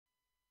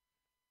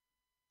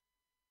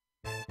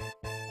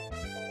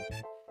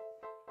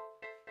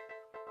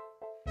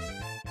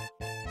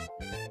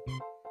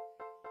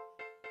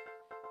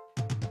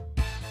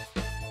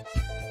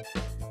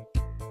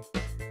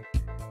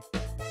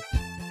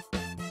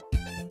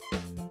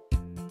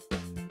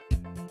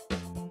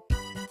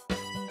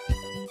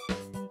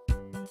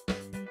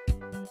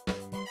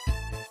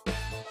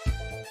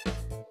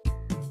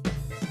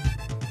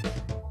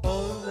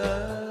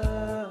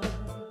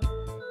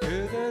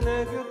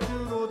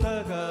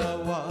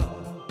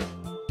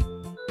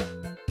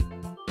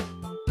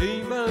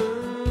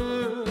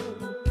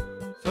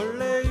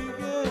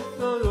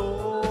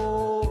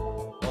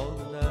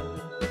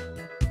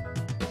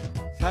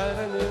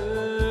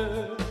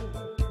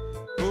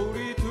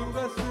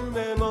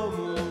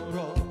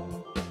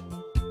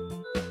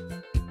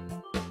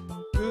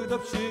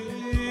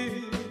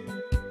없이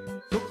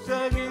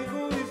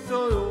속삭이고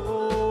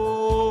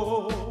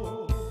있어요.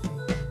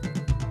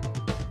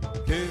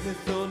 그대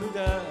손을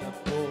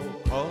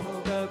잡고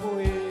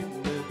걸어가고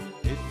있는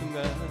이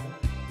순간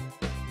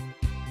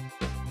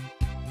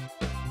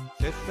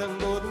세상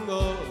모든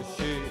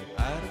것이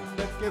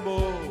아름답게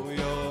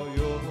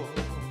보여요.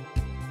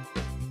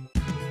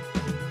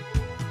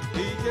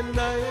 이젠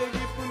나의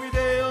기쁨이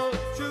되어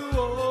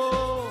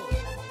주어,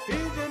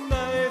 이젠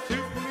나의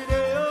슬픔이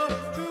되어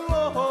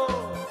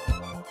주어.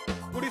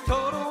 우리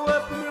서로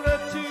아픔을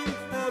같이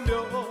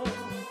하며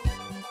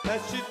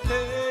다시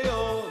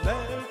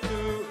태어날 수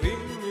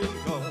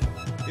있는 것.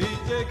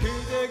 이제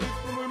그대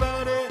기쁨을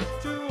말해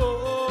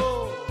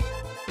주어,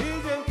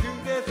 이젠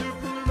그대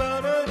슬픔을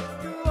말해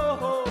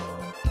주어.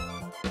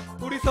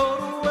 우리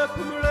서로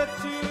아픔을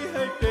같이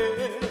할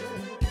때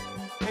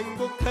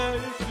행복할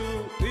수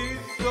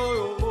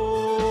있어요.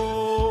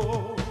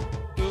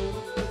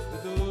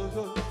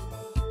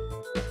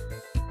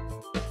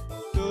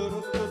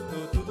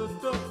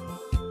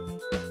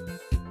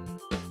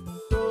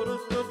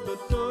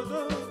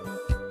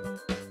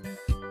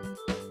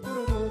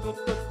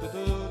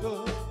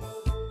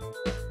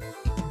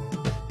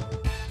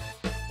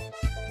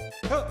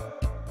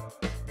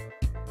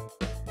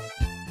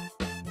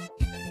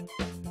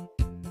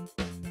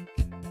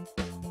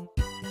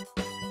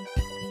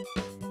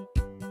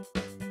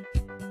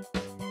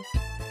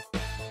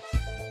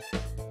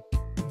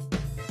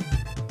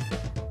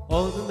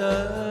 어느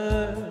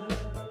날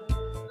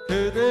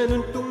그대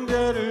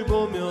눈동자를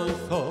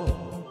보면서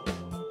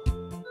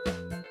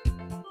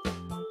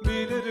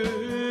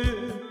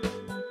미래를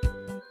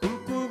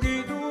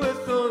꿈꾸기도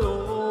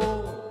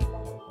했어요.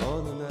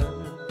 어느 날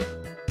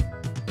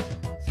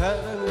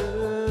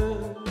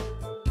사랑은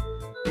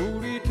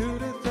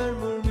우리들의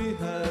삶을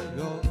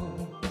위하여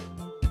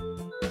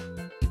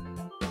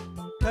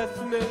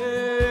가슴에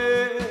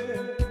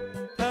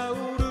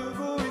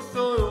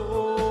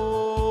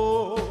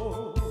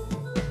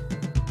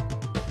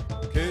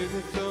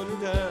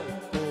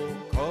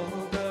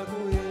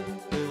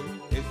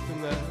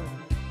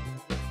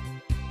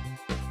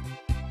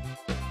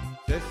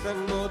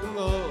세상 모든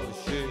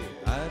것이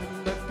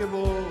아름답게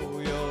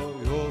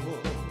보여요.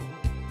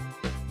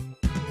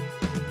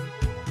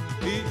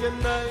 이젠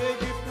나의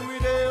기쁨이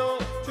되어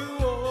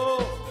주어,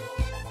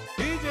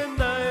 이젠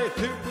나의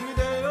슬픔이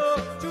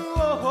되어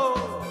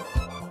주어.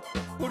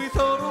 우리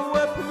서로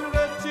아픔을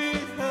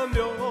같이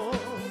하며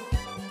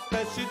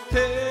다시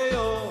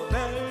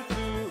태어날 수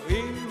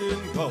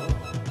있는 것.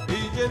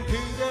 이젠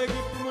그대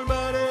기쁨을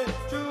말해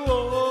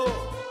주어,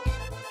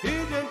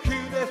 이젠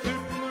그대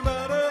슬픔을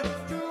말해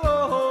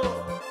주어.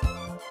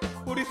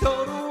 우리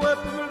서로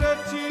아픔을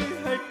같이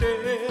할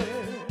때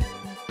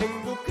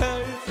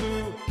행복할 수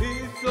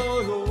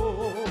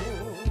있어요.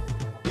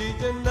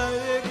 이젠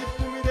나의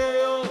기쁨이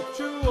되어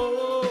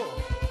주어,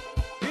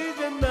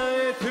 이젠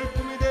나의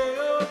슬픔이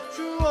되어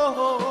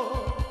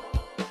주어.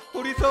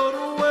 우리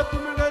서로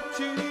아픔을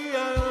같이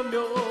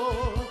하며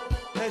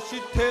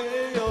다시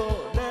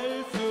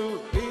태어날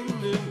수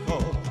있는 것.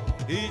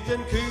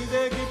 이젠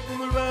그대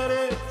기쁨을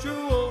말해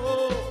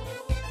주어,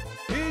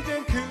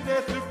 이젠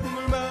그대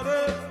슬픔을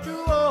말해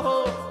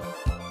주어.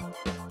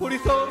 우리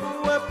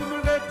서로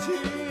아픔을 같이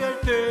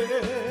할 때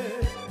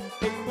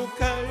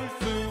행복할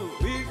수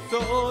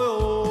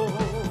있어요.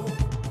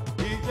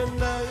 이젠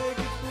나의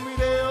기쁨이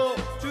되어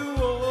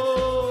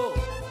주어,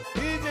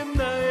 이젠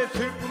나의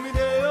슬픔이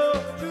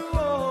되어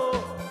주어.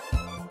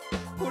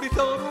 우리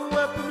서로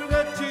아픔을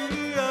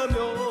같이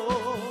하며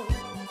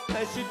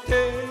다시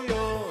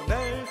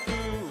태어날 수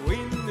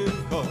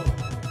있는 것.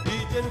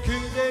 이젠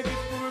그대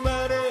기쁨을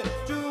말해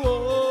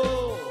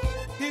주어,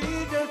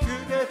 이젠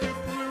그대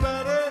슬픔을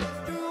말해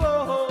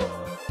주어.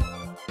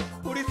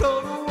 우리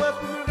서로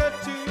아픔을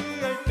같이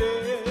할 때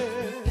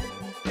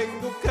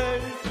행복할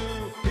수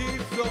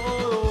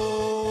있어요.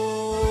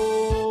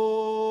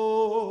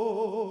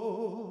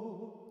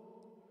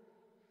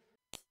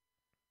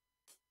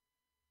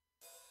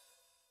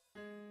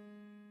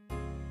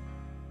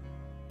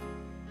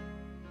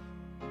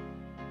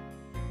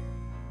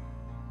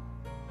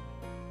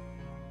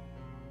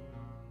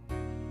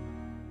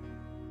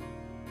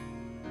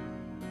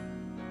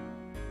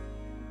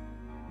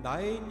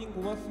 나혜인님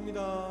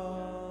고맙습니다.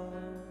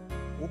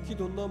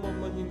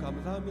 오키돈나엄마님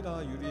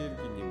감사합니다.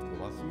 유리엘기님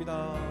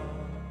고맙습니다.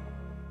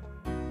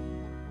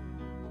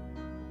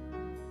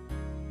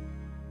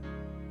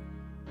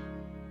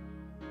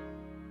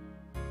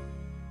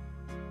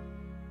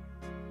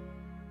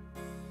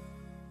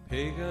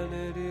 비가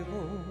내리고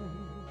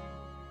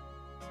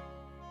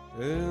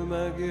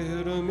음악이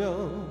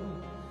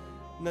흐르면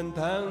난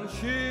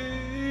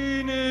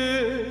당신을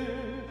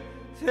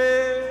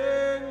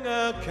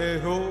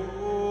생각해요.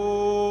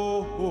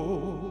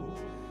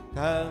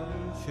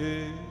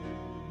 당신이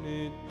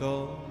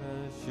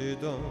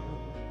떠나시던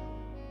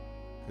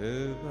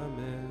그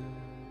밤에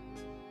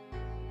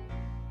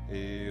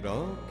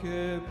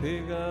이렇게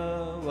비가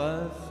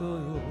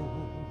왔어요.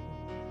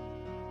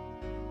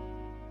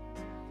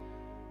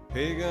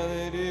 비가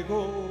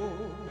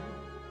내리고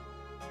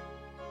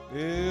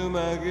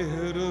음악이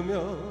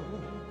흐르면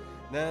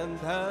난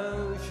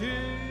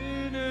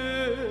당신을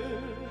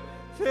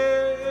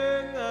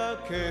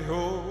생각해요.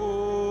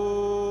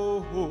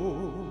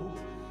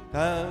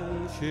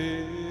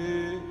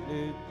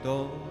 당신이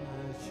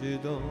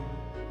떠나시던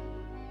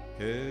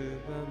그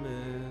밤에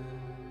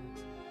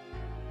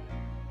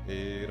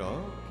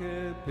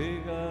이렇게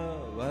비가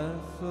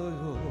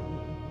왔어요.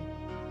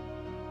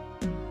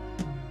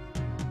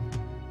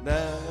 난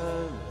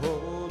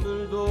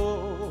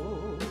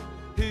오늘도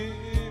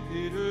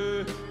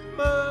비비를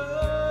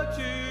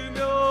맞으며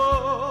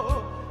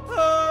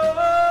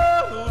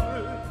하루를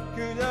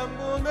그냥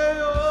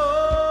보내요.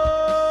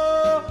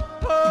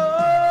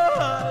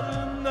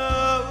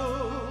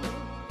 아름다운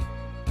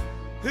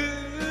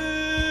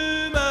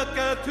음악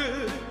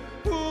같은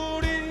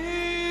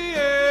우리의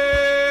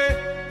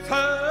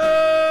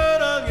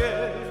사랑의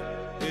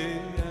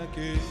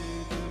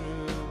이야기들은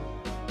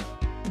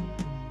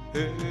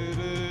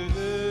흐르는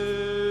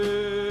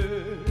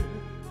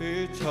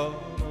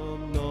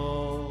비처럼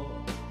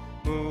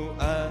너무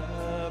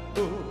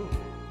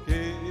아프기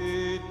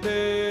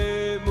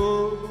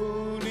때문이죠.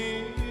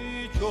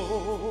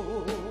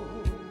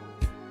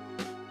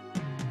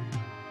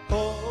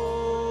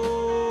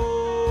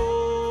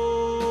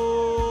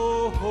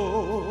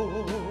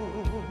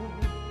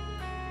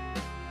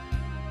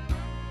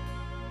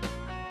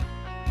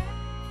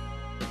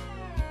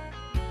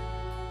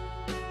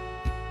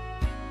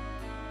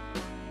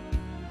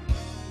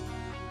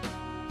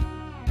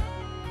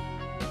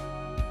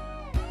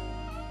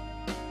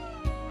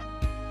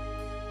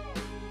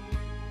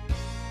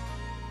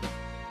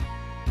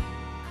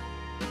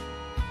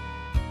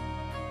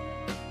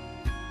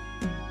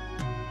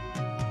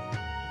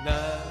 난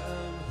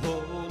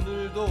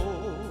오늘도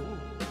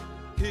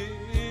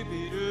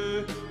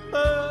비비를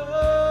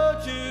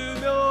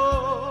맞으며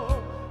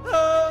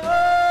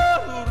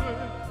하루를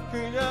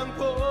그냥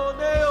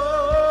보내요.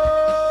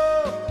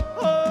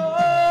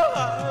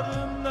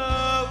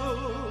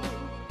 아름다운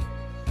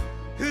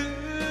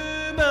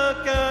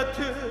음악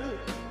같은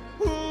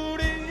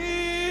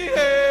우리의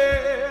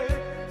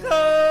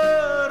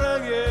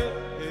사랑의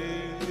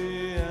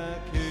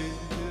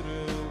이야기들은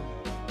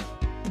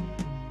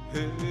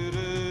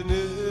흐르는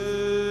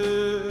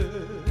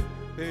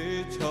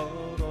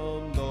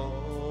비처럼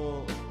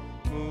너무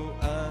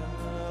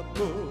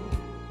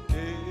아프기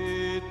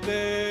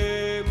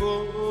때문이죠.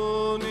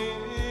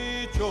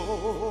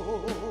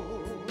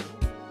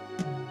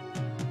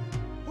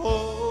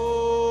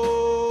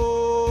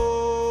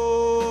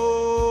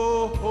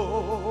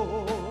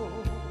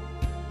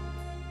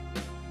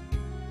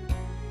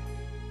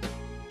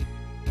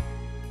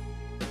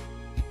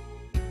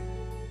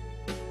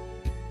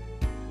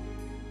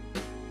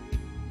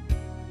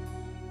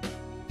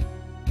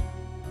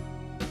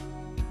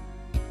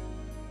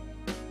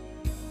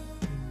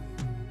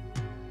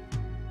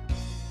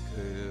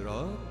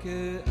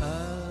 그렇게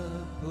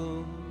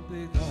아픈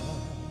비가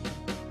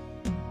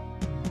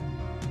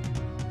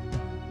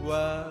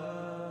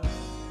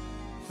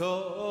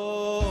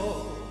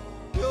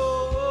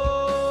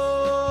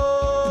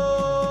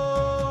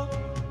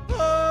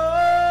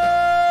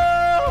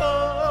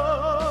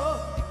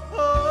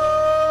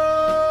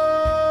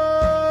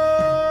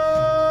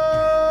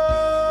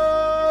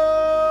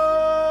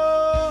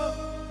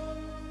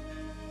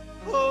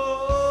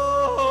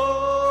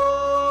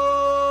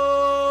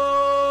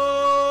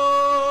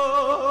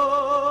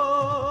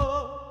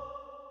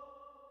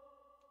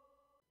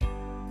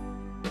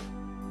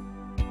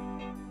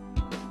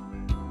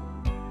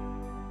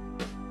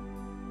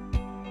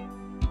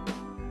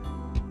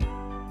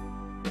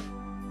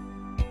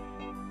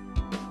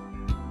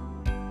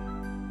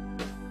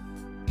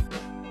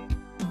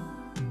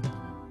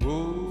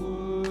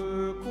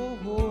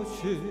울고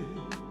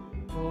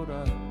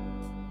싶어라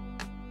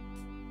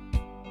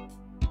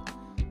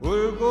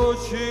울고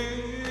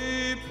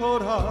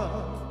싶어라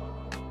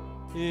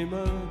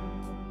이만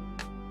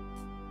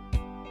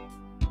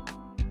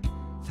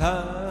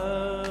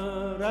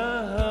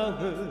사랑을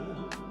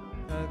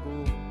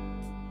하고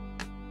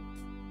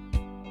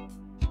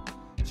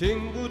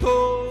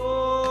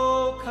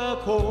친구도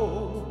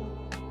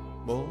가고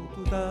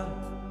모두 다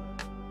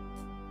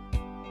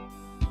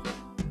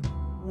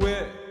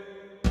왜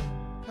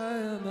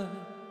가야만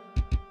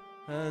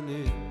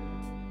하니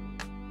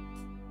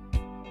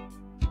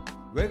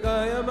왜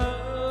가야만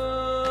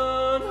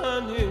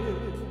하니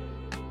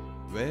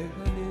왜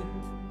가니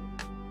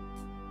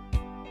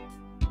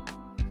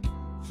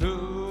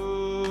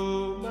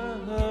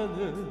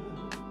수많은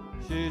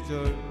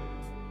시절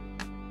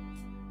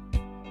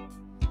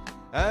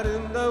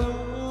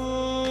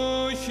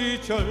아름다운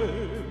시절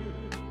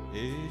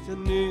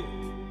잊었니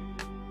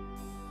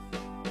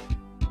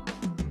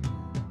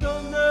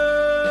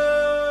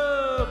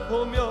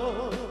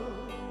떠나보면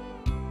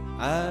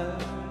알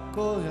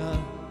거야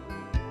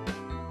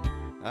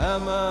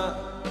아마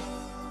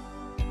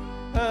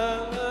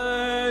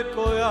알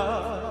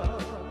거야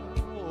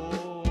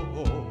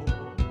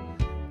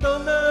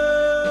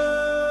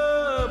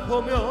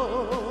떠나보면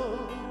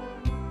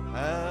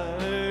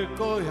알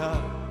거야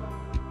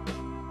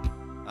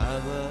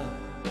아마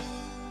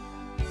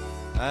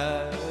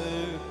알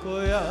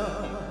거야.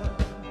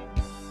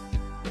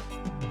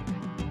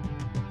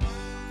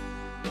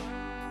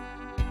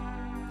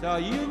 자,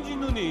 이은지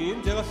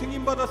누님, 제가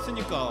승인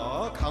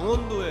받았으니까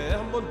강원도에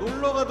한번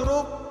놀러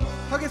가도록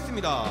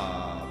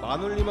하겠습니다.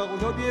 마눌님하고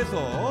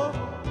협의해서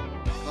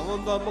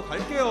강원도 한번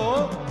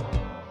갈게요.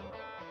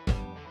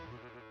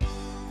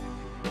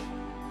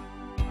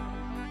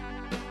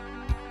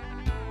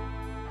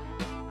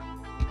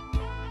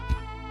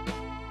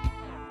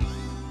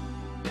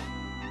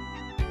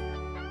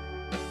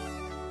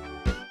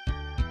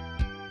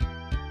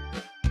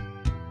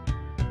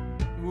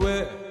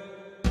 왜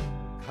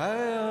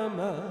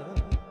가야만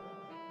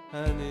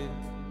하니,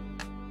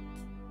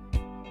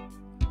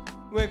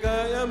 왜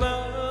가야만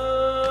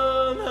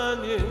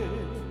하니,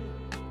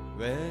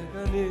 왜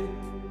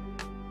가니.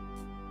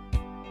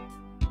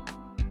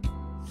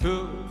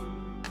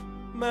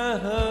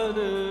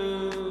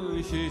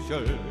 수많은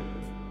시절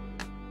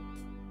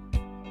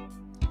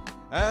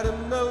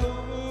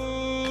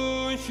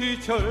아름다운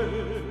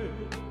시절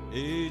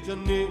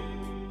잊었니.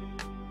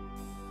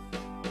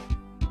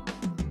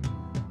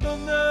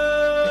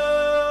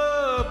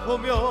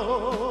 떠나보면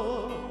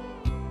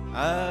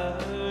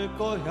알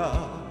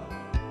거야.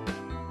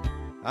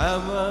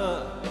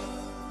 아마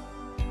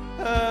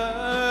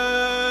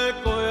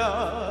알 거야.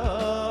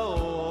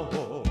 오.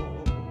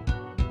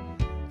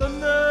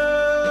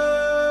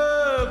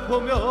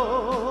 떠나보면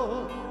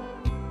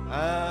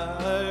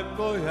알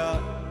거야.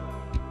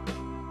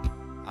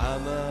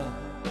 아마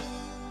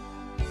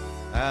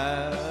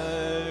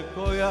알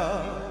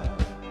거야.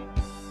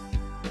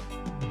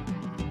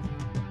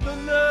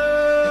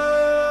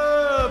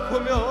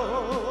 떠나보면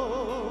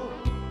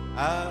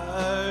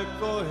알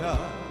거야.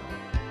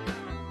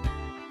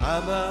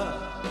 아마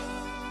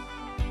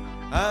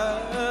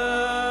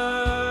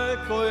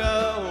알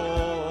거야.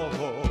 오.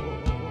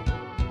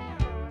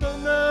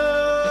 떠나보면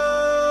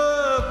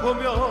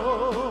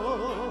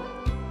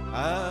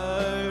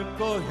알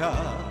거야.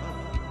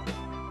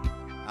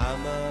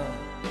 아마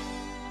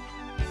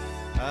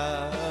알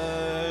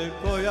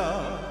거야.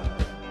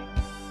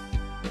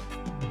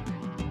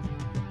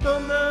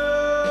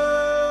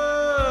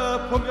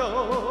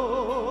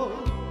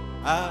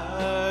 떠나보면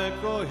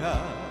알 거야.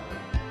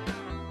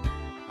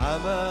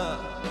 아마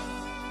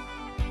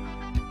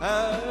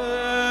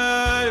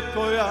알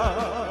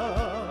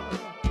거야.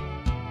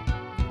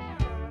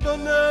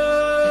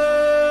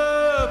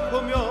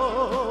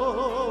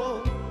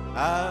 떠나보면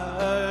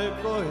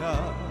알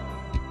거야.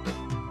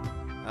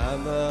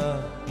 아마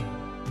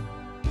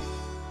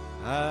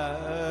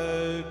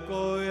알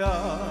거야.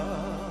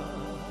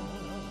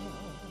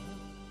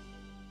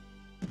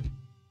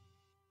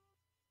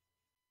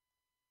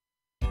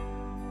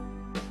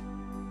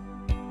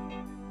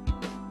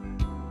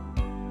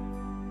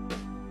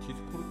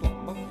 디스코를 또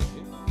안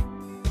바뀌지?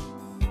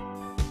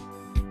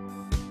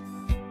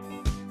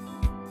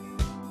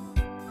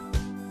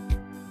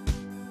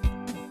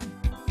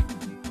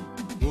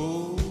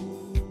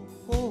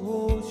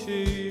 웃고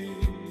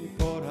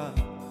싶어라.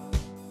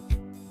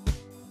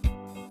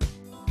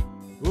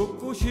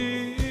 웃고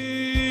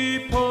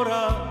싶어라.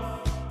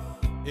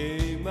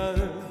 이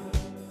마음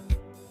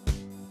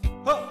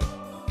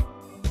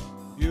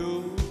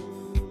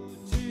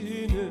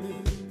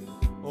유지는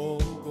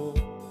오고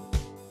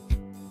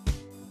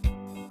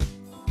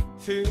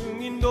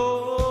승인도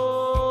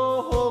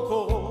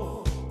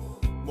오고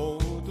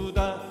모두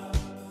다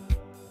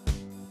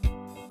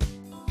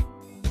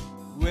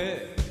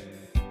왜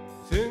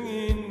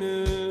승인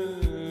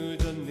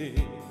늦었니.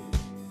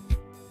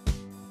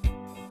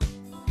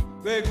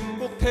 왜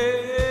군복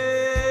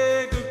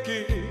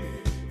태극기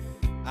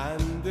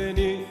안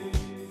되니.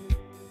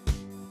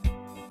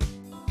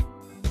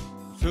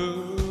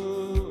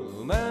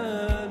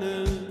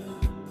 수많은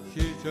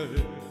시절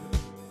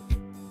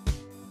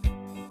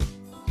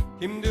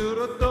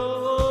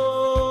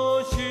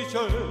힘들었던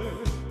시절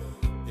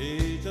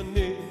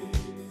잊었니.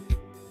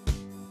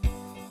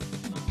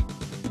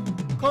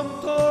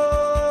 검토하면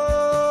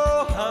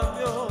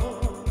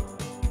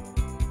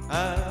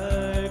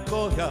알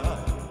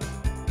거야.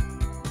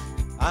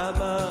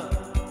 아마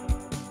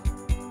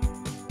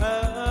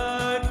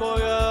알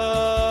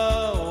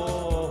거야.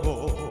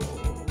 오.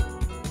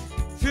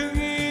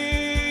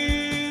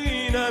 승인하면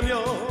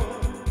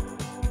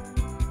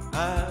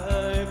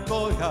알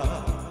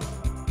거야.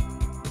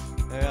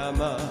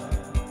 아마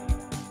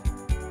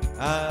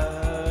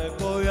알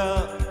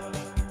거야.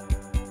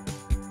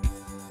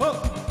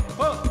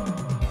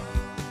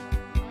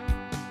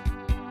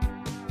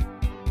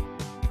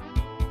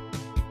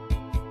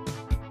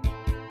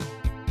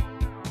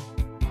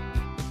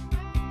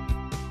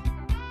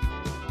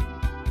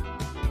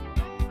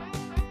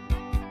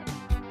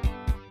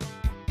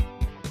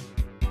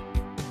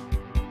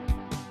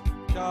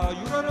 자,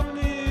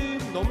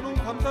 유라람님 너무너무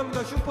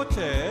감사합니다.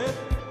 슈퍼챗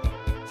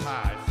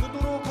잘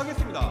쓰도록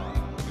하겠습니다.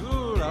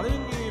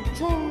 유라람님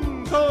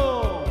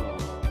충성.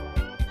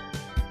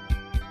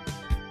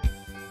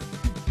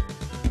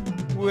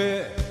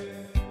 왜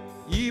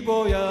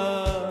입어야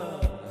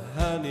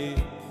하니.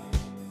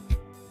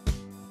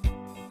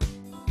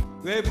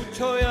 왜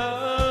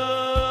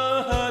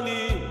붙여야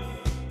하니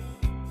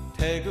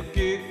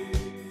태극기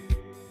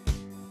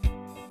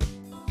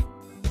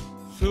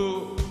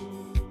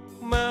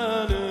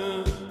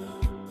수많은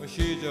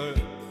시절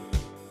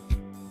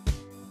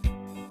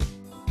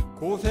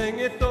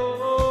고생했던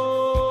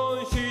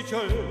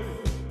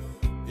시절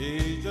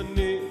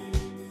잊었니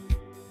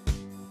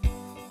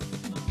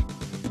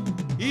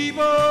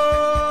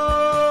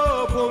입어보면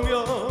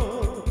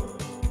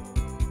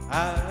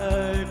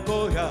알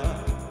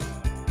거야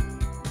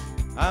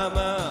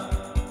아마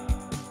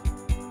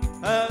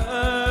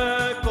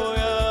알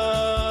거야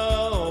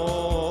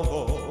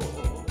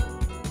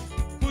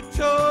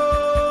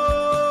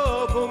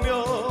붙여보면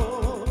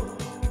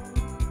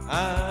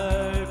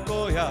알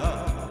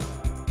거야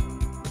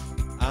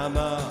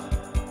아마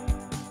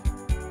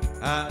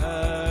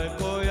알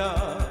거야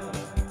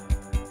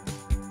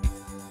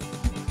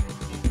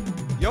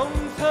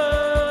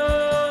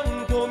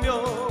영상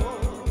보면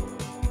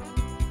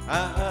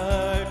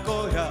알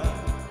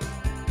거야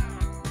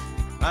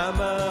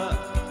아마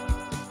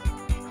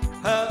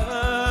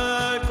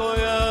할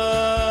거야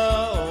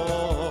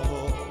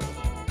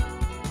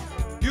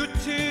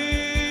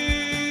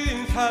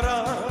유친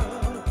사랑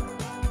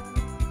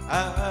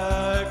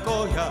알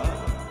거야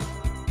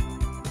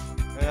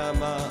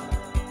아마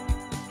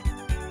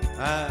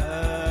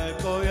알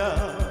거야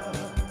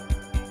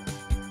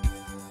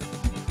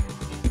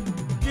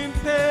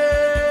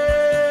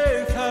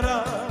김팬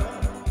사랑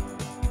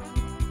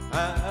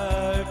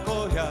알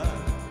거야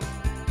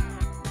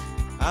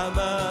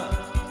아마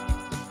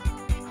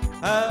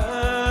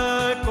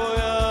알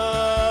거야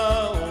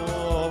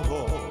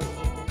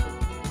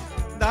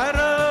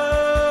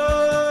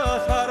나라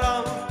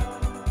사랑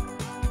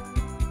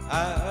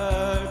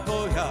알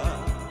거야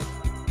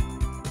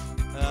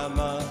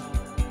아마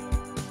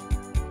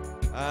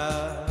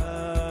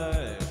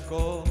알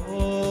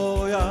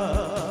거야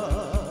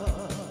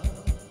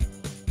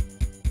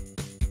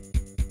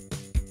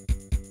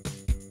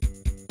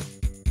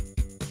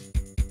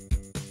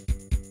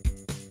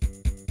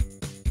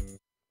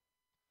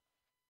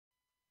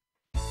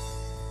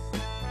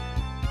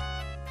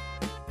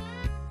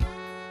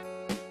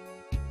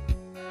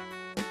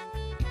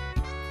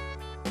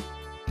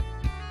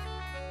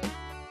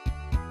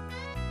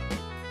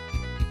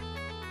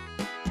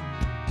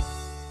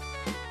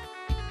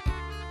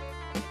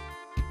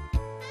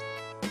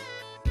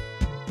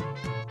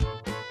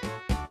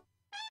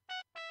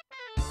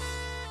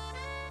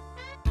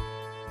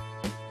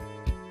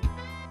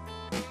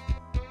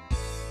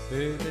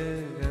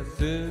그대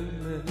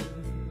가슴에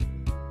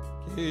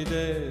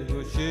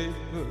기대고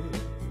싶은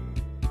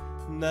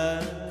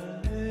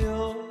나의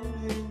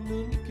어린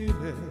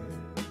눈길에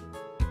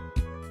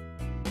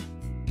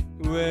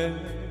왜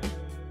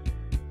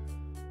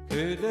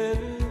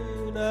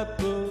그대는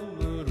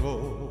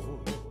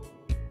아픔으로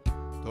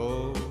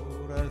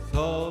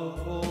돌아서나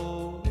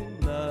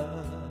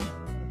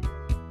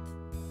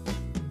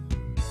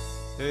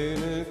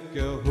뒤늦게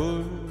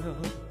훌러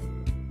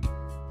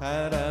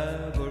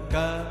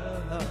바라볼까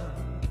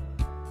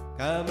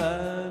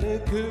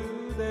가만히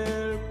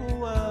그댈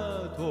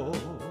보아도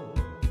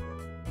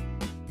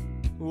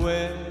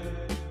왜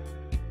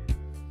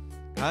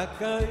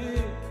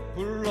가까이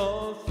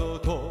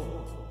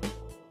불렀어도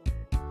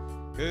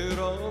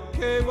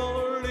그렇게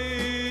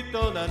멀리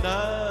떠나나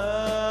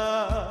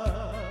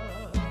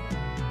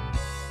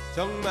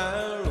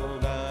정말로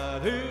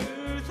나를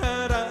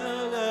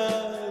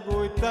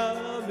사랑하고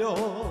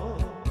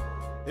있다면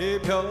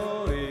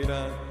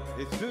이별이란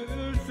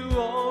있을 수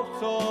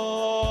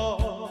없어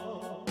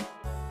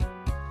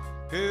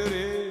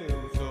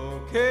그리움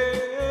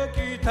속에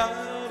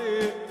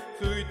기다릴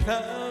수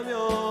있다면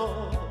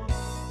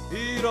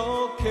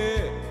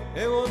이렇게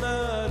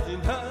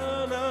애원하진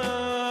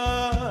않아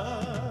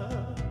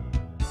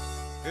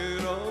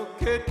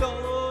그렇게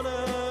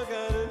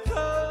떠나가는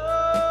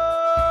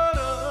사람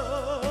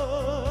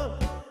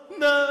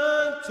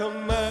난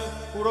정말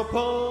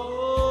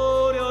울어버렸네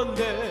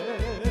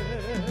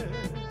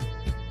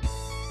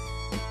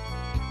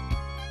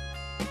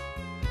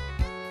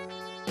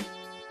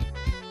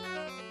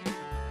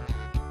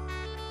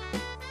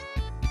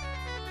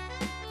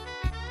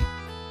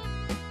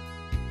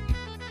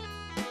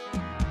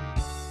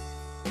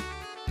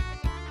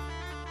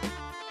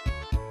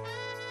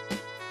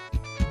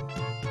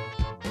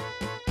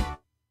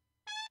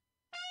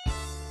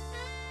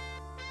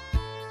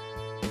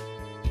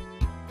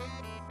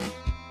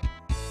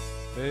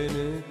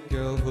뒤늦게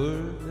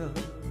울며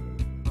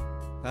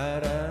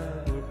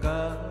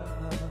바라볼까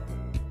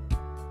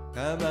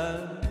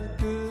가만히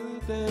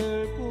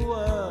그댈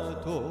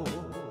보아도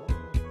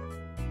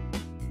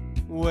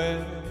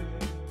왜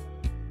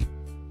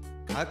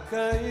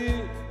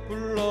가까이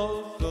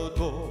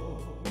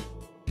불렀어도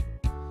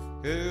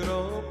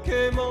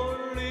그렇게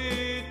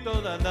멀리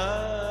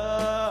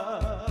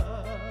떠나나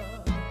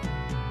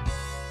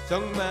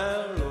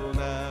정말로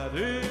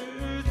나를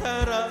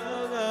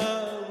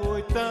사랑하고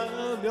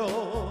있다면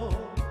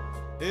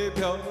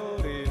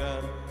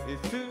이별이란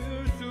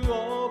있을 수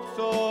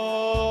없어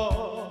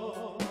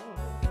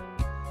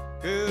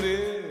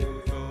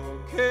그리움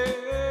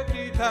속에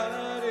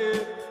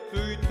기다릴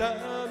수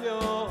있다면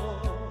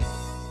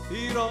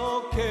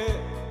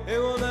이렇게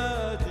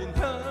애원하진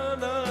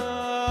않아.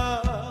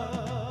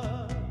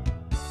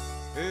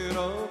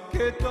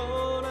 그렇게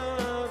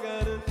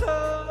떠나가는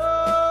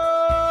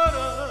사람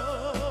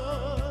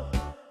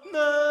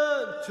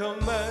난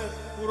정말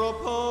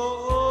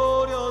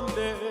울어버렸네.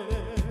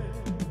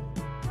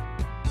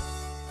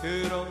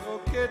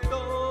 그렇게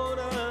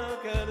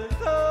떠나가는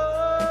사람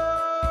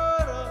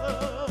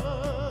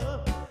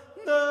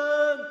난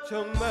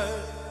정말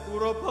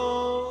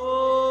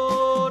울어버렸네.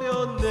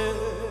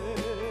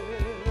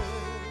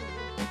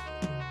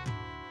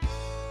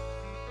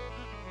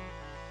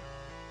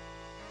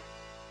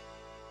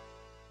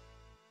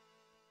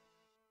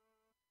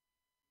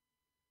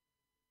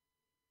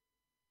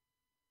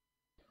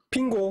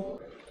 빙고,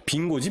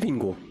 빙고지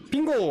빙고,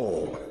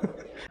 빙고.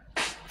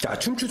 자,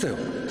 춤추세요.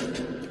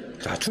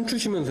 자,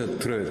 춤추시면서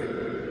들어야 돼.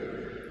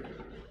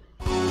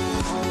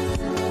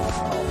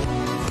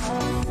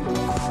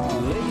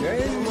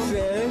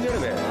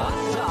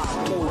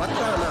 또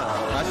왔다나,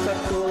 아싸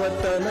또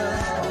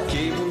왔다나,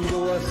 기분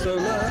좋았어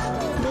나,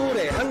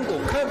 노래 한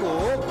곡 하고,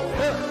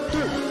 하나,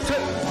 둘, 셋,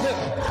 넷,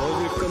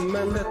 얻을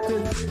것만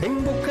같은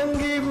행복한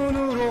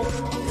기분으로,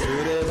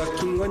 틀에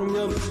박힌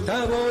관념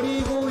다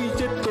버리고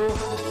이제 또,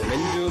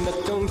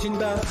 맨주먹 정신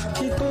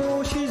다시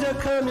또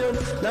시작하면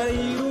나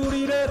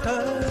이루리라 다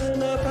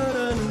나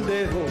바라는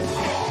대로.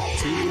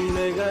 지금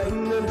내가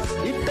있는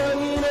이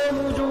땅이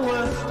너무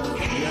좋아.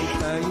 그냥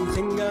따윈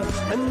생각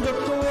한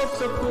적도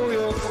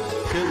없었고요.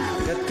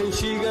 금 같은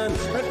시간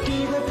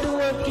아끼고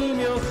또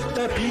아끼며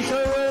다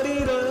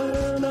비상하리라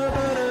나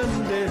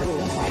바라는 대로.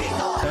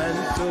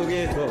 산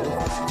속에도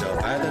저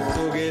바다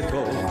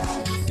속에도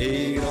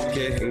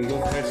이렇게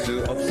행복할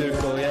수 없을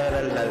거야.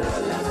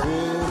 랄랄랄라.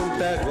 구름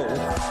따고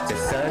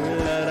세상을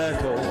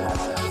날아도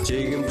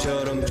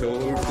지금처럼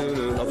좋을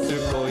수는 없을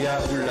거야.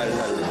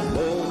 울랄랄라.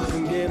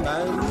 모든 게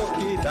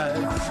마음먹기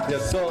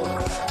달렸어.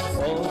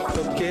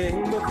 어떻게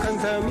행복한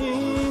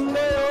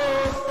삶인데요.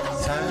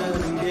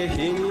 사는 게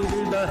힘이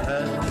들다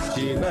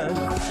하지만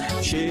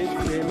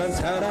쉽게만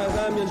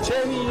살아가면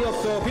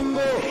재미없어. 빙고.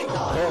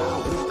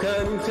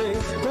 거룩한 인생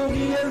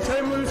고귀한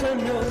삶을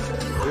살며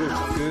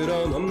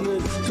부끄럼 없는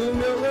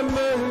투명한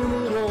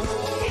마음으로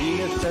이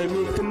내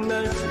삶이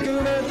끝날 그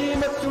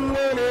마지막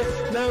순간에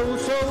나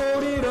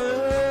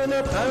웃어버리라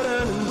나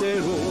바라는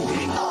대로.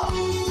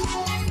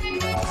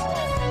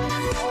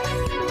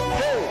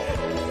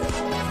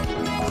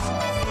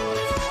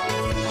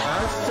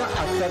 아싸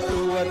아싸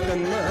또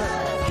왔단나,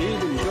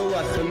 기분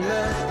좋았었나,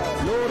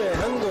 노래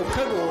한 곡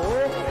하고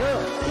하나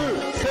둘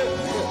셋,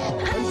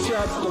 한치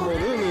앞도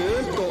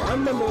모르는 또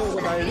앞만 보고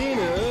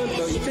달리는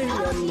또 인생이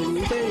없는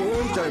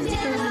인생은 짧은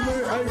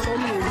삶을 알 수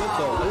없는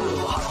것도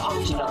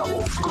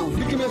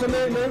느끼면서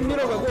매일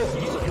밀어가고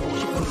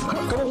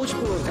가보고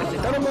싶고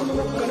다른 번도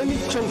못 가는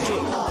이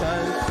청춘.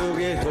 산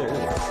속에도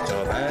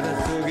저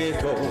바다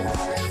속에도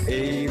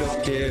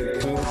이렇게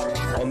두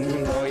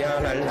없는 거야.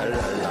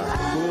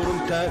 랄랄랄라.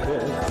 구름 타고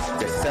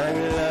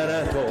세상을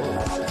날아도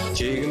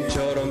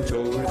지금처럼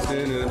좋을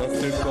수는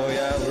없을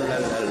거야.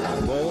 울랄랄라.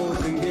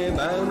 모든 게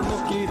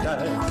마음먹기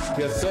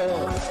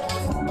달렸어.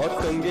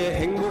 어떤 게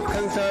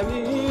행복한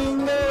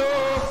삶인데요.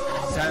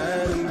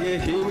 사는 게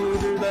힘이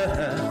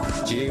들다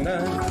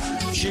하지만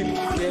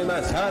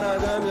쉽게만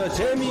살아가며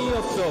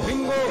재미없어.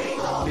 빙고.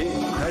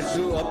 할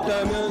수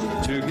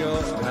없다면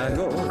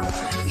즐겨가고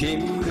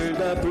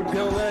힘들다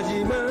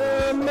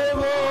불평하지만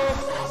말고.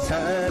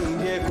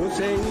 사는 게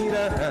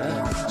고생이라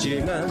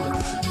하지만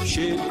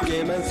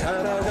쉽게만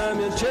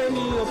살아가면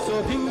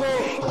재미없어. 빙고.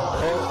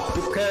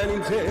 거룩한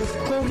인생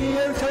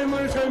고귀한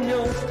삶을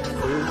살며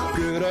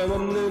부끄럼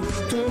없는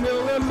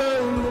투명한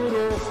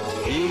마음으로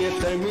이 내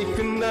삶이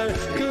끝날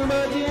그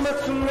마지막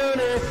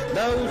순간에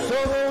나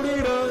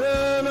웃어버리라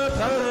나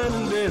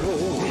바라는 대로.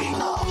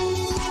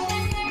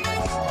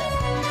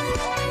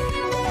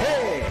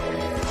 헤이.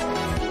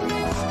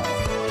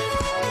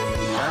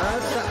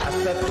 아싸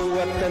아싸 또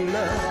왔단나,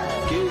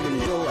 기분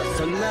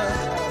좋았었나,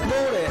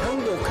 노래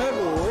한 곡 하고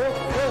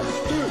하나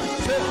둘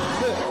셋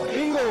넷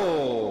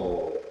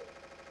빙고.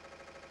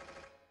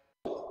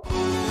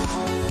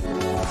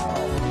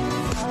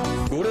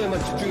 노래에만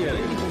집중해야 돼.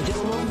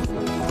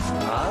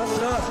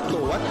 아싸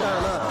또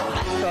왔다나,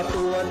 아싸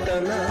또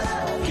왔다나,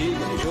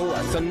 기분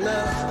좋았었나,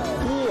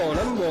 후원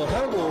한번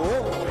하고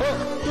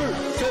하나 둘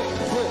셋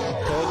넷,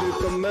 얻을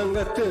것만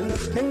같은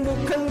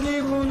행복한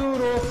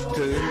기분으로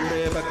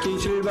들에 박힌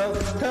실망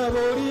다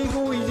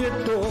버리고 이제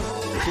또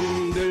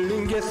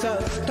흔들린 계산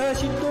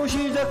다시 또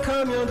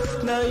시작하면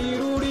나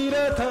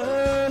이루리라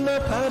다 나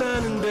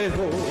바라는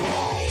대로.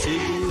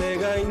 지금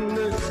내가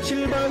있는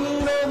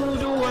실망이 너무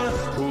좋아.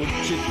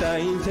 웃지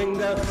따윈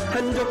생각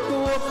한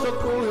적도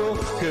없었고요.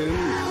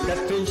 금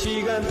같은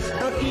시간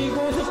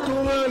아끼고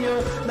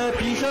소통하며 나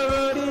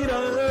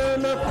비상하리라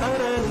나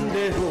바라는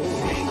대로.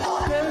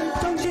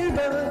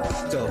 결정실반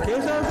저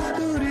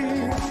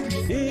개사곡들이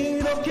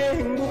이렇게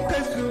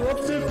행복할 수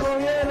없을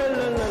거야.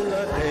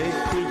 랄랄랄라.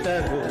 댓글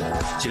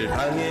따고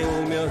질방에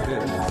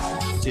오면은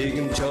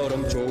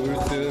지금처럼 좋을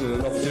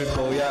수는 없을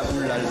거야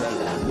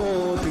울랄랄라.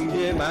 모든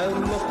게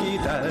마음먹기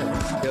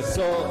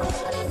달렸어.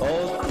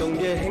 어떤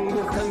게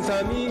행복한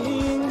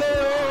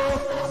삶인데요.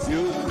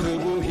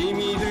 유튜브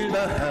힘이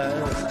들다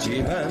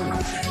하지만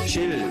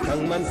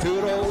실망만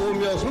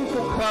들어오며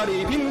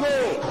손폭발이 빙고.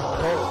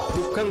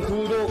 거룩한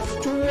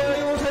구독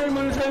좋아요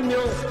삶을 살며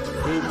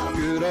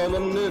부끄럼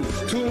없는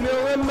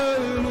투명한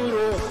마음으로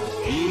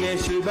이내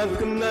실망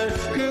끝날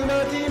그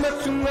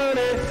마지막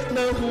순간에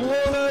나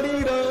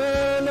후원하리라.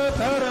 나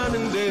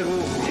바라는 대로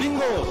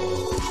빙고.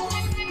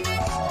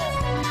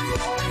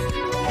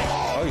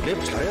 아, 이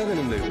랩 잘해야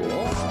되는데 이거.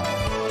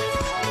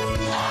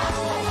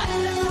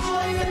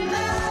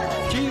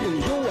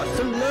 기분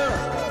좋았어 나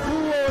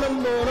후원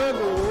한번 하고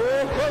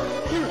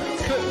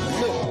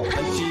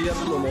한치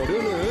앞도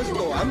모르는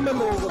또 앞만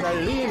보고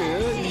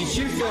달리는 이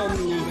실수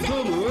없는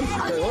유튜브는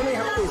연애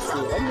학볼 수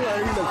없는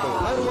알면서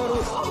하루하루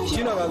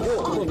지나가고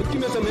또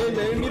느끼면서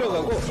매일매일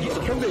밀어가고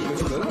평소에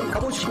이것은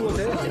가고 싶은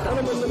곳에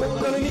하는 곳에 못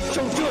가는 이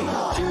청춘.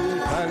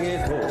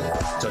 실방에도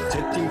저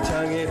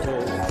채팅창에도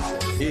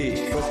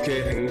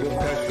이렇게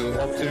행복할 수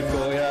없을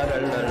거야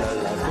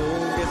랄랄랄라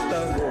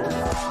보겠다고.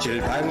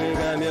 실방을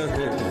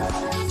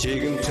가면은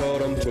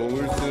지금처럼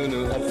좋을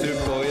수는 없을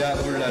거야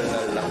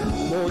울랄랄라.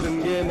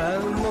 모든 게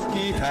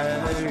마음먹기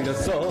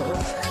달렸어.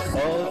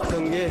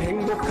 어떤 게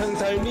행복한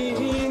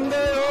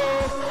삶인가요.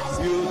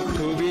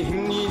 유튜브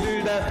힘이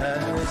들다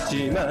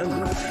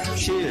하지만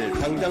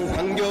실방장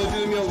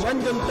반겨주며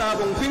완전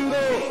따봉 빙고.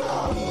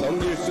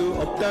 넘길 수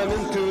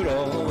없다면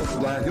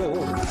들어와요.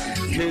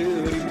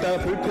 그립다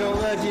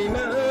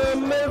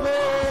불평하지만 말고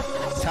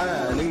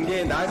사는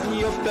게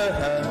낙이 없다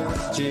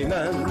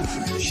하지만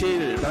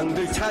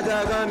실방들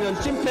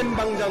찾아가면 찐팬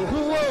방장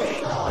후원.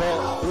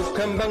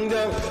 거룩한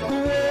방장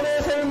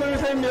후원의 삶을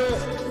살며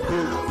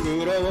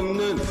부끄럼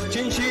없는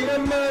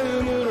진실한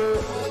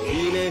마음으로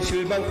이내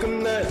실방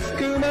끝날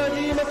그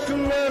마지막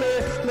순간에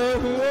나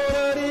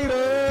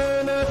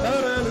후원하리라. 나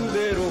바라는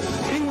대로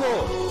빙고.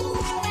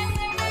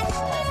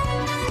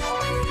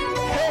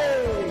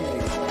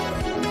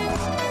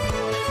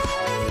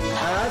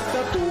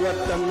 아싸 또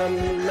왔다 나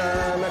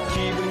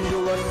기분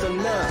좋았어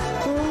나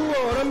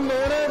후원 한번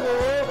하고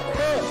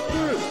둘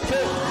셋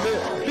넷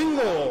빙고.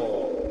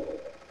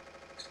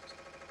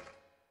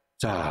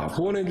 자,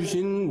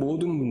 후원해주신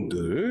모든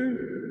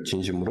분들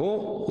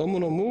진심으로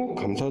너무너무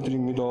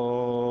감사드립니다.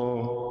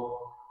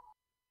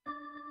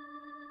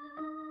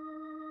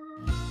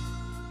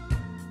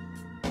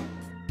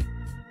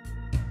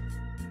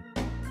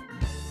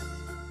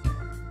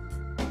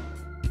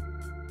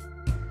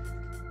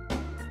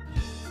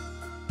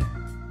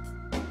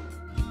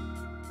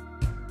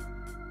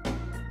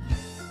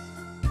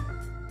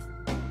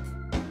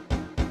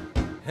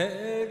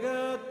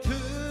 해가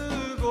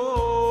뜨고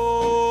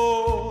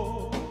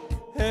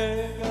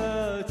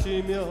해가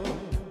지면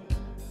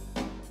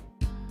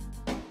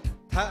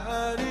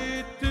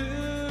달이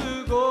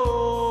뜨고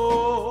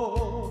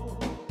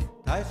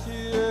다시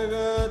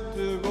해가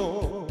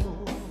뜨고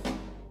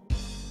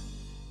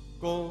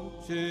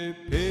꽃이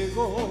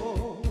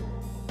피고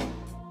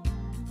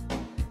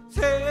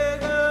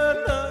새가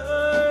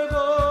날고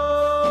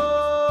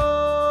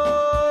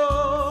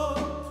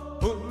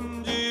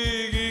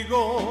움직이고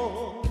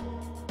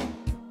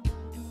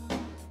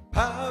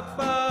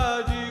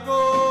바빠지고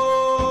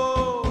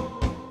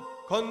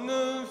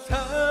걷는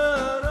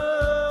사람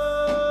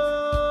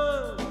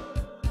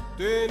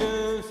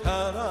되는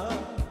사람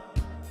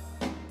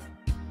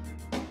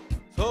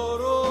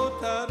서로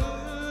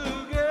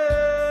다르게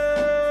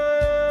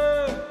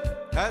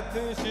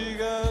같은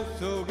시간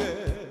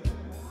속에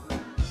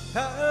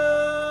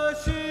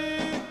다시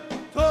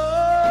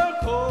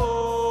돌고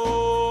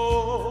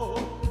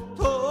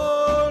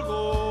돌고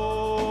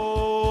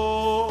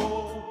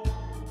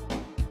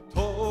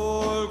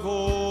돌고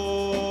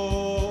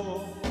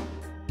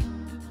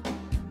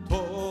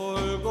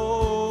돌고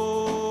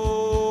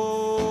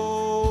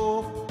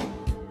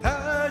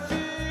다시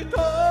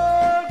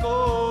돌고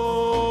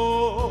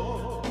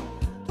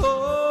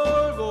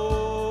돌고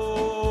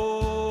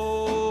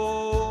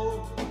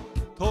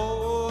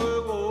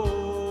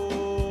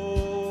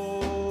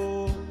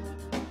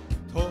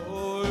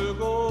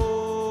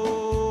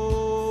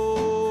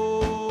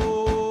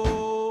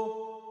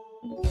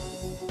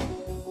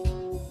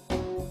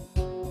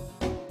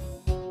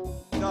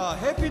자,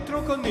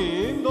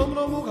 해피트로커님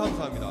너무너무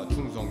감사합니다.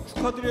 충성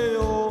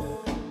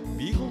축하드려요.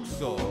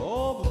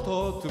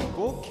 미국서부터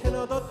듣고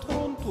캐나다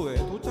토론토에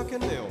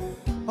도착했네요.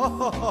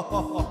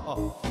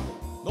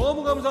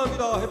 너무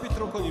감사합니다.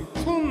 해피트로커님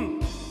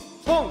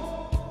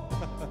충성.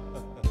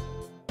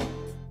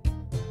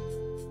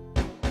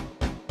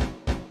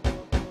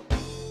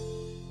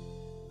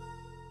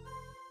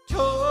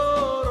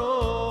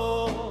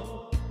 처럼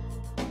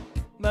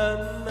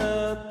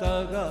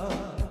만났다가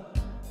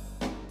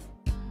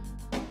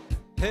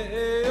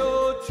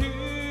헤어지고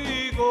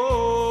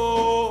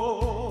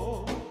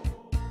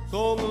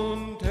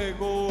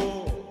소문되고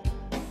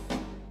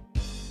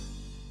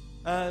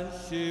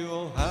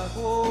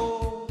아쉬워하고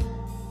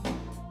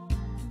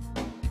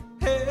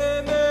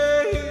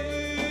헤매이고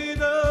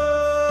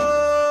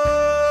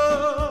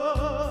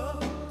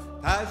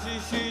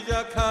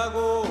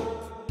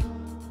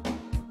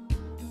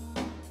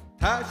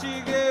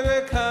다시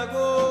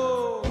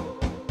계획하고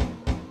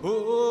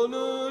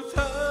우는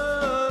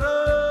사람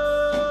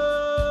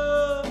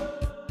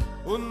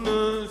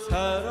웃는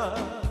사람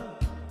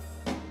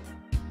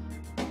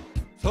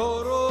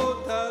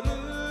서로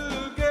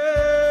다르게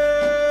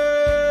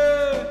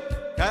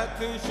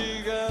같은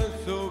시간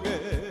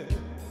속에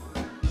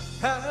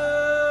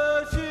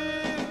다시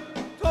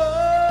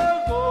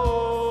돌고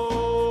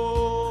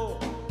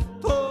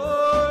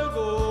돌고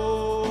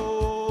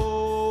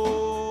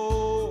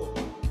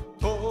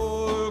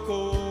돌고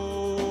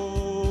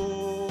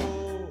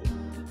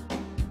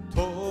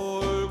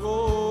돌고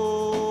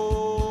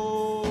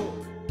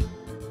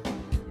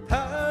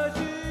다시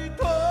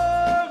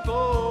돌고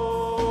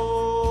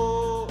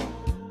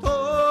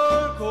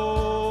돌고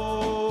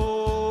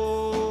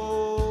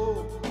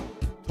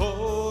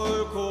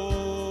돌고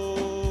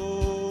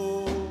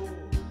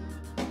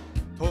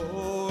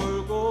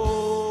돌고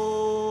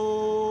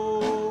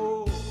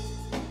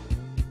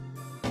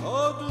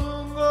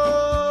어두운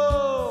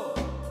것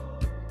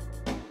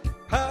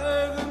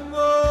밝은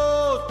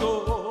것도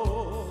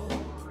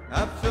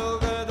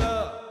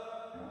앞서가다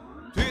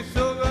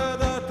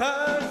뒤서가다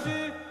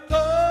다시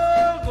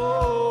돌고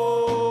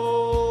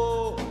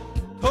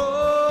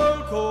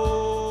돌고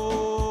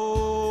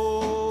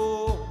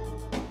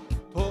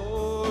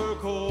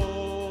돌고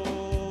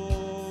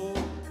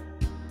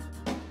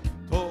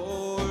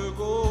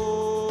돌고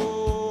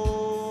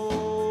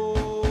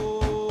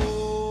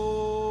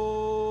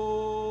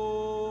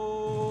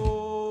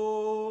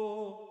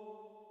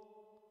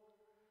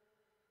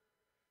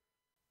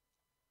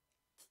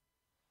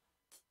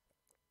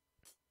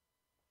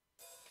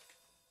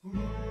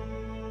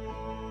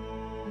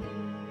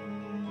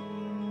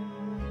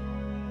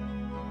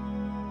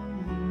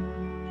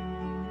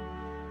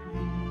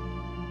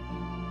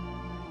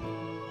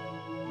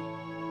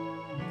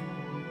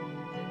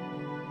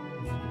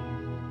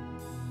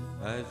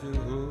아주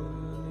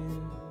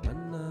우연히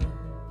만나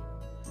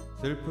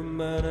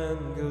슬픔만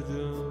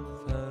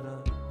안겨준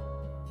사람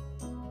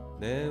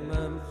내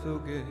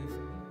맘속에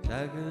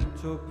작은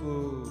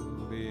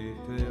촛불이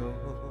되어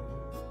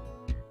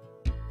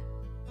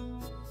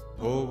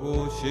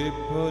보고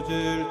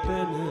싶어질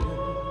때는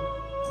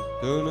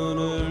두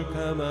눈을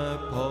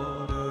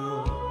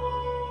감아버려요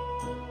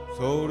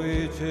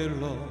소리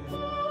질러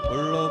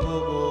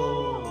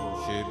불러보고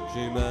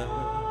싶지만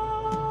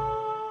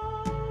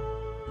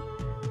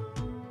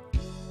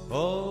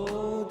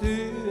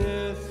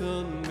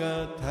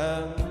어디에선가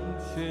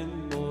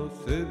당신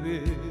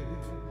모습이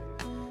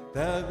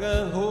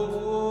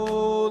다가오는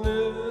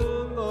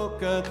것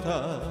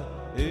같아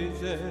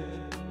이제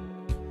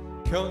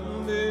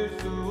견딜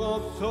수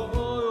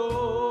없어요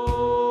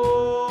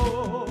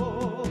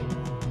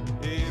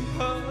이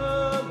밤을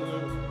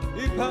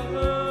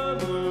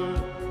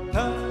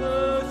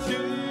다시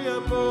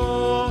한번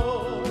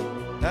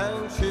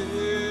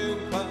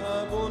당신과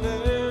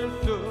보낼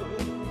수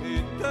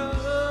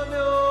있다면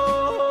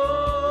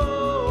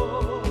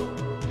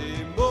이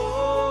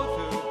모든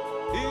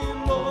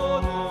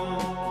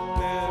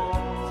내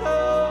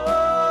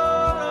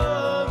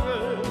사랑을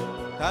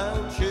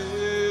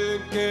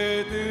당신께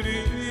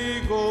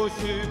드리고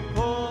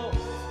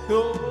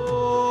싶어요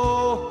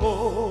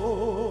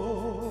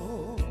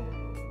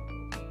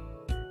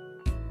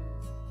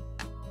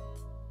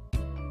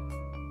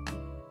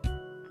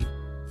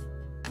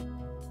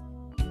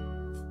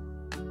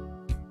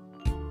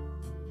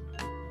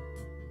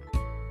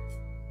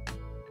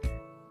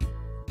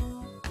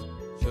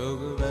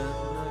조그만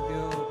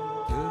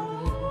낙엽들이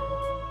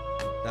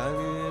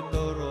땅에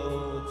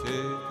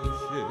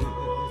떨어지듯이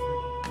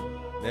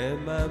내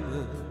맘은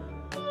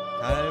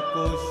갈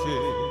곳이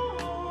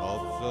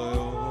없어요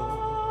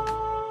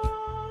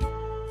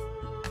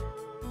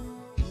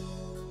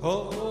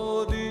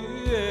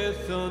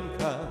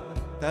어디에선가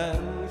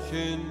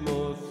당신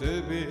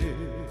모습이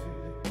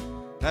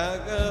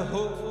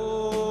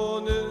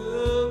다가오는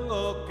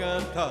것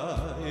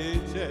같아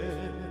이제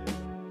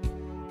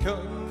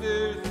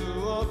견딜 수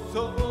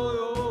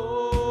없어요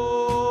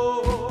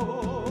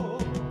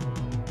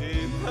이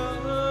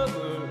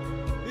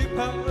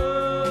밤을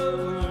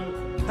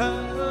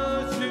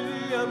다시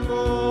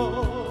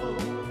한번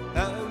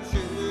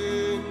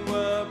당신과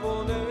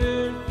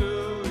보낼 수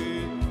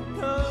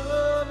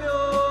있다면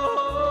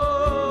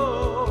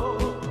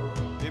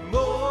이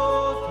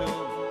모든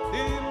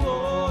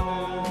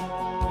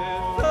내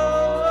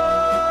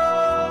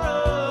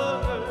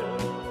사랑을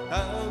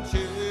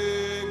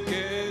당신께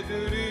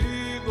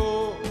드리고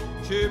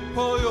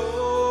싶어요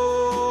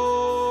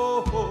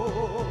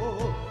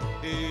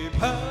이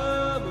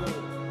밤을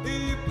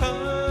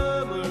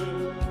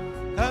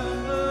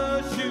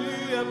다시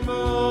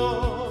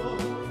한번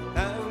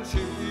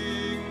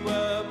당신과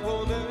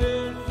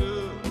보낼 수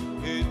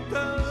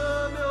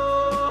있다면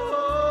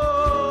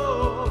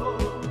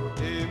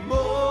이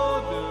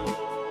모든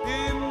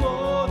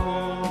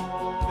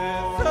내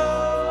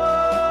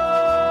사랑을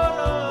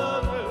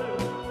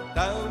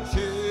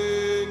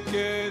당신께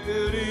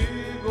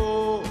드리고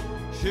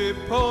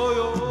싶어요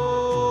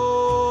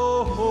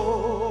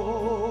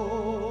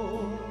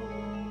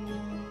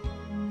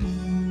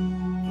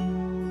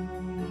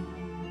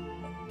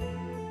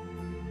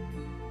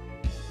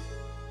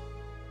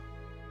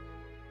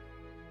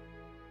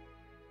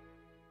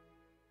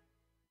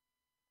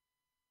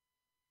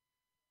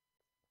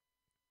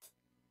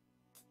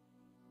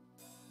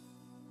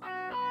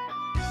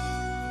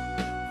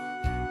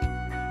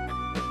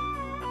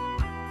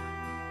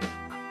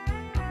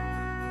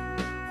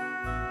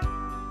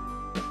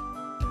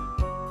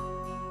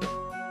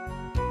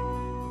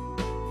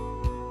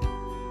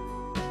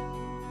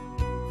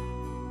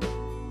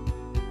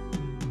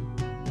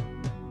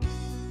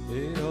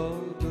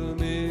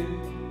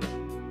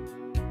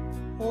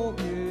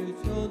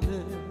전에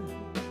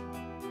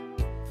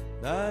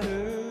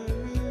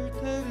나를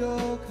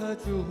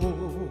데려가주오.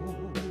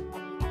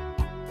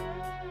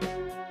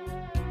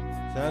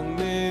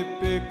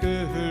 장밋빛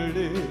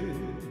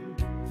흘린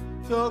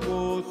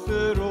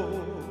저곳으로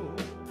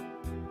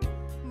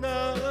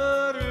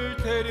나를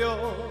데려가주오.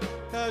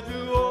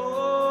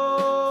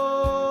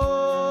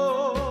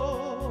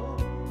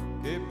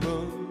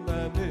 깊은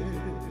밤에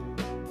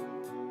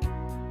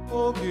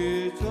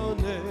오기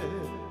전에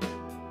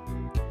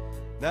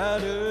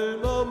나를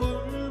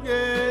머물게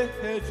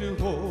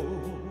해주오.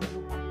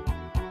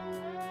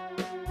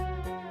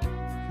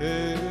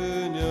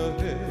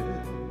 그녀의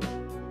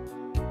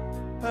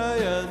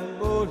하얀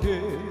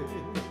머리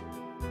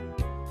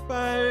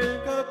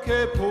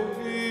빨갛게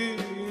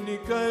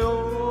보이니까요.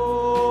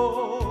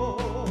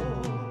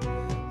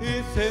 이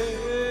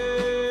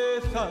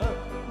세상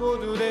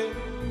모든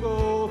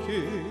행복이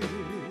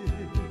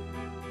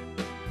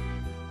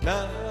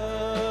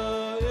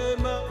나의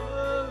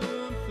마음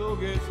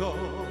속에서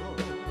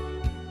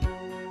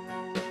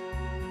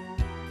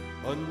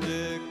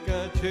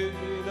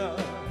언제까지나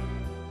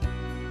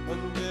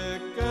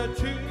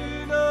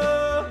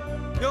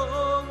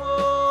영원하니까.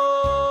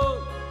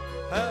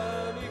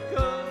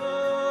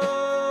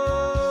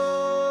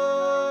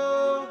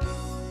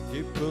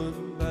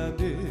 깊은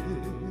밤이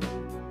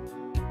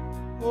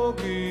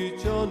오기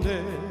전에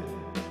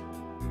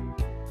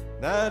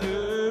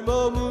나를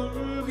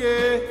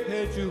머물게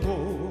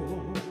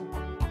해주오.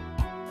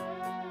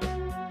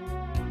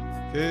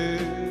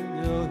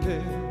 그녀의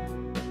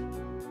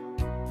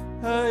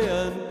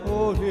하얀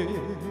볼이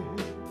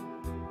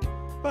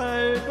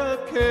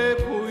빨갛게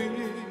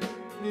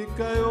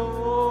보이니까요.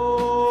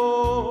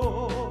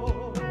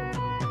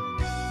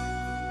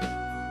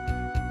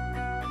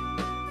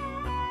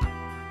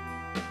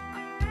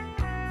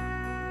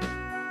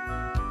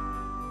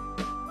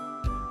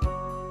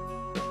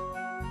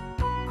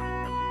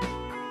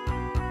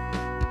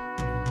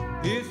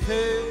 이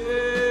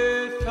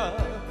세상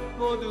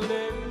모든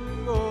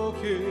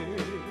행복이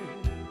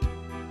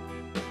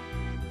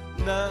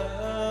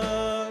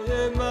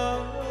나의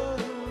마음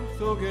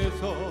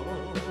속에서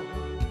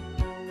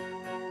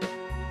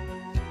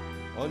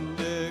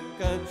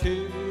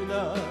언제까지나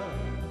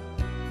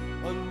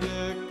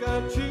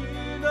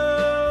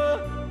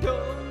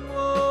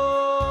영원하니까.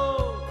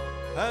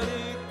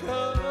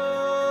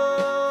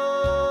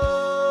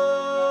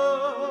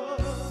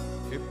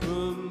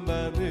 깊은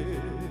밤이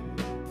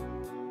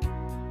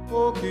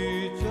오기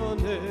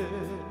전에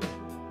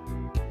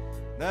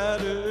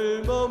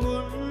나를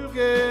머물게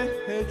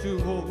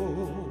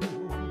해주오.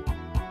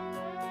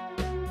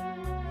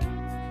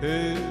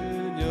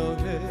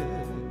 그녀의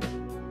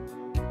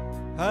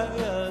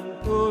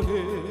하얀 볼이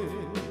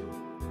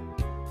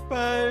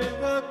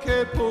빨갛게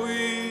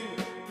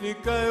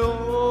보이니까요.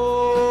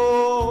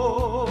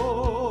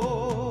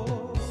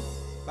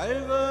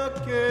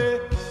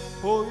 빨갛게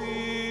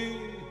보이니까요.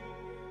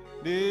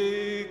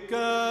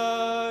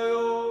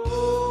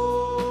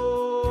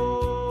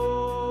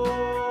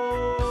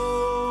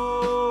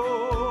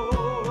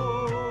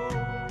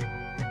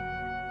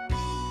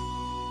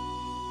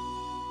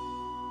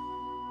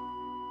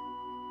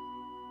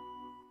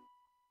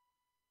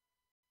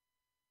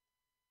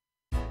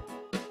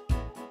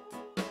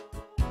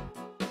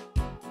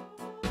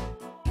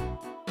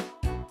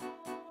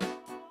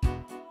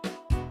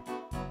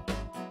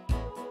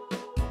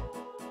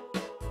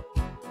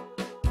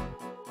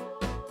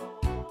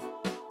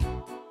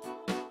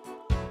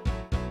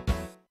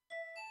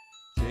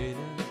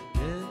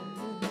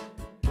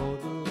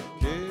 모두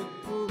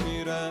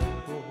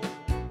기쁨이라고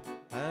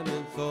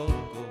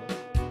하면서도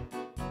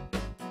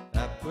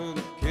아픈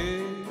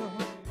기억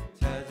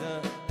찾아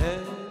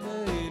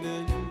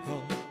헤매이는 건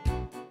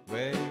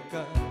왜일까.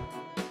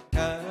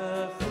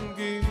 가슴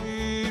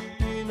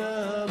깊이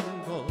남은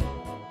건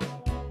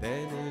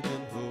내 늦은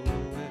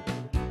후회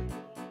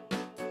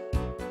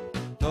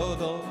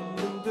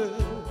덧없는 듯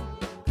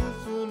그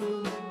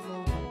수능으로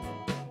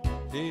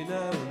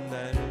지나온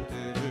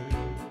날들을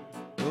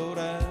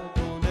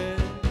돌아보네.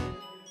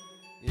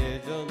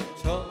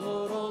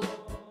 예전처럼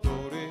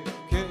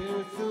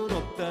돌이킬 순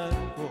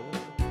없다고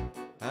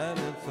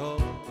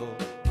하면서도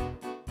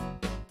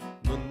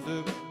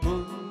문득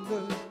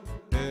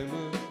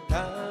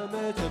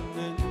흐뭇함에 젖는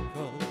건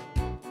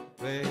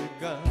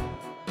왜일까.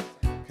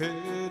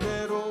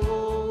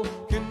 그대로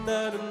그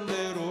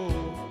나름대로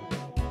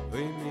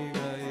의미가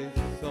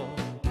있어.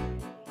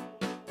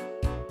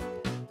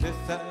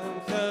 세상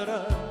사람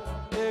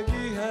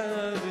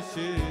얘기하듯이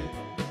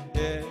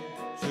옛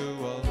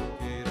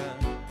추억이란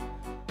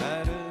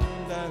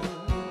아름다운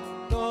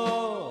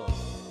너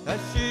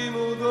다시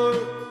못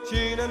올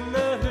지난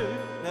날을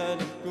나는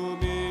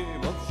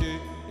꾸밈없이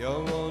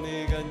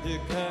영원히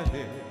간직하네.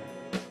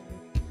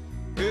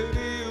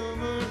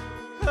 그리움을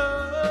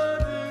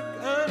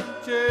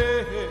가득한 채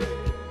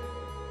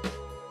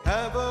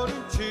가버린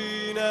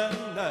지난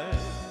날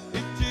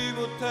잊지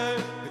못할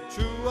그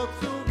추억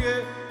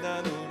속에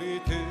난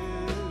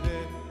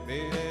우리들의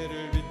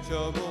미래를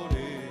비춰보니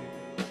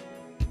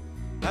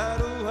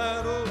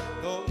하루하루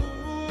더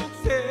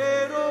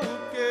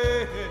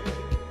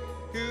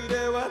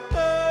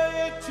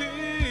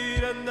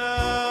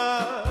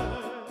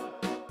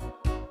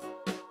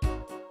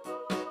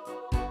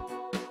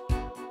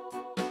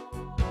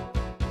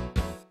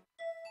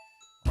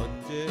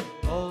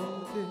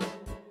어디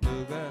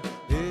누가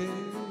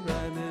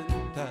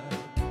이라는다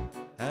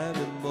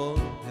하면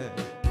뭐해.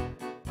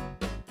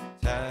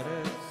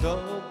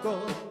 잘했었건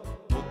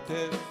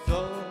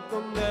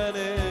못했었건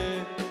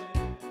간에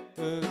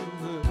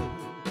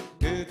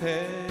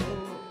그대로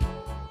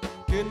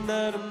그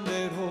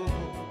나름대로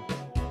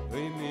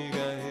의미가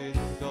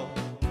있어.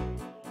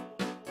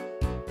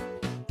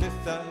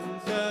 세상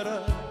사람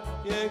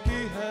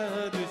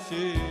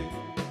얘기하듯이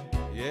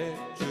옛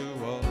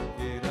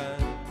추억이란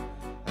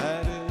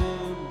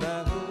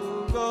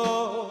아름다운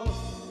거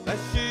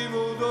다시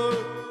못 올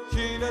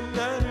지난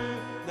날을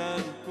난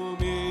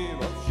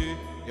꾸밈없이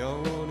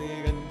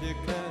영원히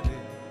간직하네.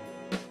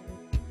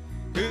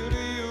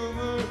 그리움을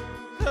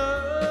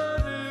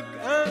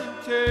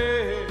가득한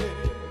채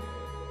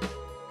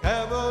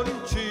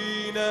가버린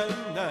지난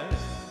날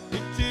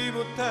잊지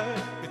못할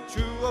그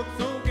추억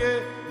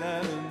속에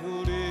나는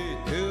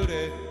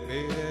우리들의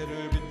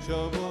미래를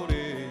비춰보리.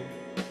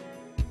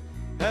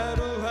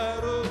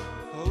 하루하루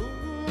더욱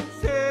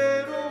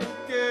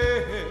새롭게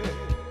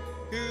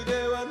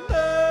그대와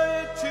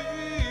나의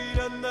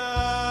지난 날.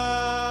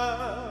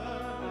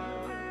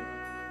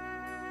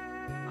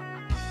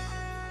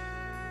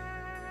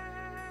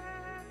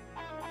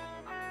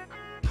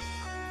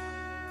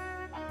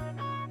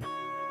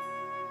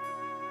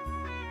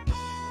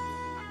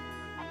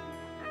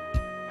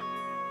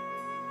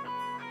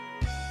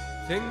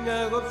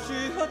 생각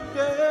없이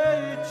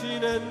헛되이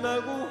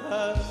지낸다고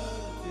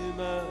하지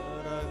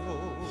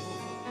말아요.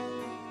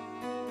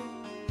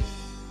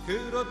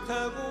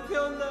 그렇다고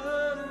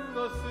변하는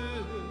것은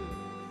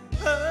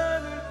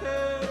아닐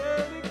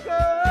테니까.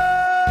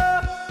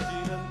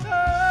 지난 날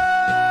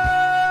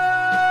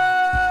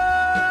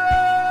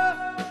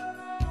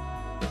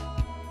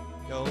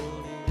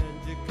영원히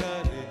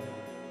간직하네.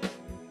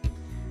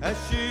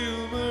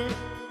 아쉬움을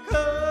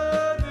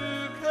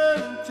가득한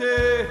채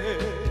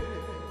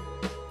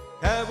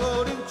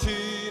가버린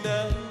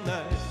지난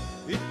날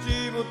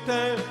잊지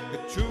못할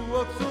그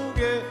추억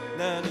속에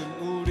나는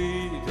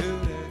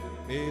우리들의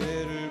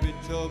미래를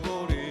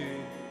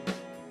비춰보리.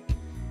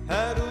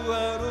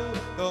 하루하루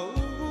더욱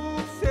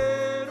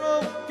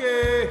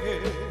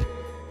새롭게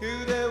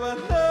그대와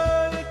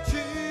나의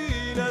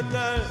지난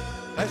날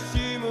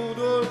다시 못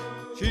올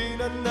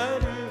지난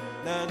날을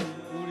나는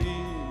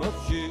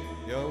우림없이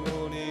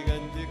영원히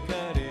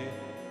간직하리.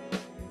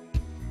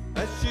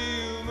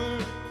 아쉬움을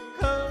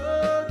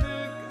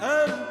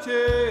가득한 채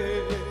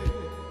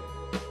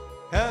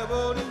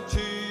가버린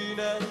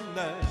지난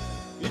날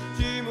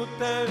잊지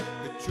못할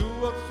그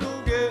추억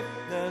속에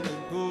나는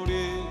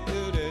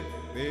우리들의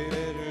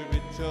미래를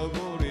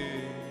비춰보리.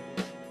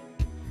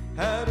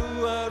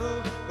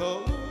 하루하루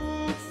더욱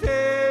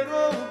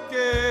새롭게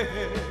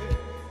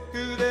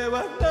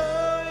그대와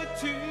나의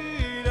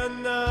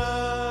지난 날.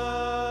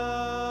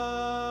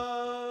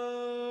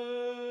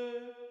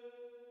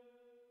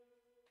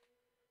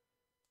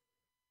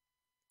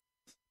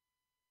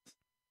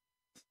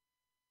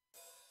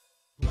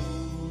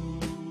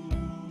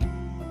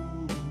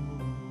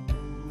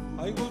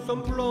 아이고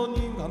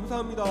썬플라워님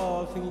감사합니다.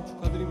 생일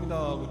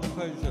축하드립니다.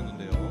 축하해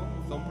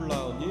주셨는데요.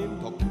 썬플라워님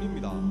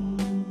덕분입니다.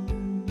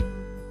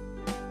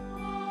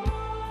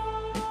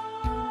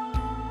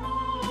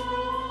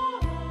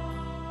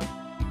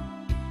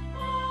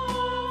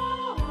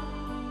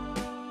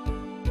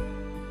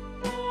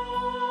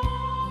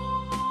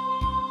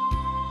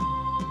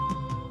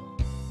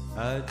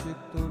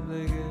 아직도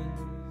내겐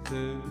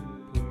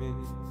슬픔이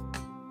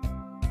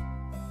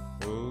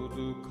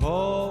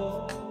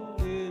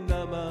우두커니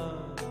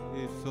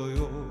남아있어요.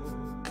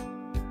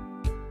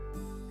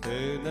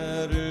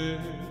 그날을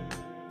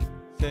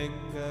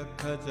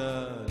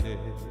생각하자니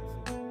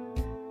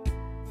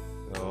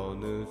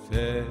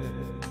어느새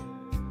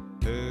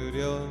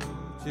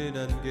흐려진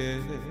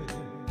안개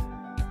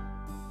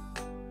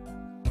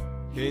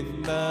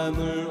흰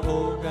밤을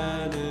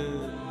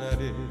오가는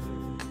날이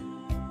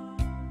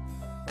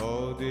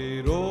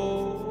어디로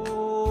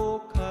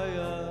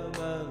가야만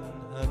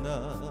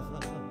하나.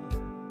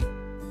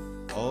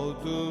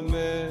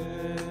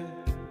 어둠에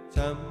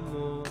잠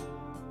못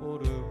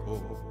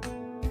오르고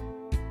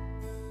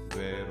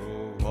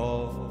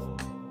외로워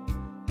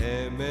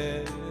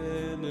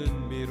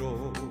헤매는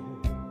미로.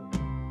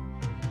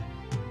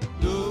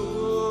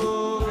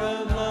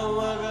 누가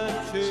나와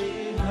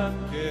같이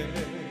함께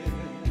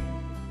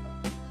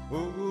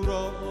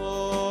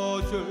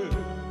울어줄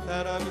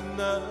사람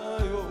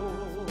있나요?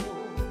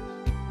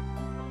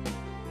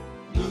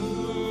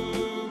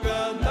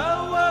 누가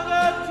나와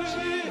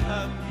같이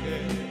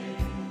함께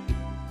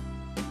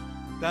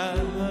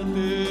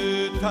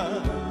따뜻한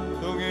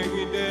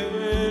동행이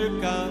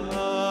될까?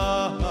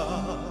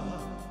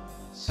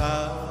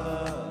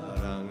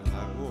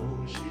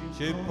 사랑하고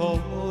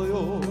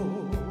싶어요.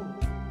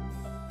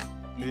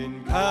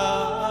 빈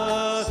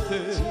가슴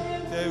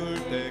때울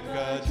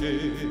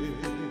때까지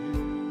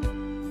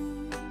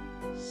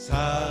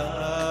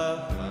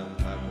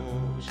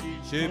사랑하고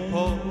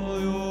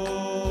싶어요.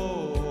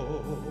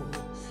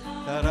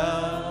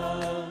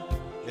 사랑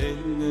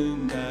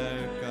있는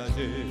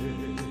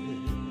날까지.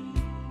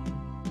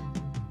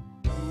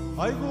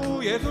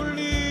 아이고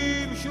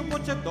예솔님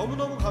슈퍼챗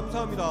너무너무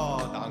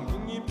감사합니다.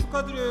 낭중님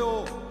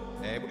축하드려요.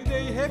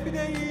 에브리데이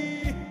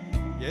해피데이.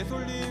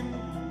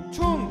 예솔님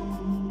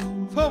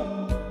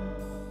충성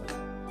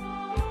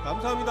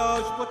감사합니다.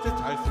 슈퍼챗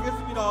잘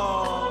쓰겠습니다.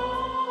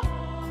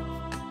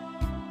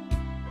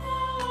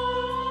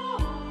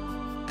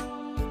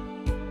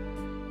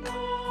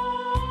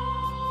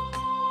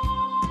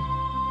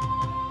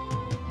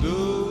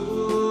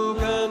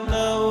 누가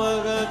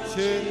나와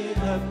같이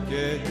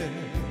함께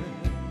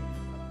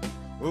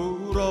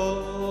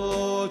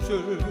울어줄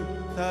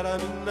사람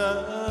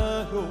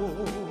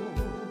있나요?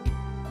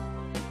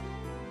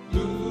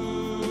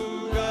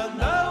 누가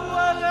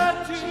나와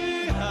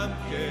같이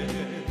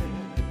함께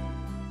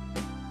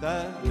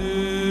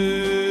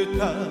따뜻한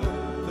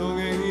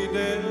동행이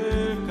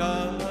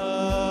될까?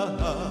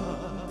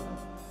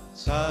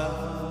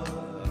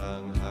 사랑하고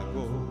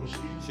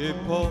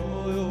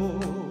싶어요.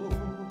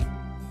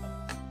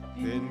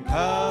 빈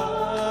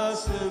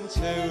가슴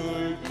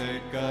채울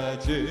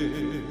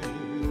때까지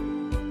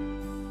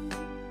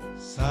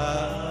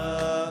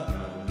사랑하고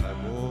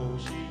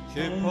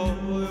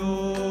싶어요.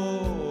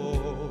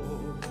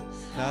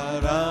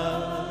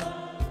 사랑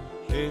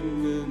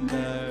있는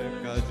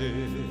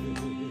날까지.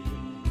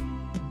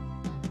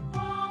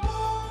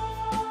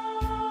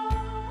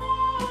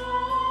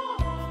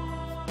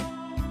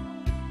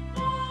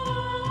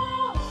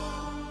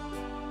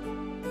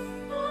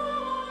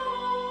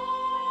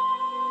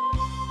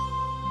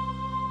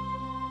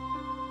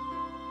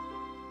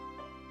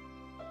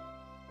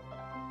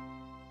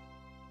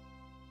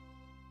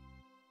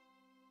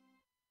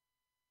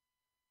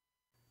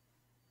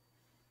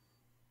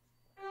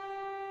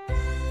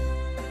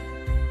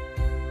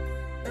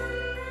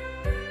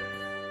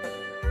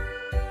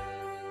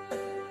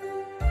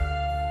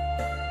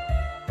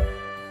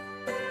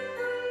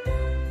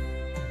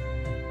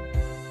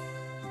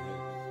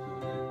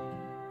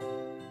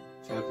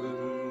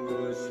 잡은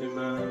것이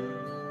많아서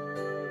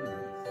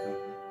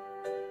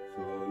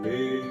손이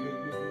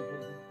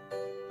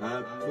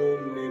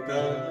아픕니다.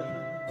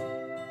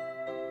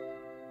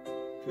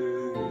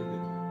 등에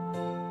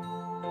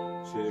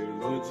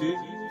짊어진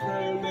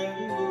삶의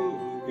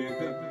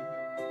무게가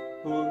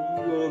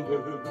온몸을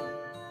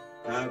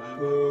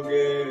아프게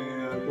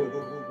하고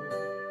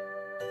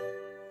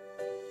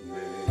내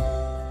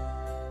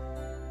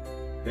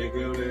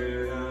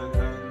해결해야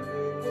하는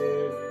일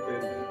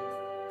때문에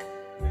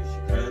내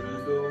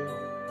시간도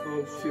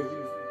없이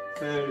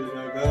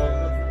살다가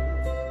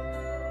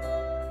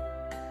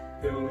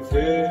평생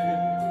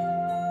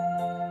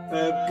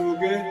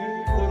아프게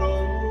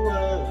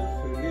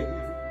걸어왔으니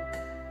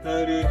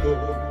다리도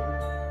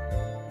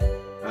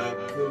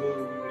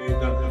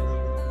아픕니다.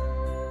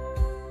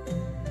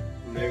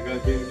 내가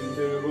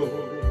힘들고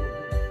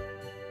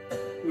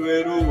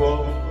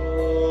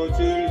외로워질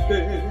때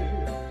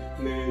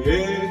내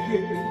얘기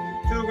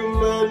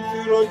조금만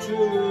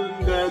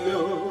들어준다면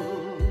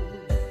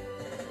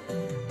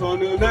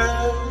어느 날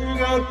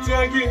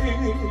갑자기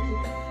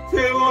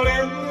세월의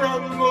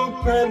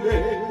한복판에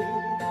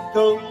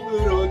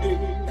덩그러니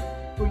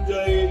혼자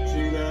있진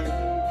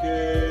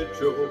않겠죠.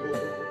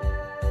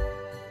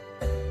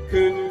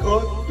 큰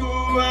것도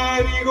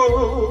아니고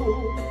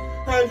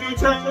아주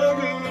작은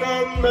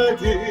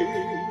한마디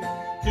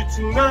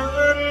지친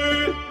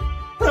나를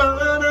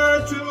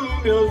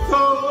안아주면서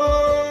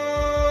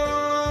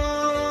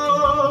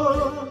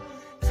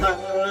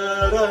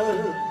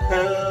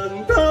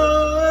사랑한다,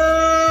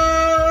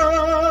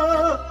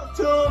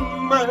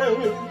 정말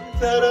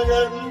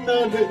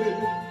사랑한다는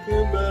그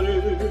말을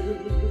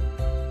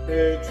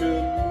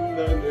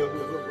해준다면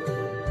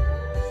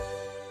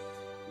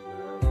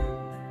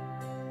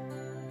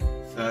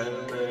나는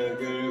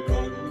사막을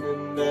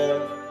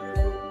걷는다고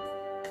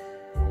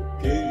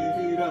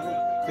꽃길이라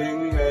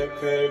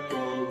생각할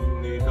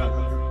겁니다.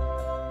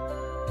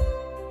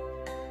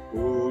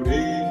 우리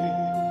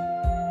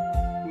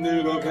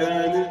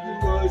늙어가는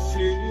것이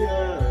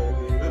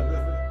아니라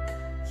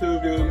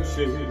조금씩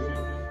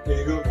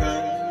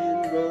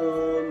익어가는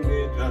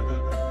겁니다.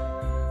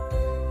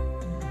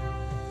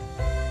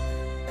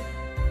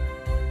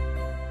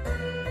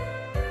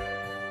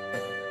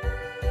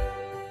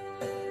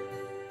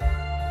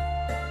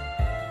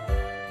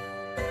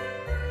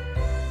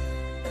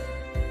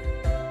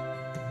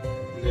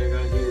 내가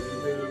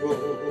힘들고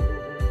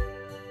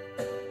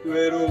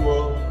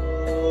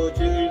외로워질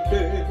때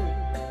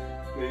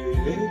내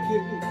얘기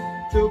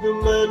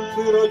조금만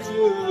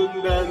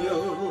들어준다면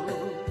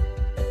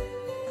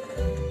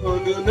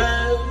어느 날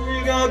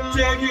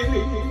갑자기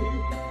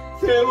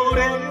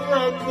세월의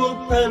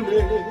한복판에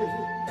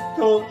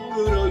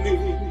덩그러니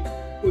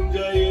혼자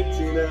있진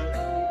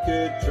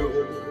않겠죠.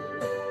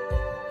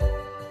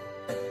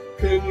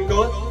 큰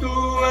것도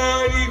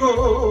아니고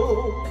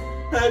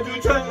아주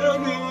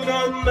작은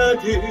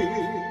한마디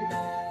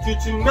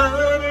지친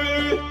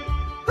나를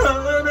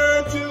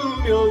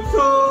안아주면서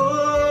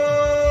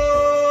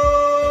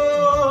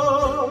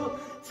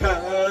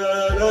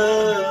사랑한다,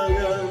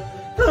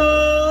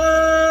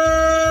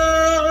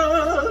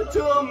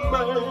 정말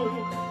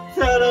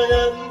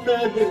사랑한다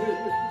사랑한다는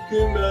그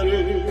말을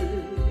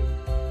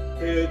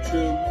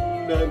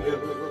해준다면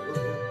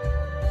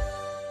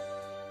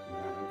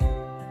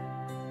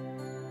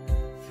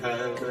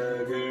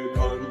사막을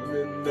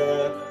걷는다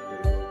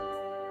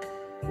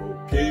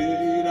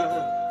꽃길이라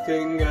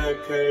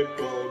생각할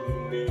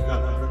겁니다.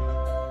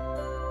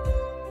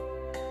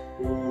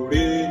 우리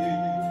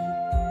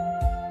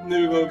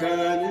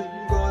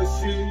늙어가는 것이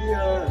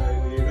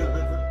아니라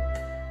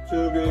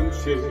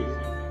조금씩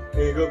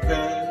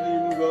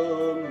익어가는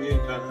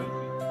겁니다.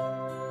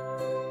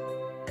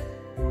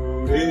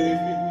 우리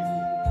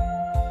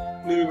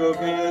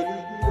늙어가는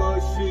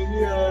것이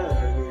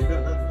아니라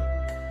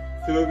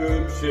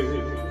조금씩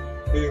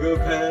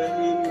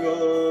익어가는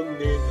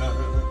겁니다.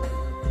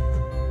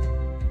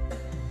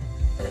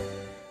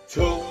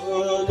 저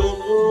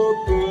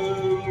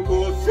높은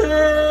곳에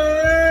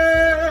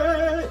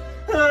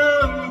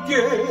함께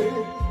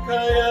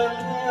가야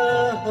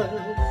할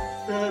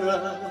사람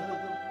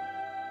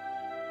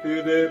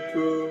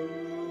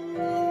그대뿐입니다.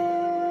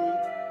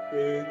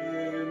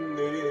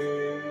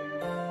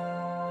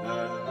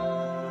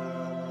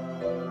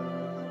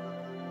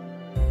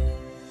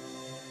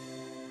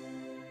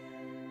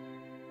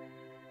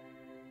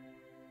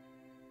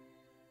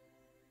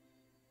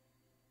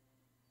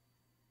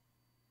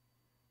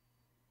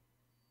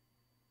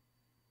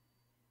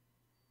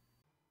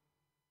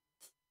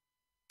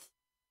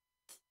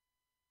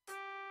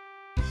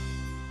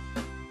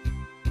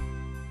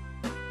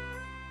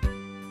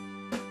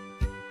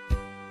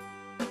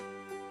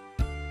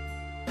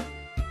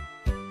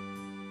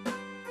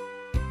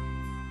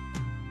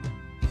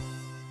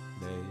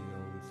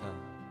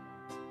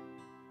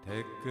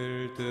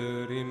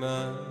 댓글들이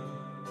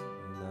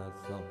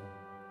많아서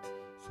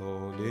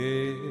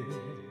손이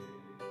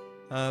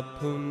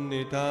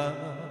아픕니다.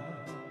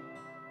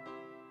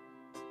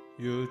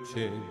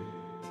 유친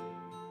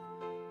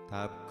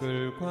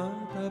답글과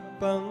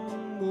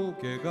답방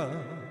무게가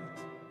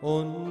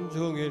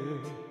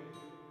온종일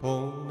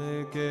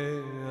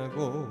보내게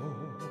하고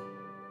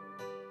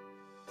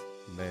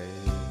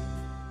매일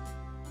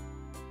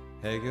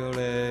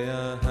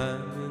해결해야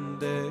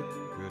하는데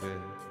그래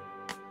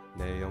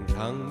내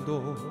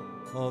영상도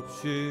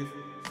없이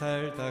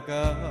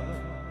살다가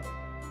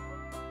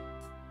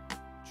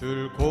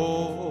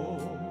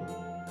줄곧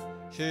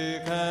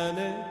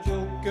시간에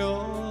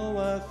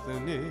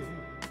쫓겨왔으니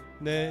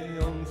내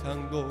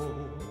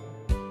영상도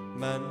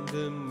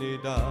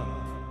만듭니다.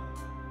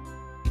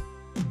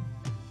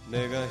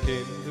 내가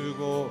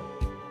힘들고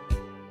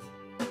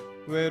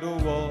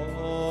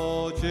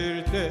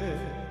외로워질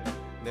때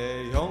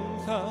내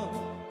영상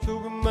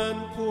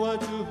조금만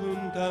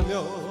도와준다면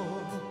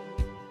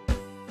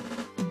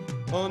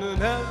어느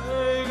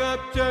날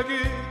갑자기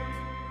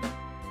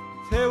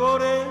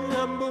세월의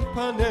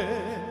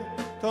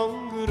한복판에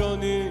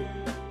덩그러니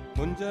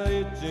혼자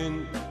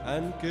있진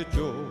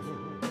않겠죠.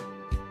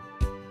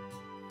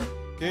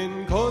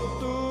 긴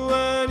것도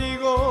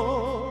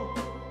아니고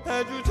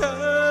아주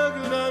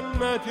작은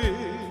한마디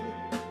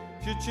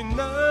지친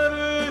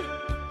나를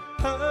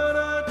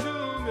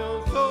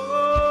알아주면서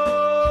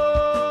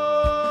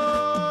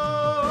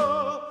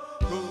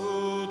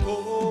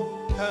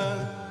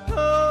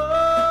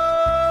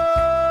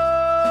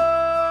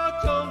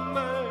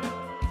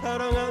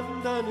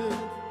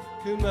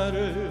그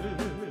말을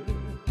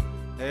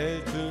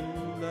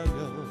해준다면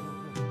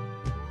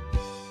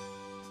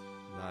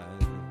난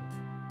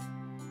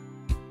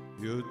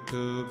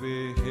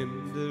유튜브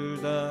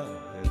힘들다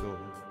해도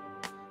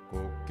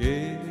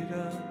꽃길이라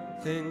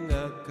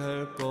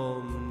생각할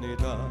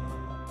겁니다.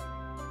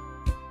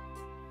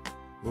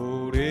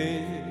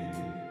 우리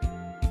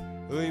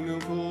의무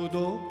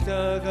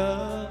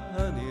구독자가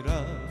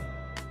아니라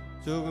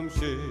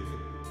조금씩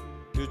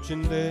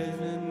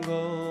유친되는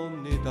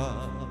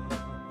겁니다.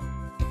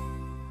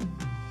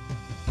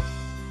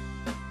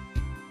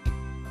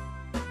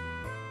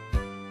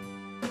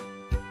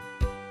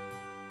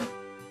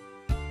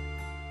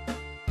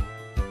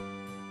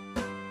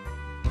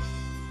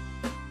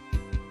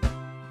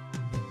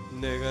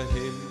 내가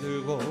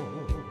힘들고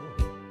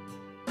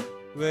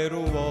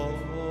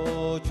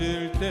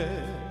외로워질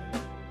때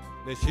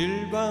내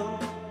실방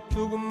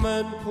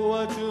조금만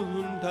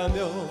도와준다면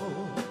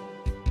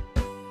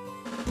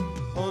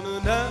어느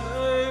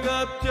날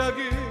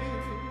갑자기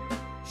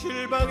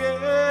실방의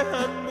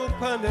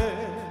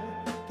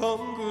한복판에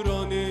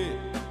덩그러니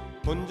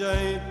혼자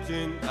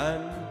있진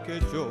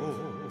않겠죠.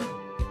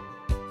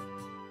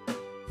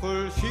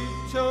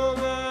 불시청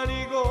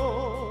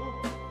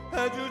아니고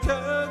아주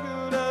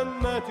작은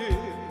한마디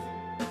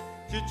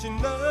지친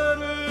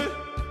나를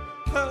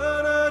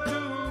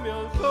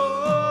알아주면서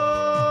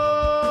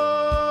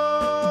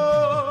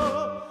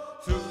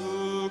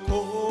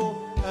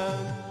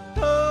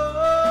수고한다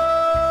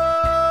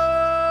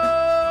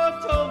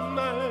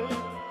정말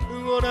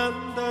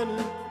응원한다는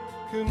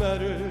그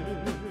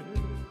말을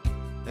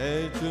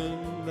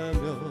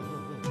해준다면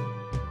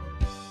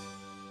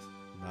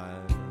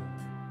난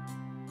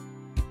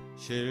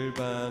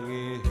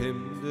실방이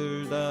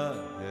힘들다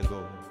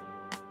해도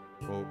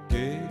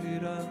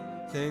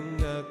꽃길이라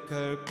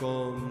생각할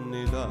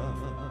겁니다.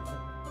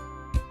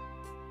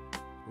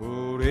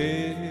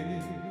 우리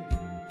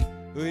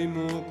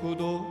의무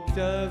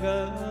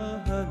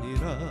구독자가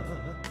아니라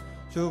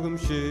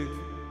조금씩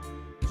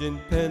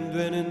찐팬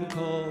되는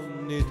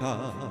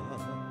겁니다.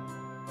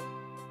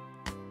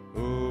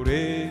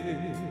 우리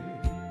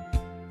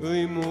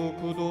의무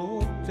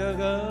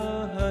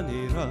구독자가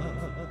아니라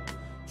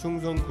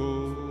충성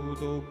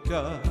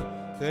구독자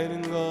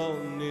되는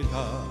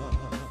겁니다.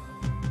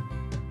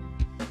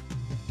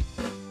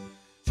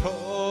 저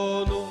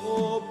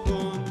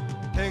높은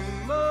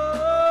백만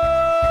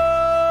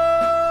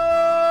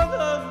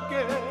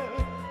함께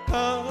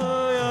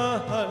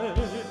가야 할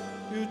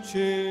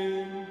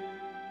유친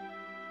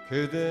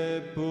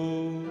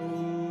그대뿐입니다.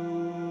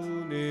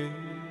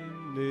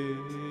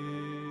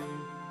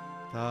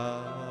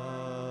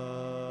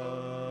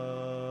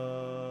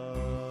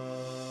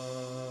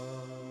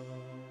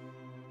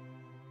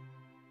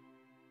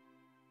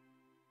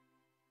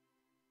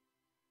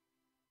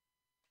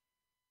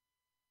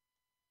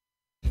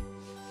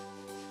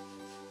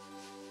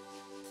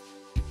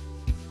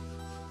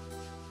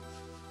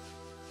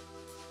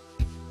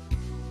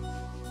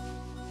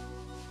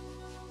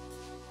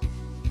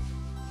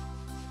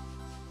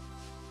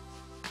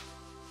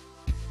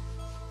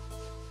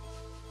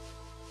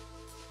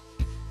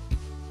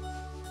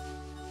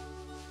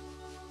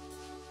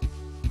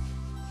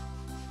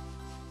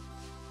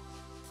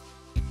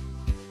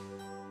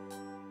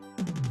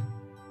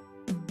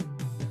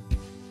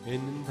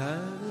 있는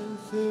다른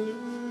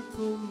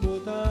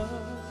슬픔보다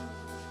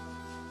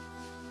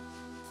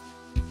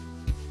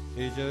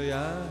잊어야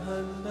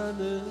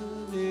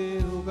한다는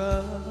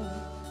이유가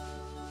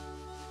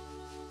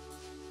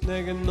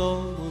내겐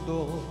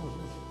너무도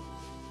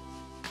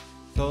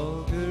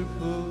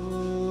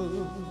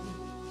서글픈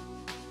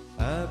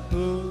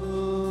아픔이었네.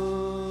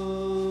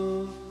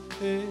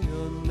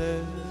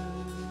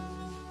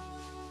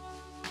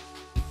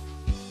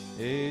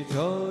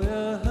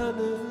 잊어야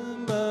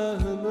하는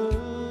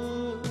마음은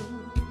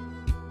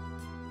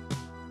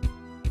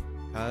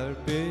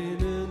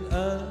가을비는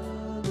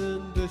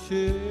아는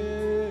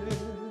듯이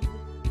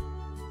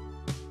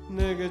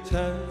내게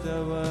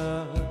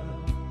찾아와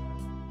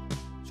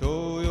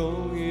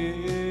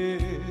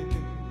조용히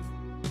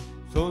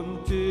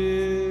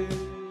손짓을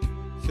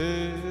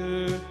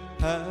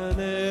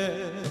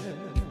하네.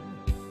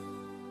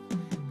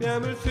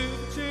 뺨을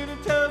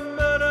스치는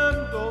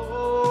찬바람도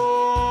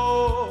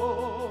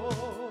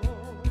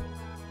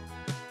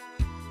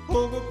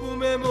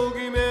보급품에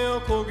목이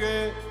메어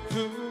고개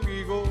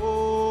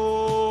숙이고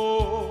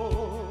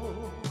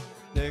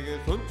내게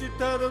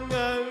손짓하던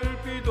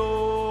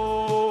가을비도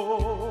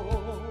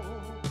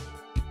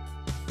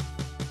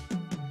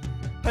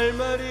할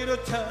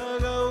말이로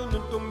차가운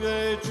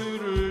눈동자에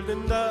줄을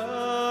댄다.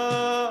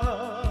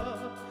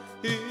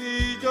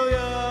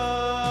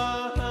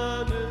 잊어야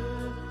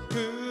하는 그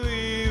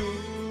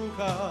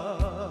이유가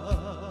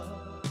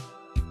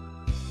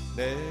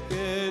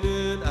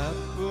내게는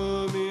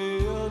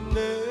아픔이었네.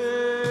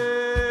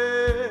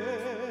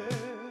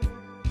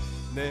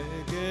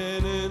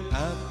 내게는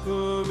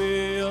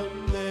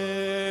아픔이었네.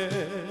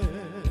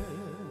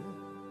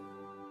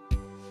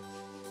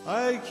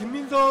 아이,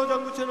 김민서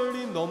장구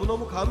채널님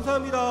너무너무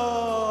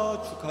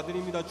감사합니다.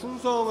 축하드립니다.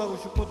 충성하고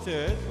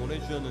슈퍼챗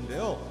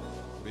보내주셨는데요.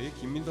 우리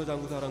김민서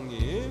장구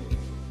사랑님,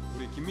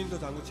 우리 김민서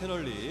장구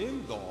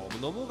채널님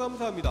너무너무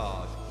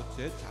감사합니다.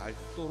 슈퍼챗 잘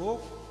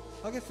쓰도록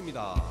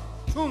하겠습니다.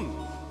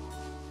 충성!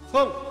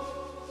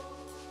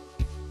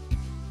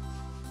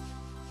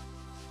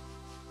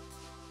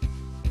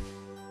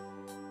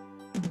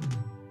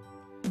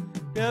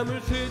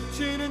 뺨을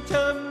스치는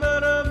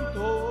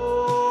찬바람도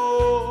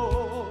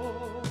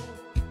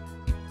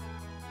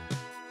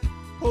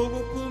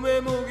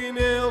보급품에 목이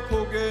메어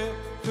고개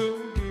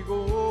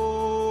숙이고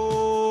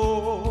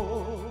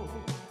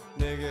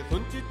내게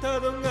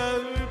손짓하던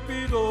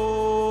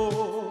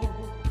가을비도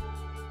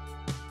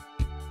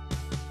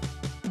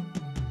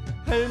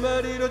할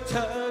말이로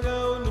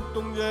차가운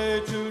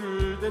눈동자에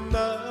줄을 댄다.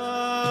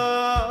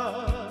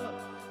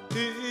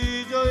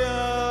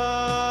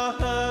 잊어야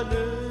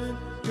하는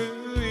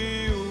그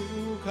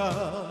이유가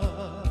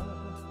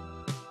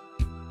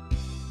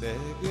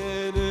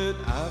내게는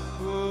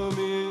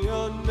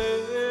아픔이었네.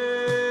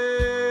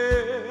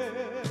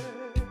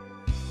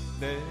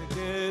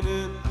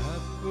 내게는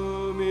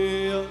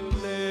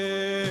아픔이었네.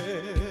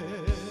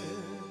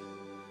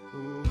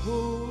 우후,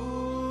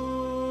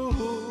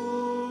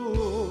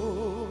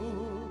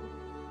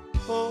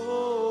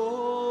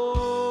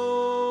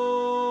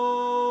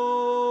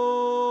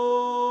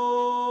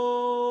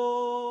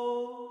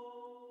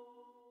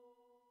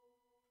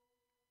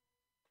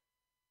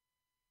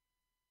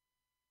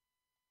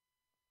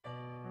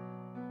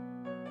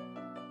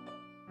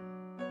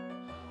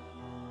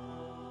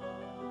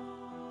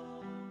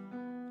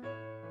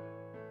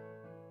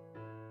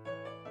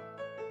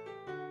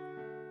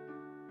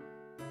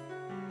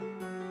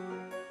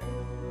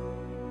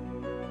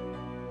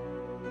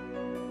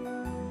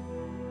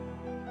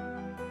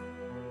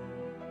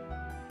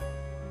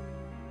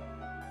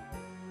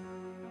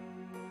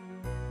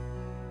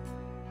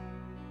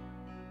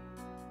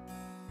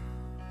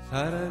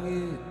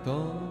 사랑이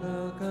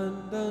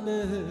떠나간다네.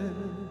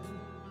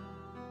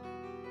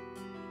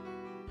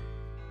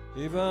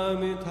 이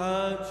밤이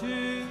다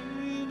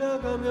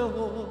지나가면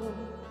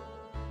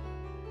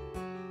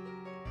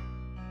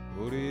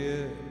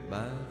우리의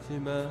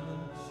마지막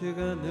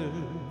시간을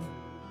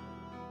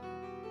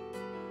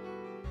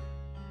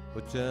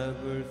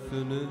붙잡을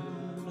수는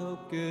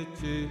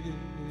없겠지.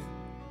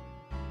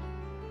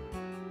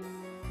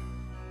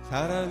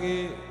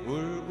 사랑이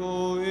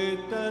울고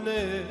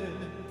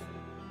있다네.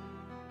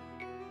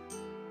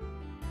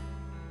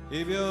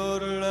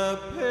 이별을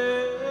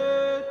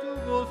앞에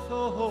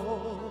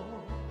두고서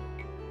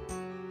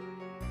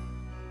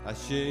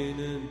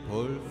다시는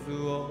볼 수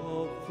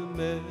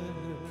없음에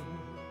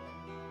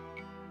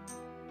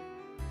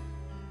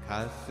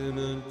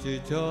가슴은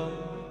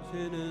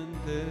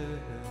찢어지는데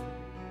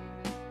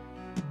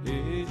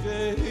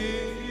이제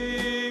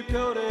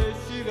이별의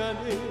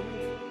시간이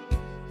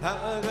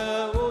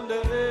다가오네.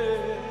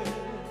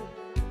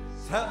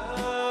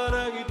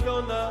 사랑이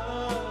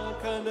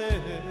떠나가네.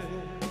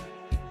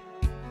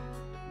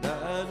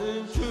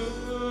 나는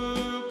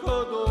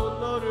죽어도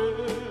너를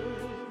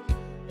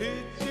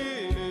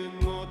잊지는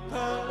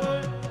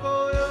못할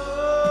거야.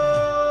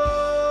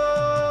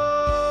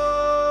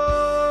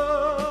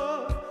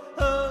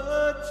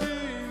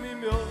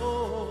 아침이면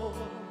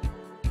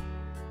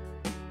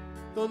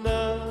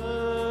떠나니까.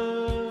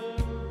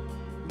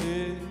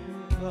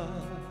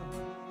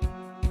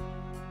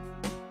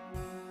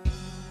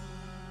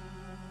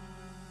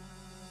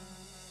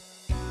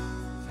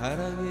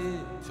 사랑이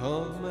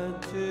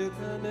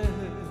저만치가네.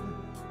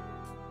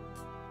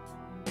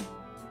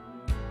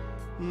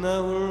 나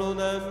홀로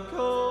남겨놓고서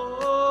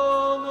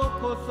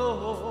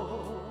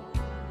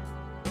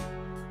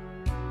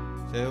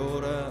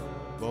세월아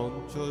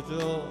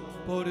멈춰져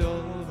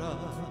버려라.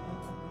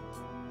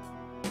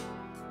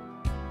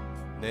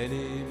 내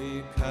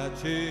님이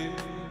가지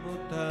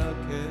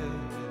못하게.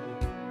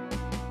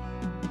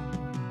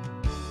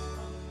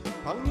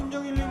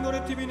 박민정일님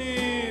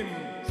노래TV님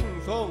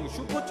충성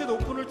슈퍼챗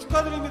오픈을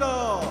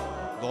축하드립니다.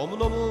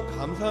 너무너무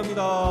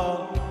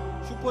감사합니다.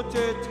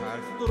 슈퍼챗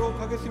잘 쓰도록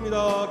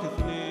하겠습니다.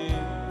 교수님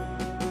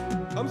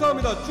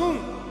감사합니다.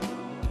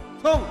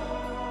 충성.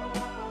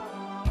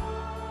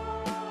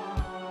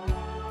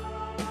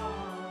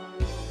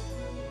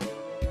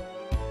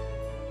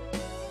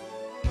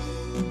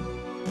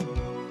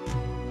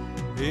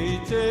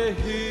 이제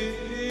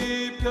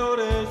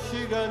이별의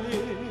시간이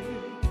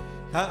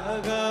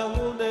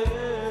다가오네.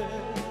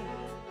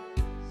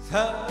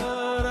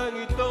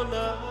 사랑이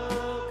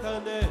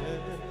떠나가네.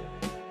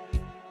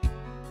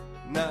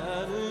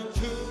 나는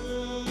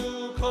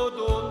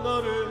죽어도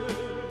너를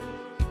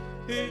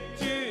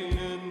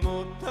잊지는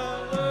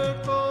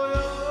못할 거야.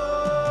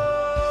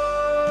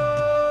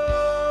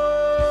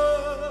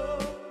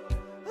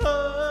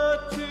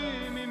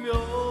 아침이면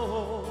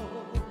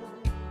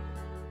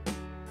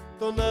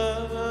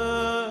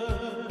떠나니까.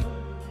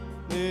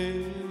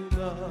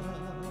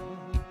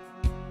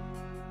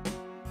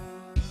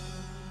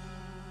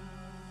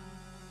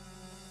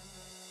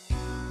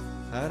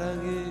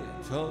 사랑이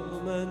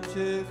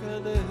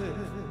저만치가네.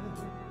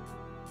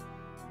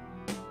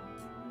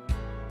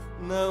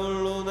 나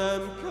홀로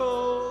남겨놓고서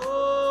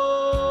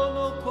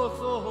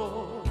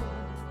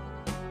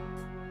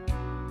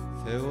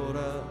세월아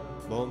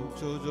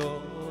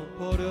멈춰져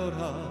버려라.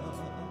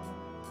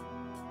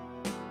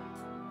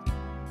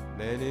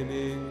 내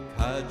님이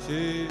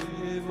가지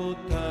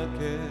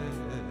못하게.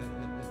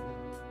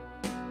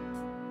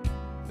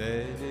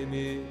 내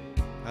님이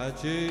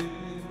가지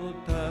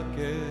못하게.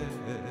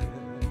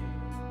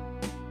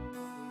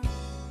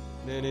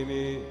 내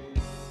님이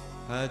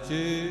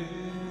가지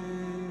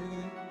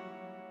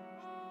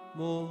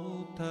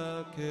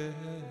못하게.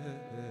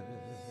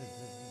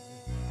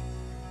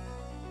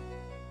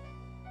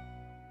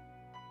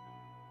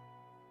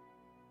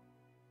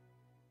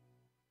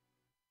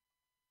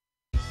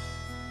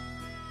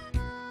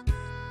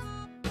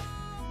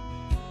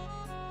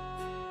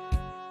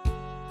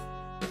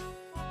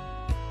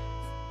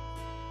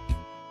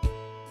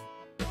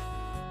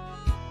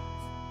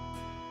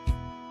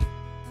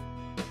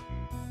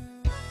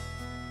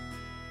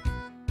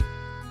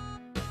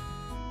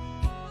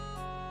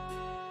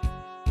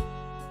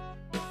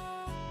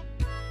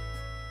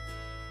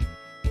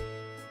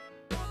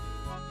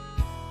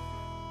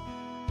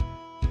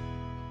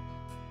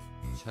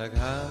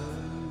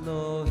 차가운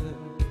너의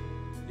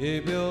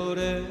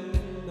이별의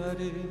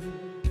날이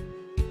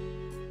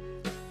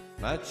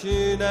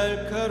마치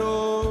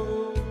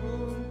날카로운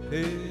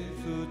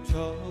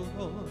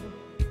비수처럼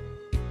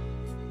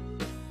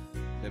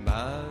내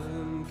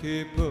마음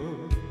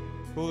깊은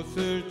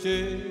곳을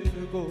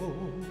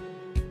찌르고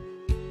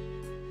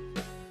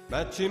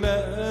마치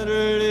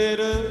나를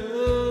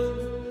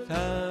잃은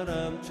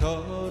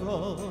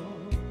사람처럼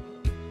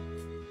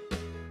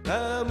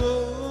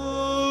아무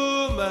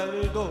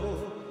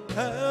말도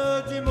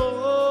하지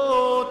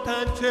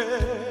못한 채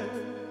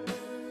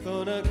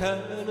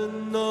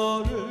떠나가는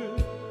너를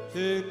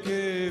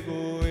지키고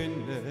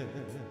있네.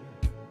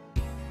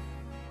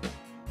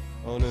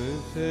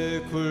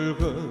 어느새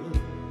굵은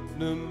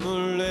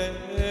눈물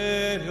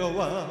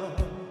내려와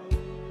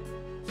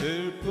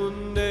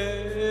슬픈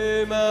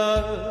내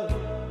마음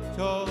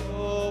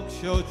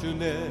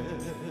적셔주네.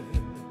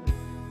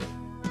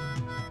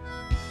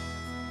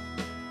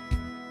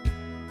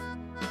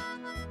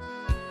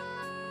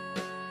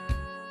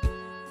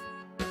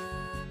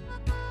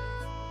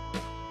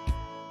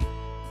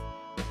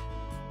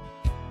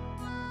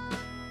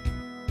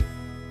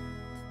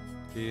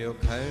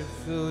 기억할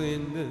수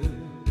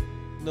있는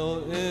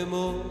너의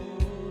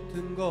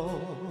모든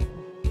것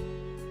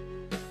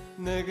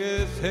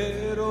내게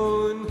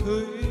새로운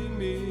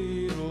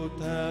의미로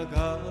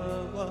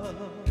다가와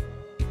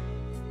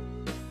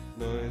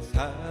너의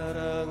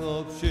사랑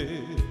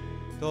없이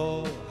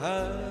더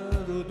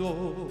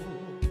하루도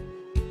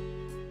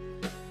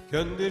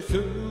견딜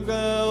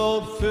수가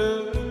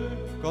없을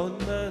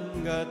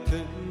것만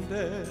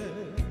같은데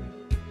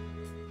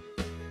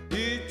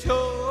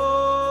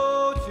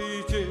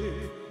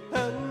잊혀지지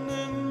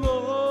않는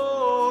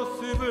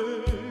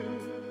모습을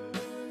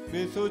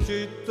미소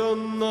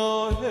짓던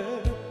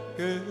너의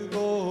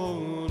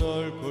뜨거운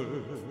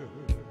얼굴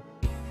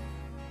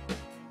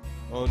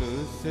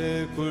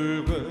어느새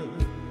굵은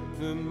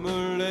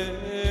눈물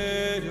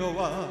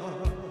내려와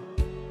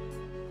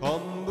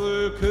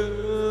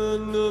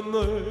검붉은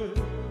눈물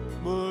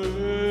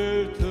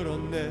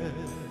물들었네.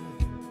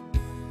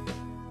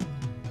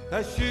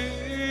 다시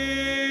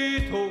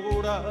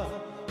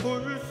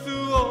돌아올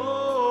수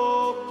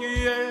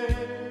없기에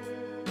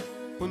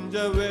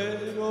혼자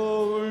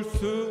외로울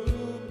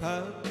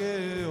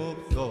수밖에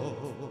없어.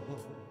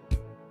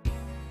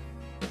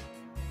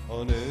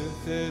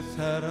 어느새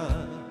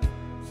살아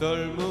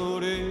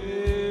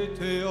썰물이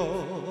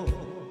되어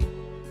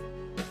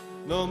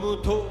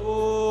너무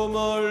더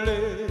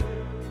멀리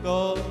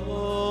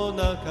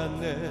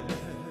떠나갔네.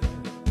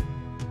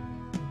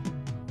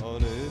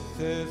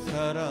 어느새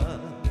살아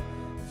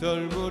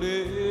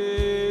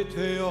썰물이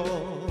되어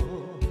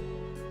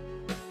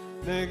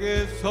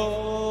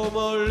내게서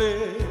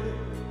멀리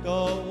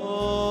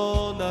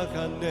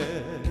떠나갔네.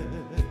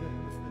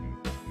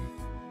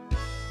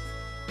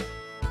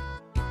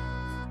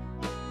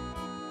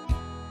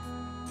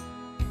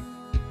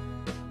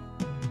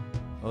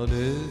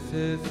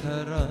 어느새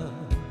살아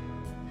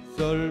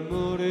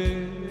썰물이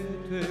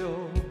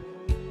되어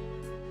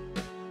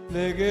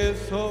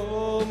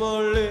내게서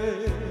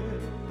멀리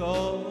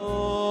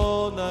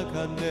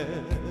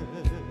떠나갔네.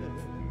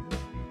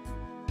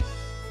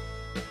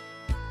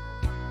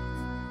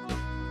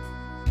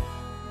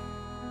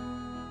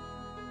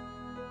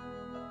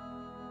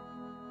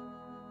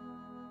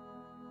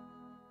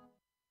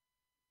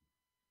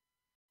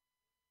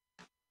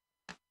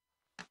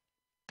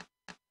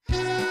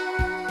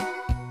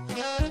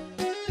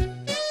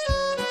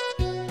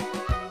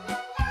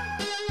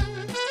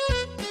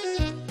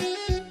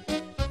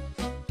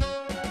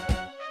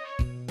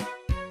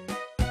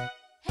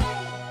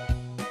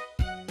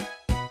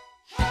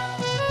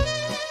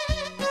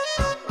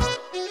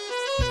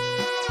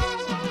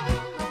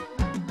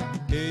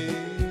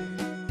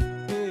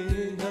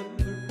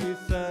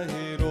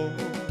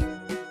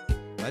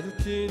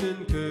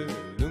 마주치는 그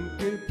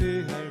눈길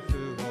피할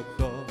수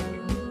없어.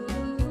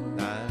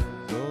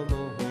 나도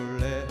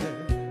몰래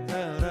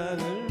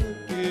사랑을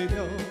느끼며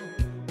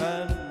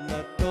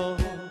만났던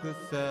그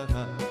사람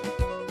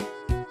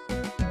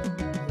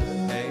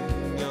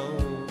행여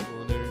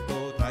오늘도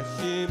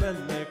다시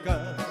만날까.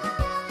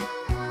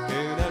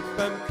 그날 밤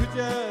그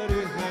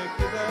자리에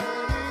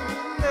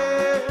기다리는데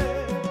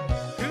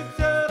그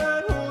사람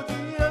오지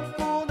않고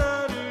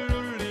나를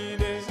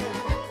울리네.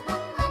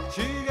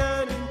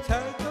 시간은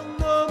찰떡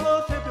넘어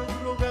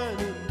새벽으로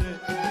가는데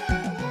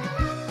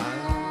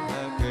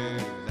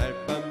그날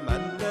밤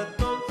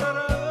만났던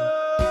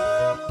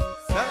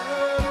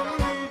사랑을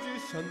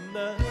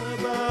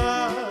잊으셨나봐.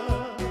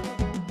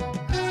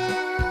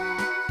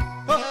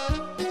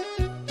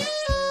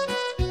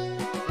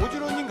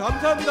 오진호님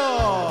감사합니다.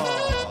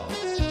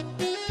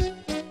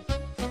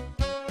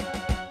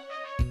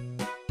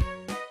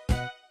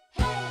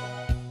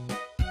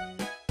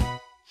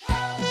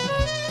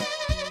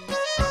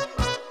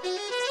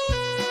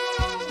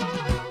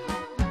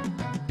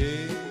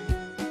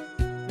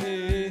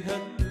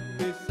 희미한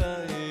빛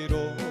사이로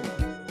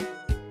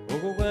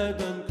오고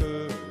가던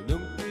그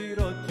눈길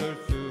어쩔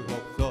수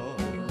없어.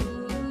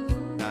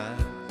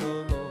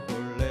 나도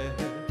몰래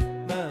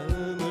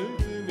마음을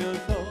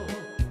주면서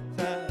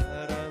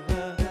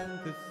사랑한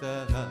그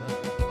사람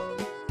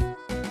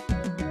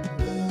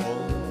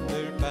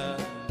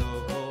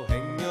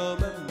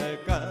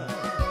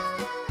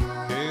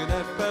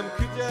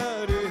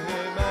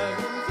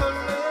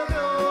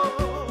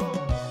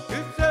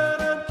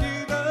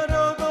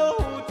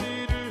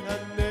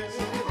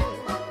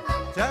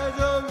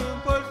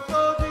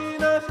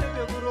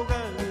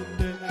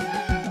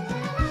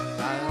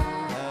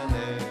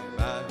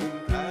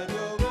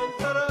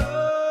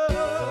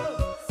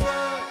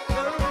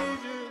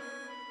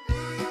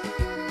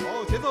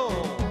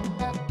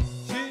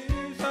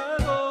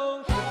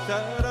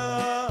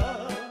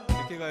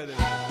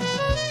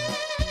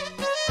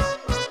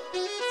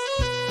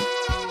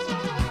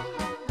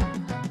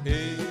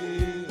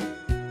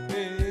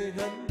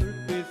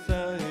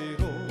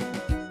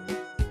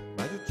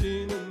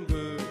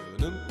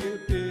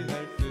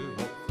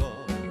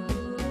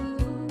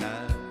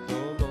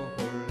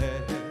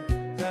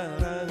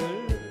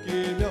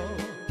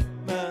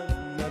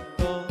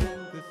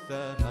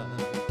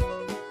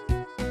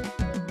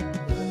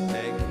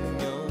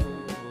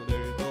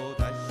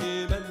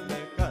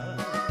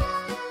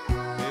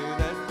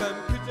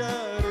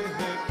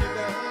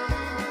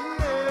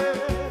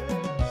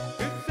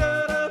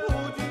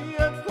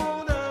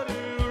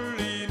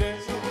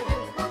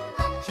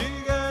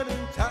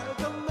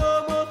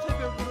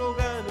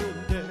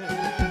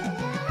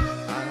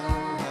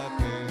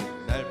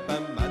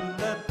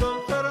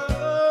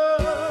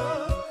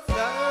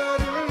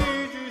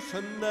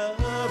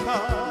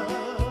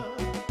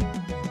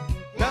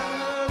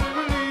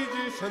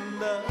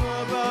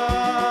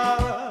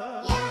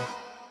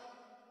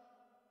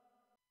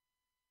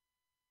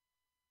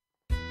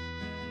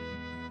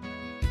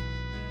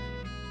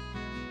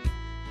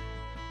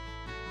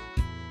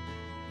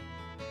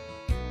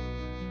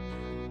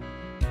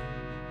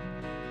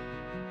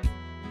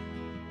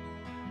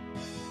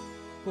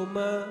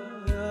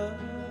꼬마야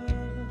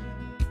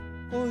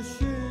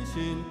옷을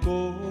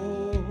신고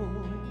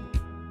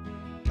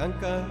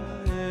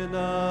강가에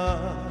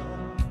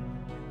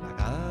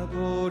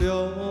나가보려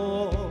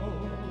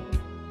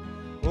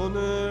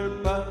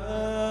오늘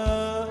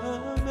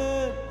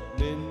밤에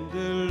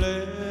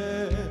민들레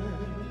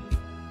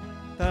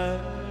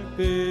달빛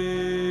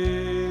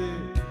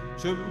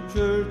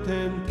춤출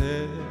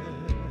텐데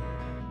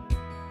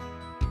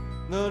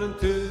너는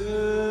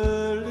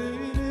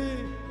들리니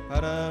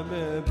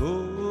바람에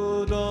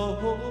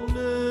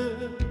묻어오는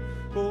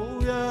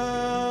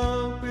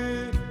고향빛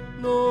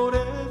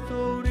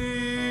노래소리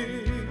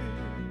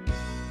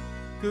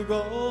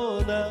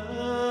그건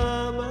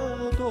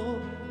아마도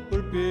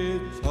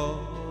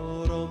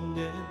불빛처럼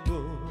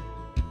예쁜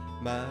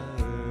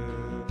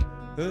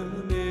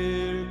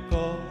마음일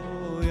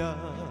거야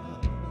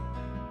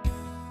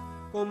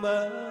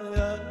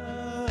꼬마야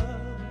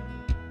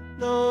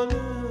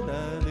너는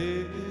아니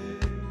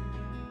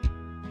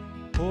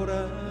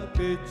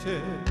보랏빛에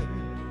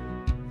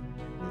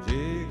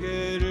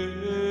무지개를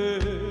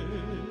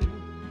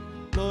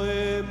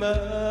너의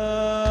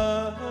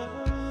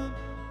마음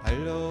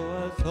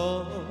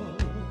달려와서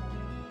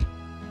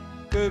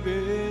그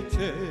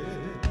빛에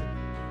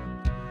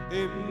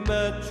입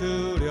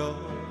맞추려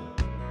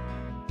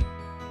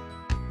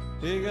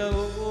비가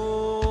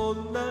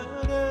온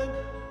날엔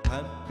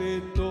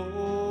밤빛도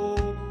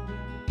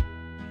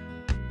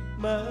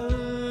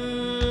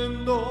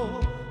마음도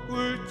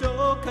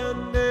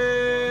울적한데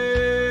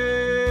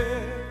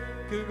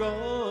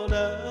그건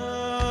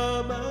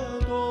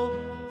아마도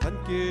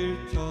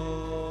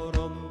산길처럼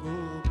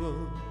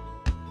굽은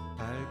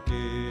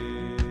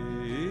발길일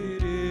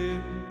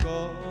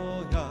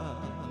거야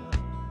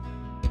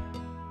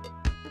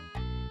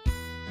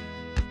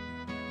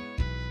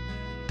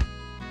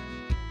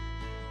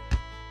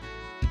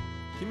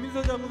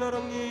김민서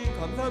장사랑님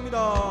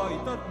감사합니다.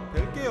 이따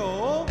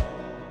뵐게요.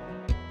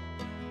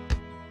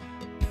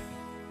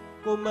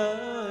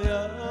 꼬마야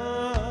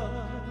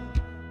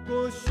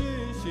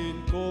꽃이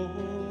신고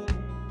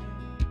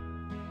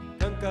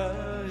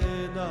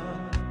강가에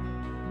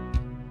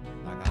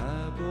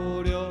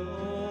나가보려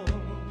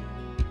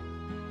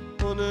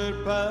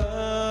오늘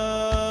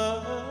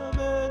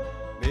밤엔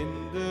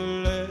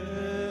민들레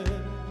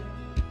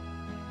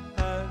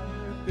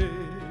달빛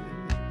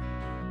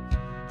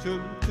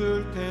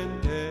춤출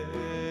텐데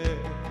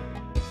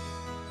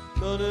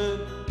너는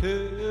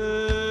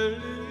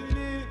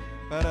들리니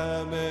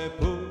바람에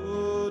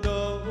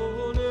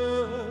불어오는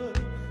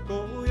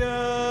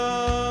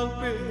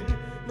고향빛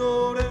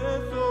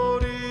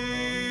노래소리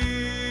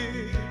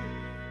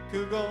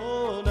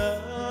그건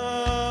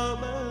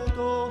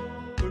아마도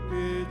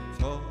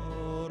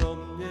불빛처럼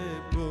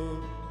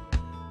예쁜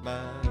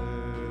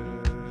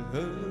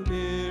마음일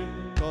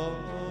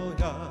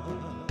거야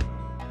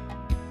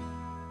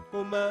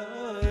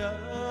꼬마야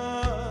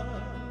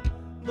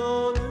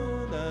너는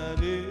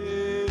아니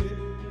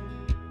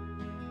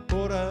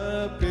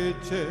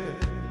보랏빛에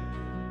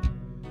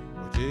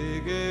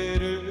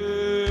무지개를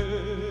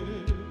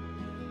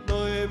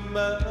너의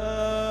마음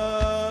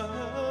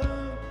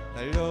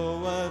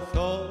달려와서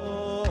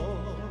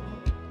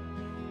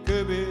그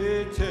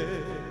빛에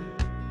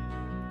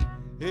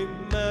입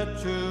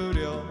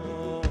맞추려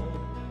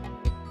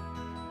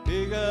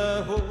비가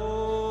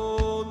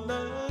온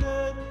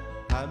날엔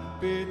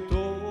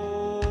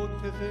밤빛도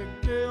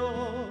퇴색되어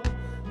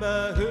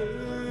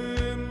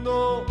마음도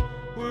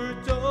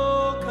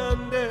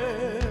울적한데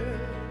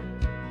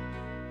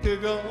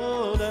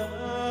그건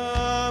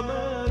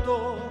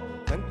아마도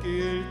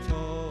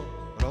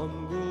산길처럼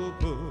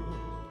굽은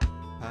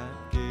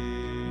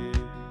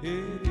발길일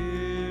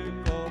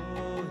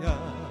거야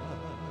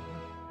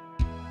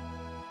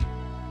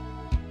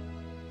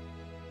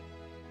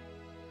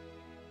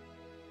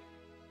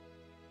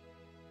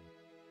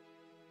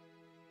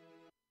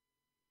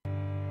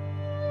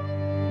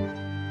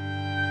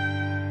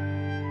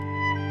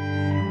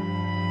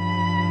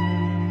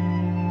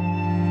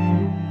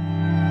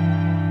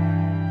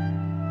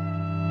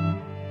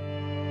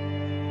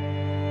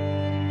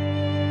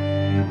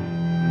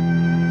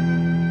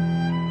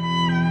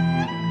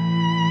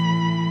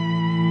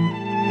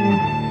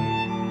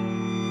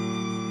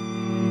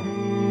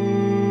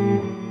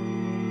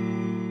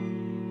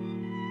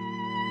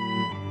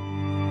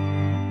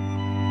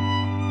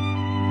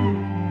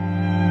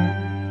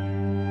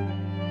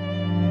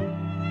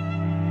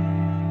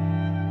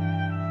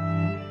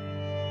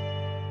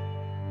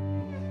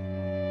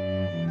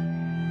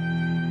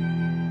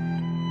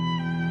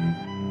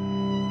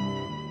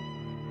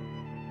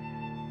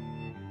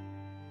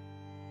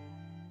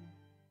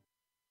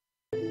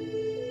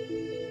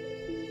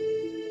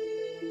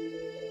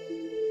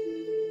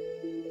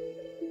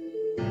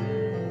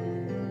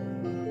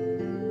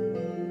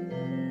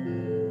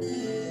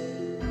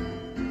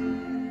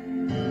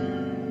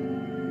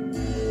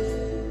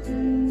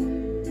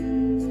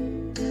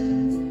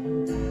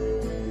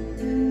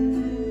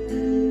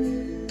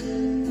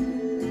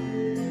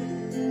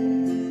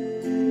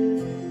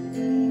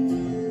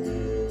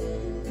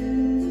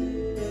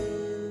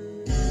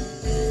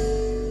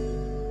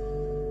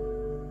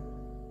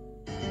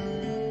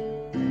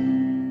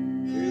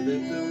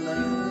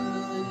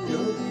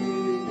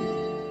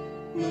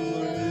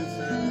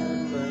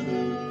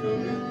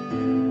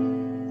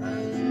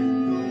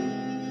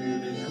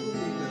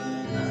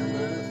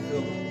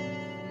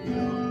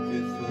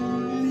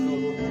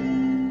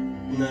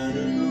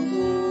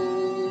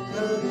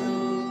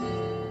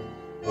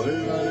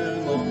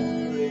얼마나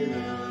멀리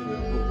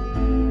가냐고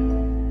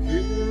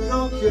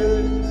그렇게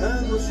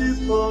하고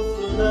싶었어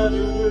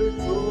나를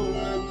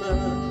좋아한다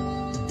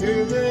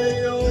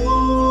그대여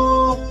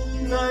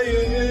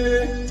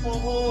나의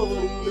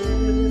어른들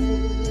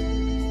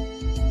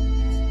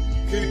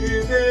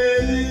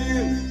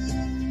그대는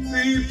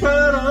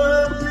휘파람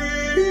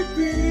휘휘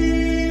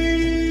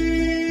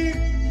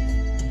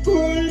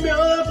불며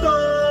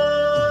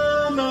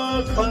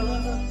떠나가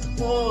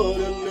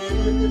버렸네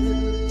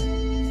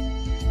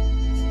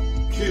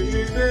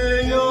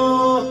그대여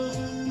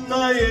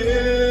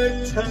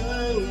나의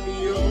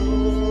장미여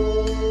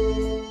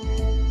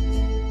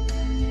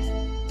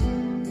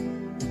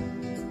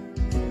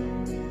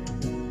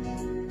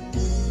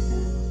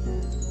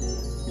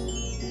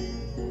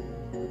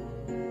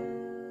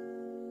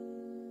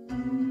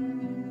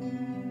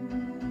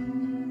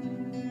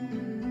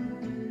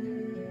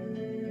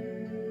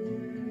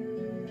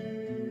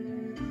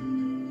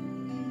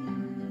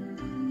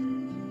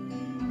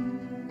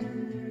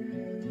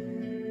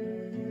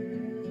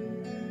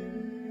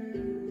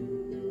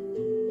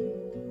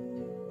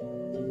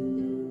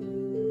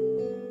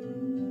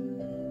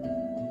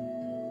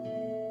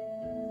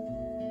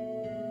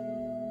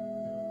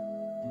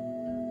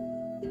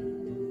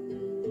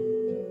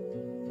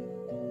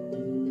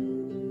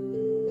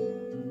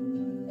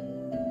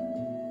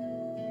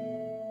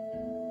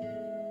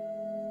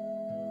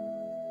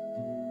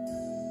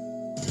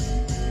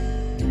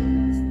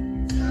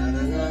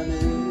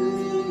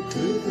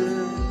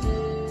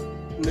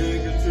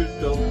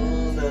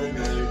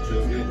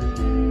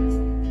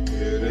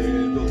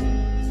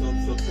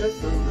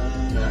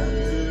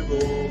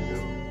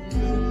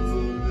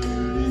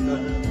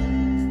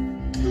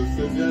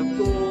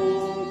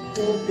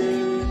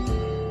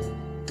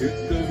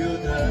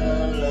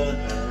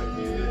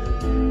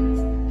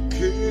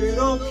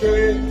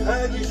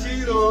하기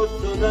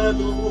싫었어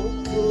나도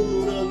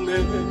울었네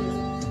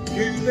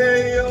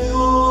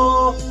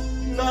그대여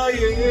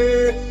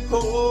나의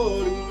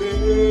어른네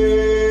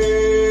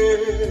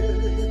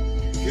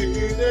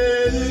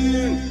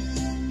그대는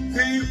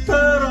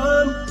휘파람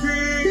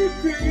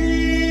휘휘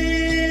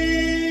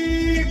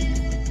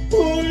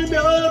울며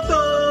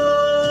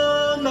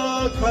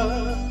떠나가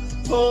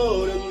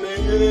버렸네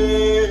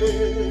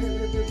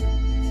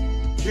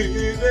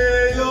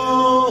그대여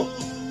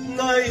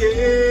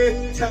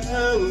나의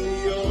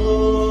장미여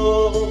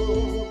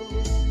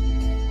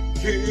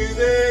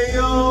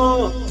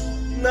그대여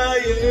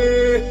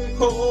나의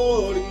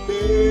어린네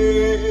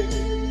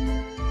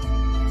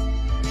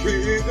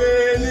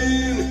그대는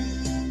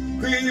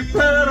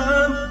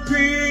휘파람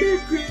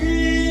휘휘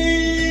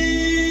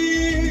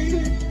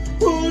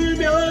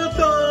울며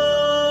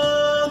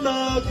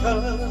떠나가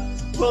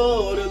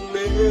버렸네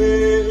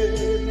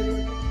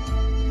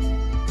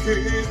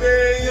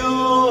그대여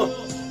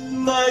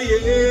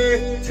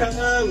나의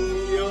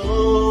장미여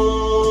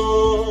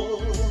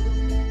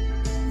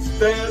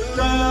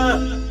스테라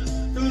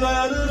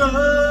뚜라르라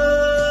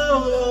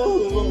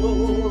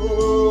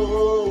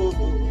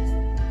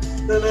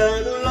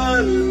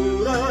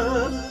따라르라르라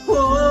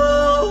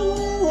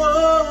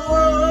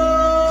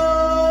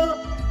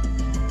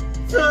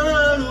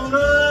따루라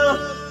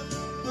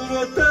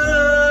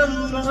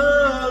뚜라따루라라라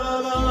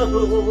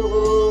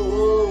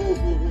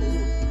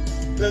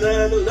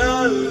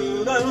따라르라르라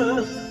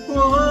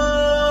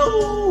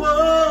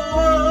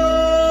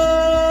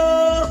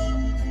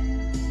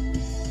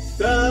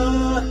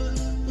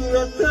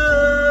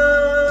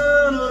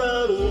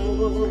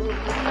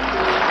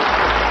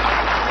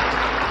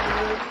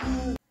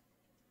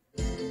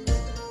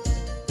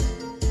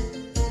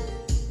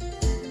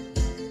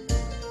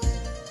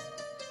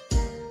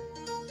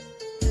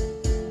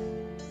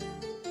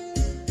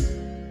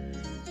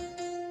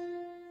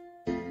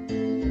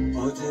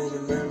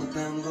어제는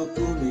잘못한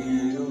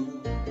것뿐이에요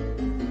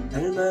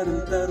할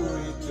말은 따로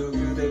있죠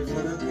그댈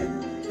사랑해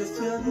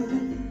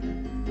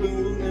햇살은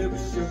눈에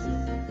부셔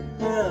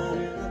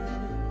말해할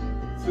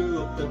수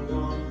없던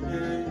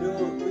거예요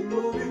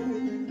윗몸이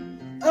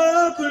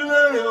앞을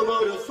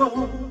가려버려서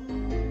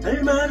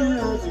할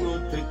말을 하지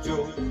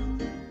못했죠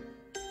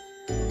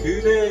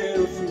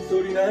그대로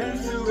숨소리 날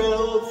수가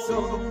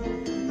없어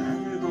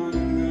나를 보는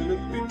그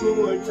눈빛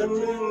무얼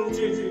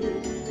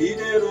찾는지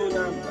이대로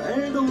난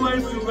말도 할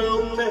수가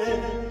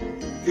없네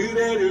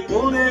그대를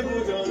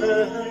보내고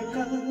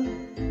전화할까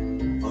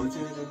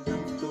어제는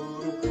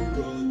밤도록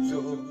울었죠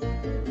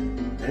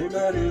할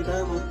말을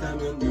다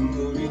못하면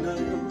눈물이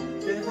나요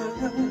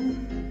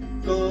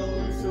대화한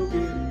거울 속에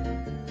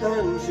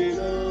당신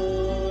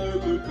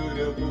얼굴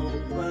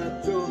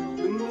그려보았죠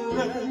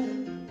눈물에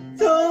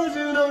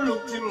젖은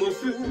얼룩진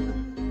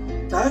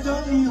모습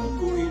다정히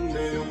웃고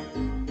있네요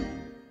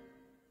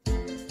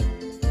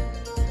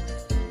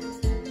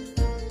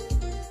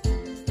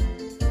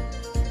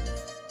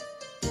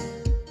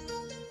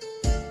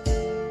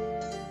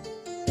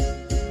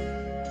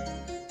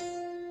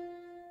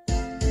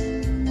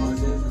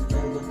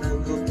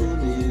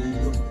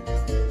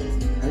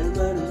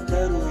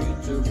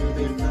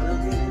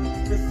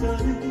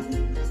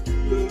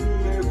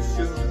눈에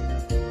부셔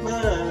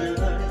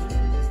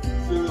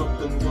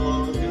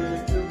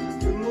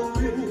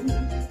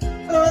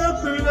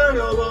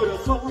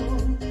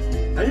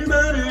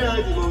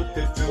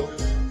못했죠.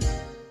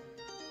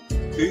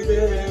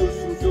 그대의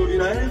웃음소리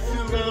날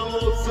수가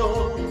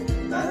없어.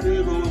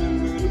 나를 보는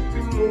그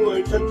눈빛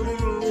무얼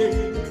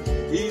찾는지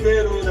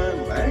이대로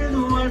난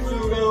말도 할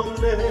수가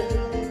없네.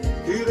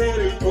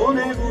 그대를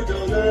보내고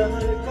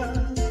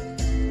전화할까.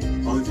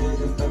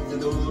 어제는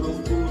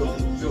밤새도록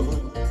울었죠.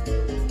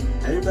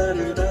 할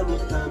말을 다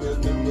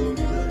못하면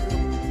눈물이 나요.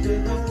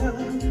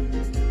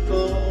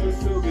 거울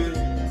속에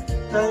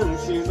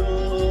당신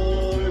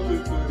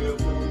얼굴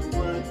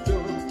그려보았죠.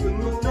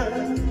 눈물에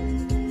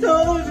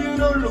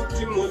젖은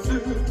얼룩진 모습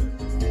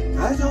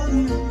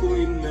다정히 웃고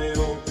있네요.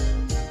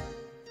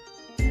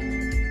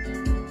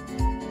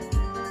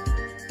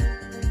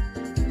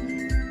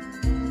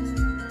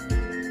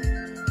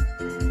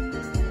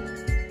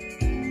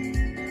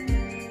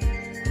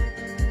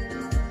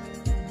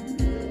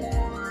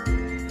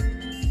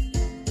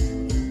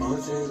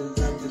 어제는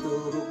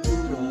밤새도록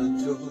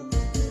울었죠.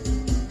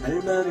 할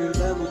말을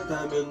다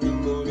못하면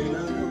눈물이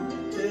나요.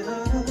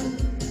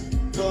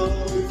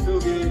 거울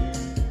속에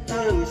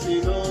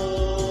당신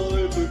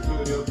얼굴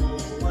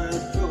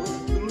그려보았죠.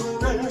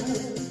 눈물에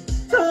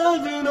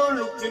젖은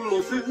얼룩진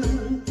모습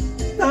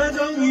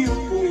다정히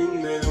웃고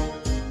있네요.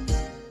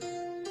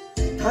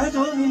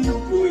 다정히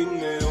웃고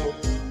있네요.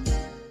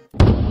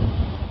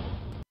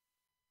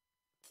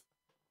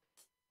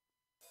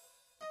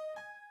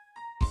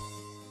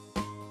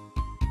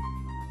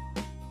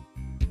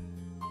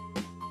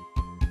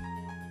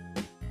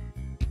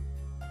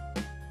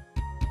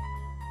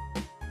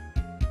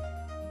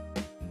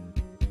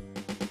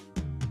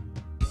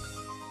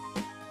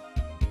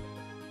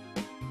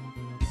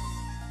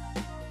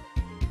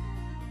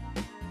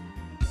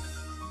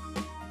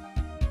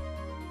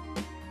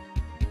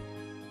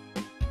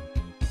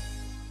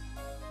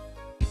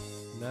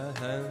 나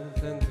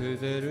항상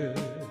그대를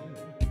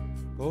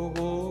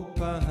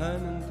보고파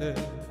하는데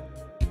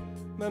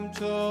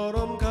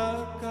맘처럼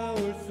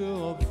가까울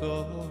수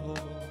없어.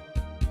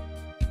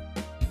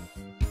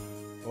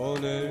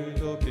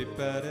 오늘도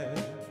빛바래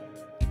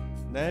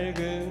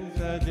낡은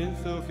사진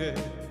속에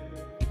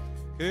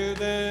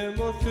그대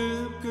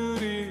모습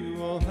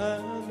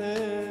그리워하네.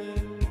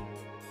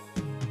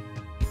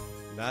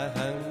 나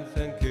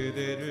항상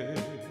그대를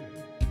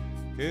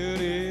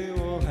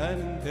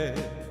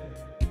그리워하는데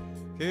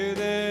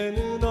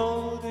그대는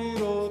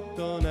어디로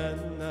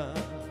떠났나.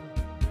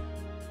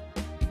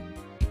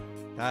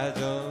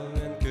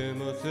 다정한 그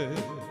모습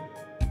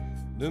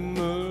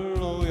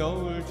눈물로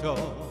여울져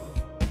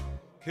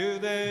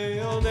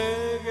그대여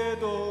내게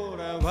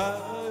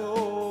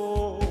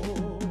돌아와요.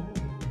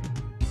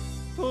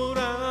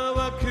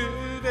 돌아와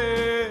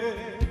그대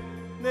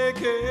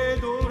내게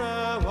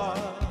돌아와.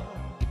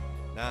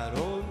 난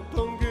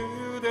온통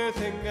그대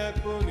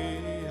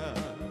생각뿐이야.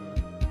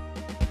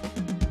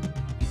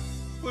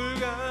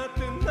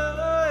 불같은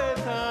나의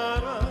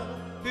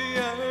사랑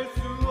피할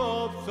수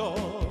없어.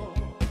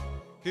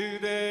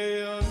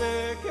 그대여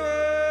내게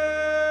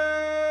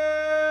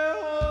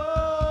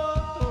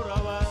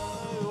돌아와요.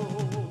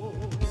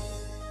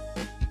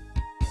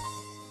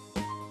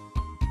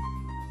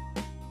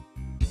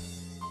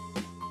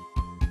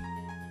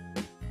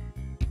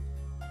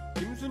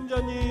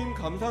 김순자님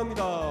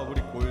감사합니다. 우리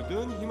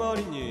골든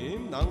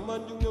희마리님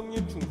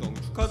낭만중령님 충성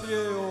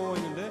축하드려요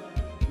했는데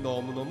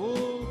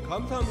너무너무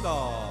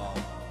감사합니다.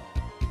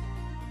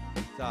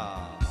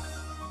 자,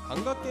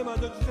 반갑게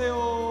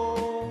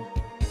맞아주세요.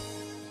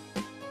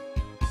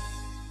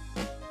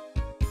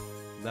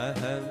 나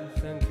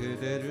항상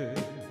그대를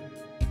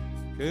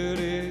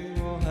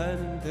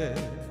그리워하는데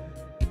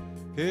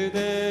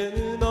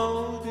그대는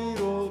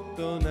어디로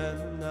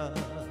떠났나.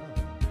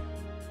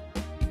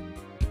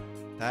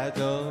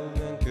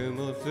 다정한 그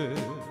모습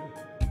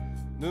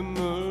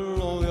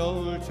눈물로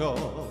여울져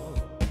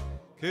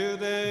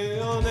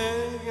그대여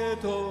내게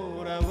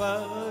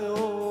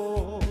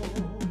돌아와요.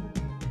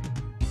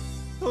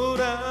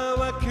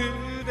 돌아와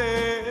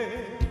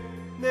그대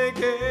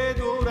내게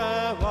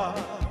돌아와.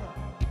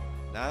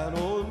 난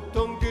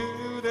온통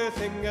그대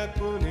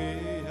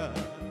생각뿐이야.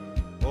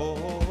 오,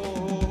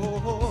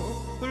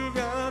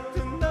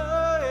 불같은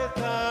나의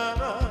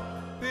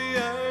사랑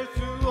피할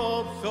수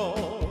없어.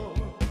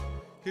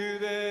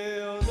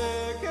 그대여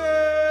내게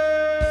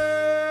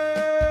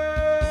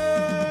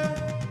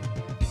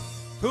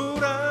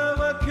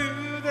돌아와.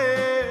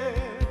 그대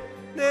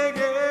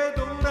내게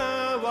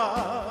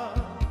돌아와.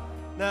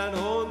 난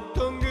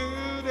온통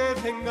그대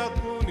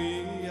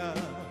생각뿐이야.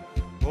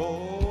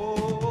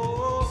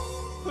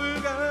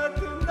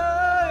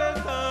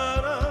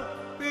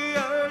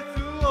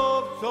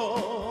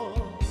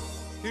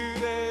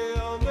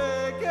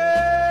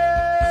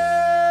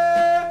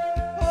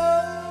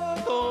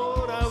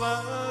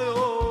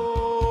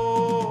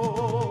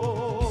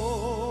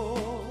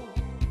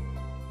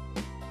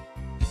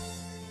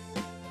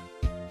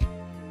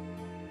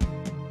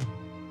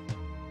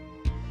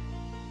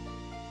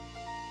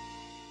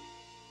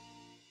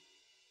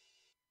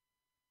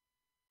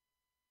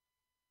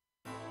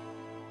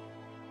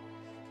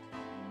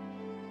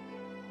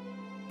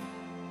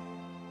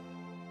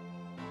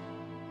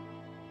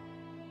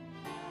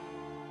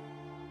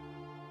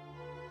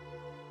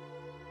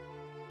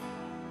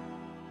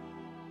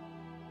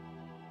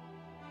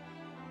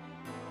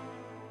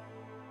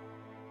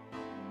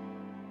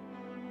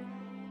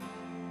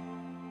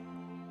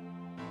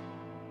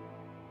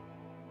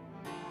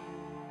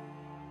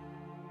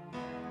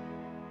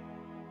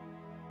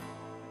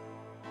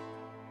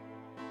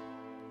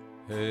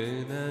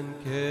 흔한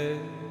게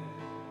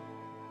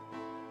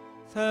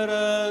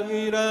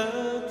사랑이라지만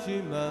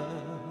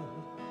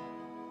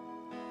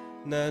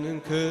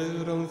나는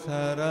그런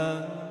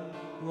사랑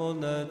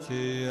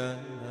원하지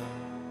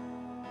않아.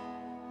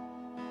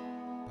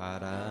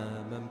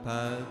 바라만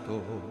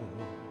봐도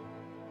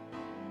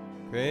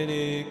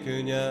괜히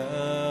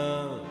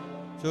그냥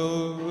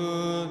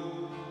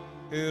좋은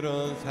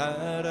그런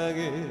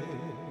사랑이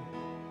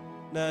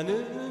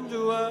나는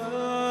좋아.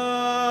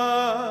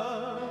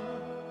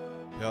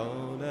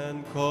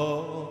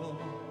 편안고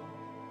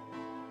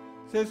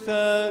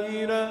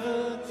세상이라지만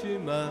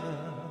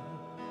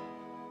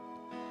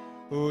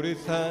우리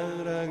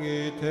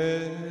사랑이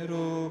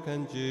이대로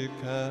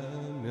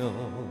간직하며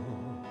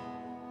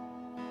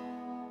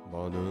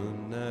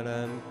먼 날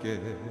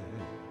함께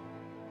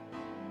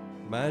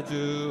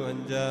마주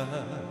앉아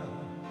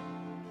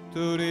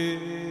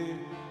둘이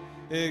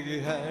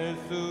얘기할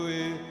수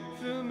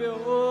있으면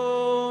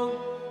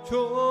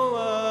좋아.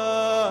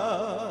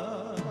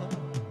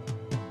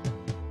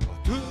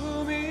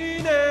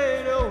 어둠이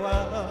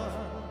내려와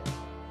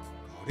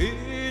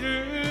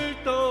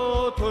거리를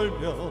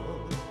떠돌며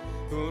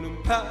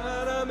부는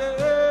바람에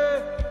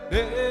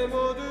내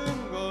모든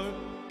걸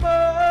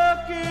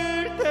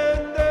맡길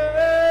텐데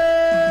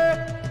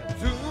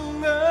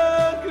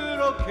한순간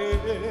그렇게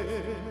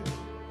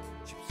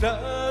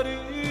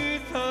쉽사리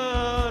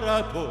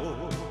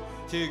살아도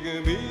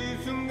지금 이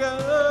순간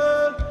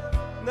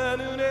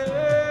나는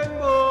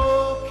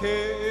행복해.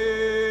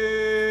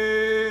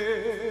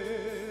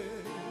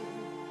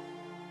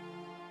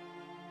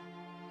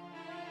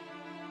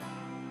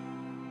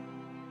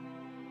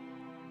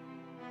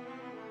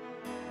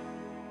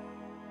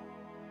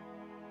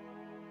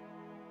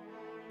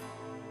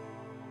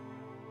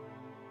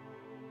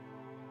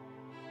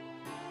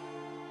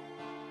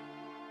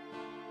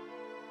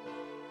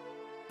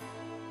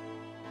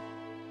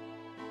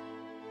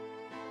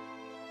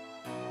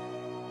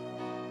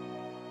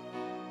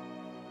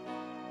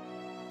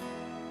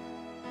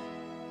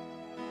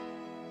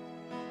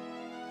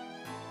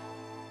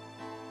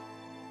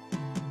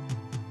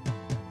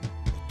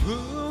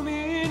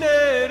 어둠이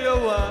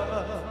내려와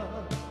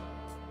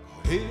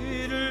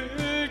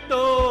거리를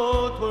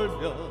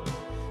떠돌며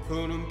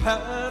부는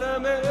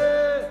바람에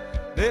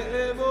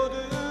내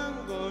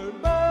모든 걸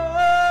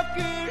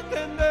맡길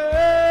텐데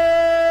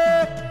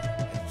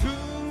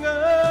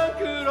한순간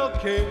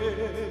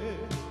그렇게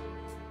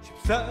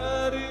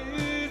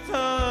쉽사리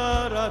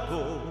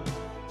살아도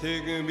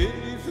지금 이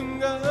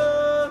순간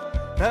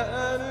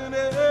나는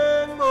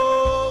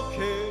행복해.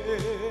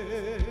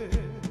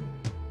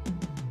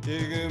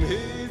 지금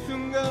이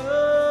순간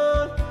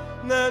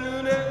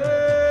나는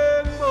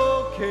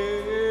행복해.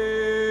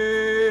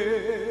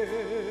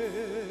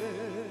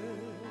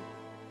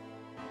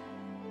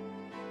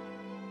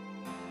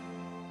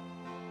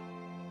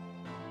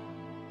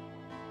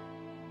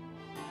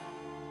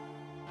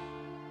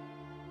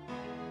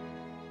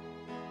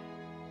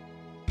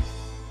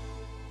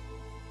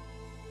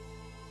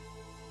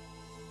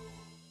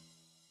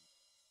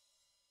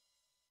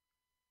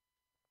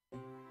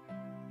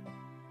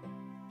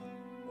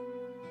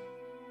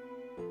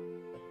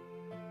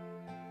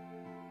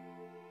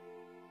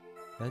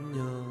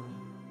 안녕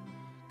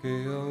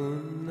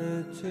귀여운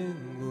내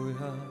친구야.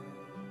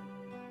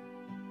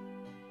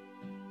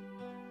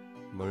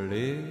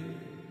 멀리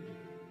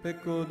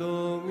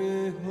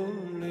백고동이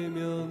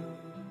홀리면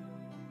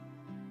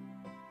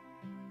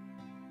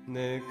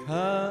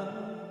내가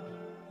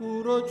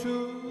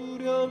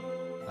울어주렴.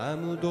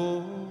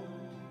 아무도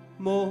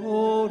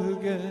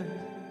모르게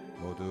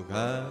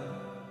모두가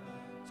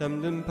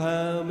잠든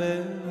밤에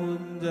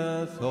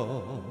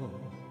혼자서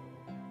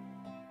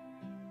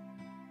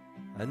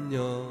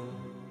안녕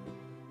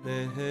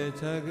내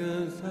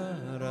작은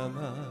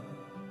사람아.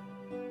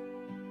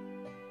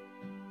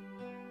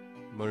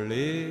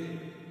 멀리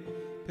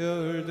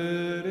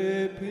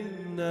별들이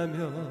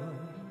빛나며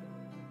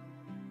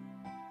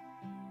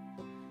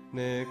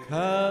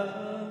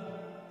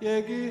내가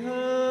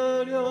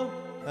얘기하렴.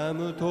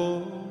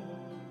 아무도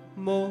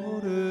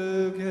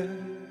모르게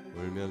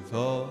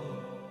울면서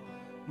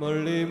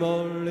멀리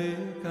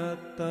멀리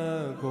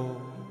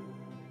갔다고.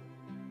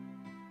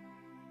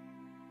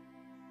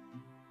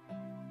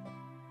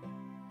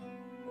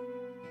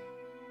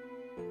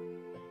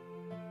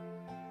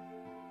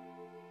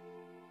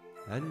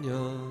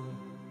 안녕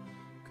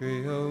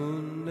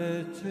귀여운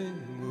내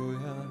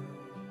친구야.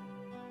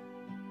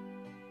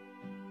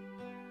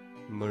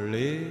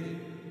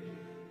 멀리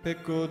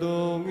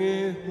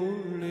백고동이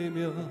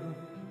울리며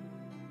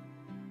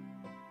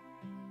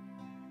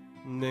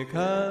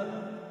내가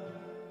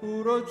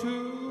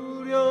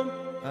울어주렴.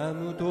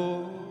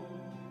 아무도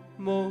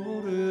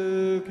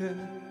모르게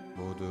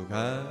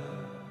모두가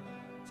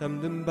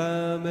잠든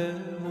밤에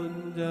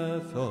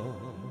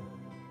혼자서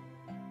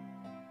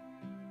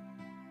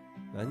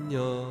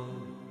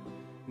안녕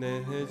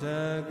내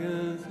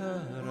작은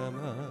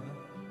사람아.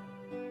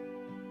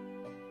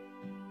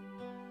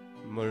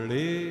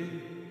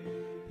 멀리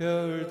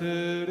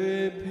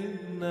별들이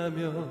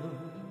빛나며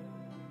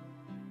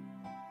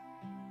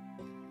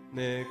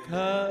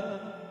내가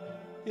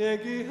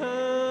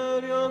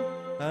얘기하렴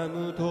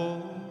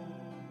아무도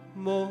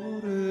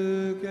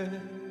모르게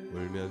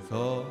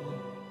울면서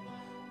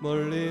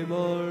멀리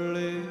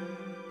멀리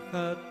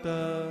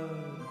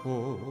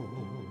갔다고.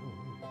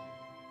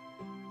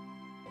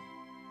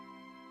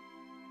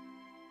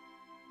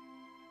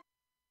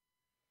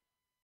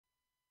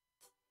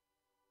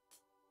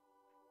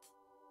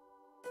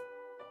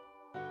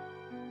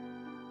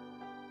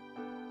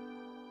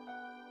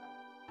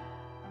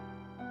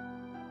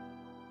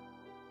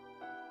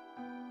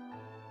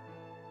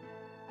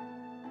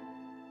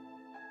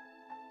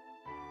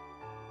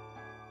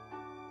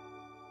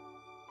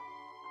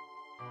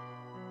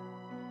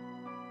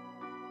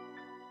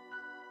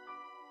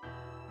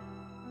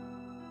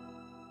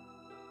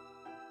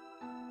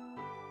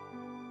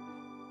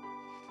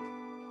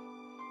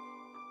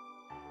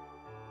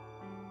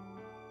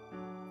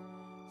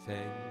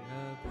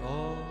 생각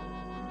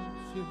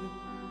없이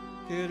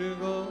길을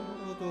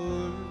걸어도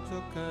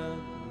울적한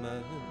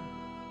마음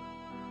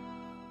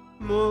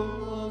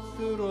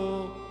무엇으로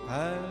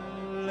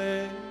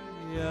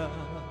달래야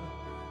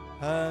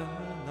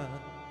하나.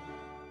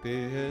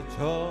 비에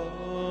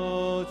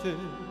젖은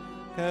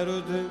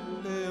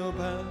가로등 되어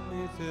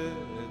밤이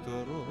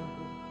새도록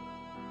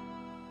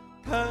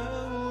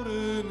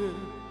타오르는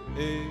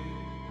이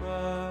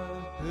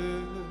마음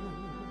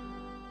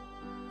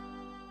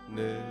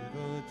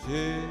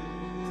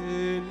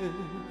늘어지는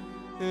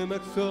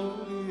음악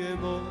소리에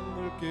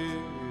몸을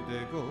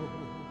기대고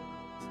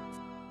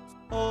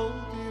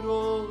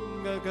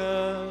어디론가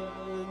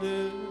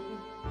가는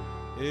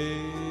이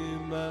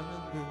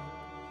마음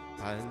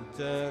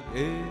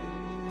반짝이던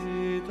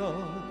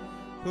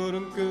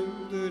푸른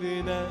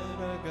꿈들이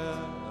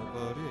날아가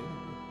버린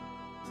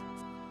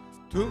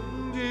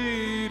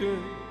둥지를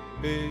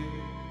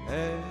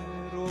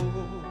미래로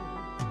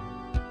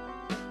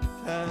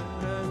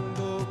사랑도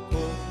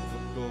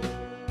고독도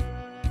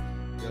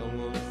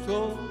영혼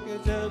속에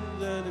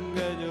잠자는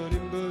가녀린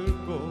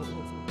불꽃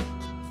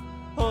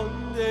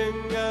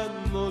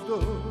언젠간 모두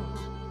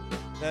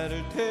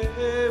나를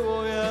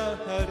태워야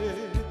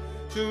하리.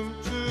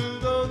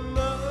 춤추던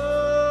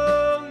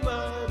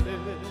낭만에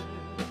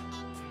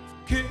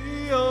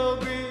기억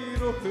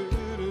위로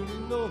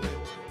흐르는 노래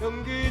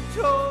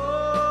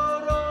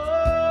연기처럼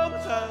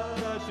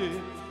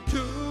사라진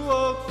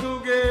추억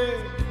속에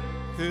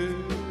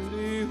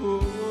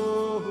그리움.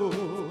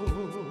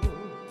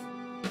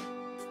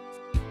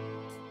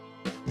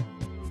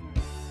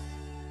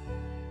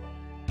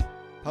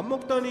 밥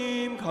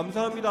먹다님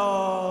감사합니다.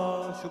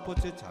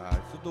 슈퍼챗 잘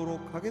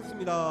쓰도록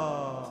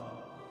하겠습니다.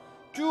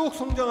 쭉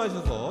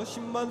성장하셔서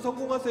 10만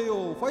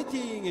성공하세요.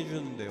 파이팅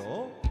해주셨는데요.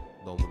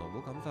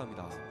 너무너무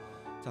감사합니다.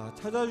 자,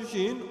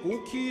 찾아주신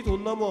오키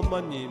돈나무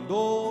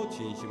엄마님도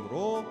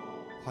진심으로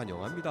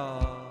환영합니다.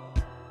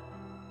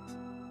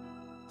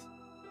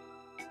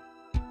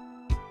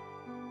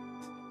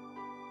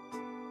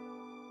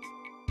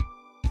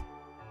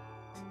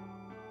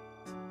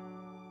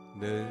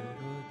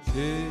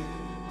 늘어지는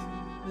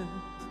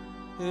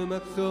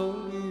음악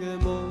소리에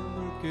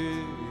몸을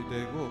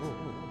기대고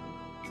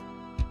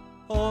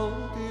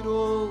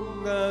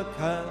어디론가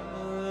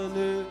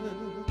가는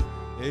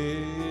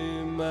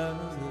이 마음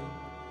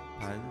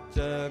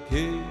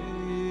반짝이던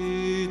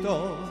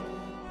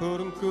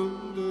푸른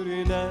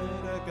꿈들이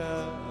날아가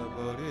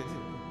버린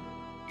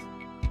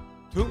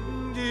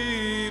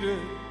둥지를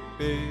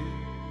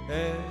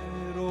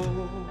비애로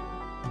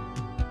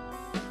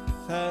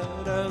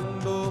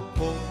사랑도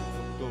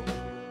고독도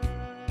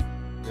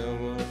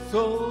영혼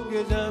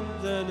속에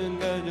잠자는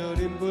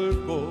가녀린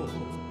불꽃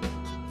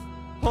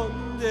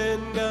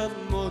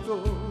언젠간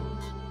모두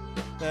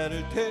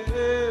나를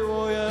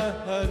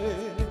태워야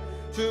하리.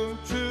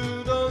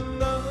 춤추던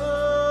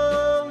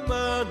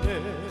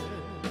낭만에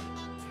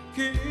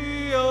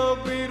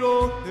기억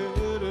위로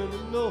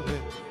흐르는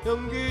노래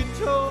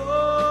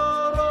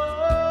연기처럼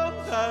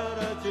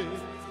사라진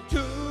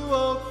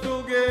추억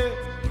속에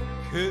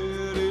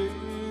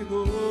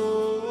그리움.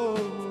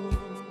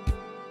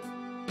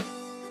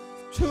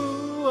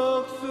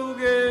 추억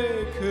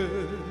속에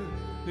그리움.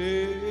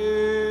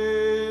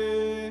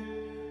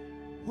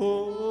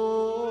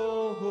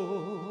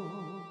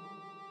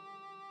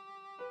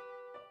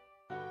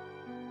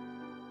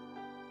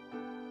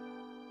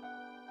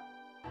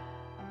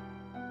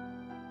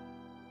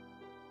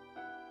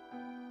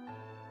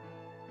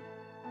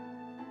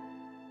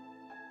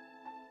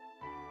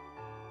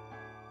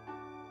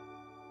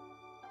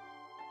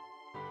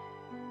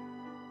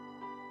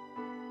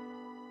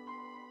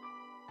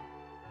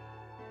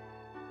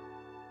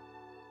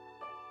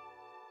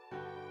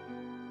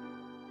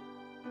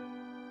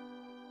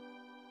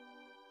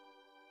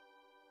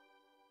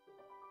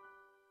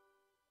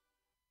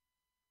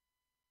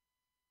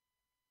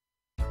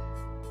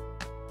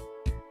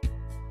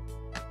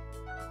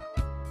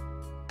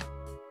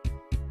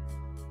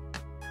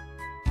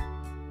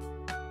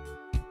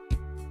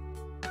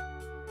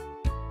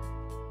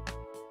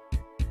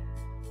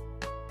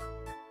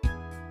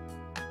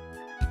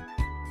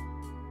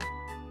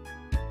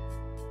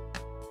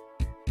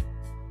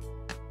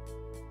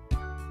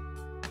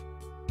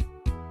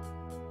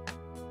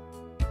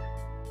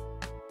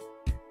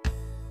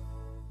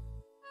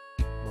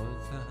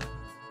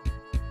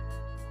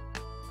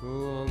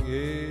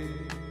 부엉이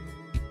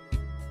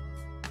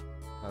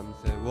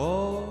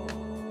밤새워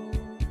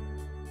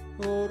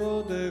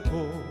울어대고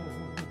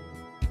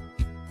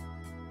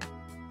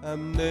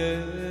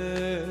암내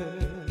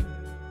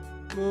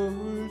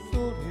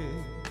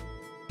물소리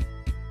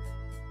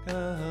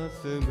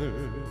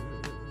가슴을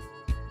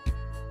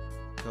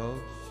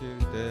적실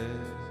때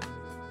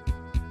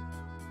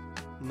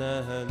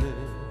나는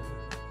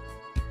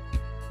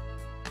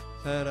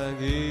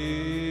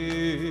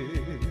사랑이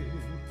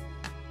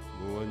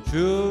무언 줄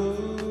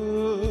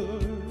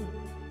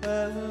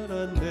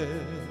알았네.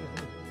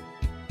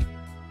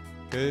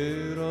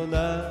 그러나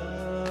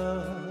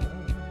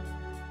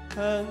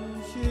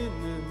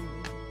당신은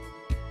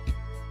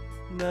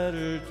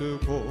나를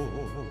두고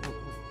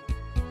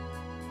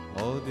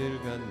어딜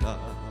갔나.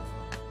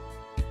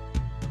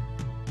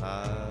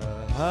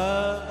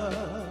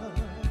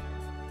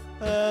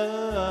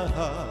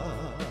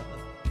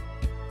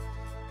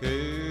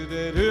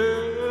 그대를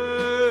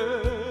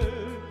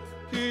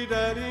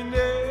기다리네.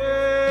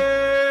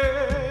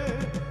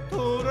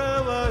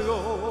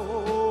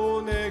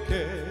 돌아와요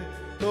내게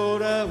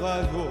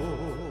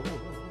돌아와요.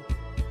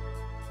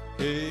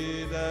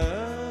 기다리는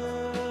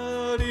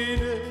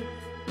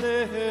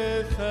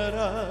내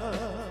사랑.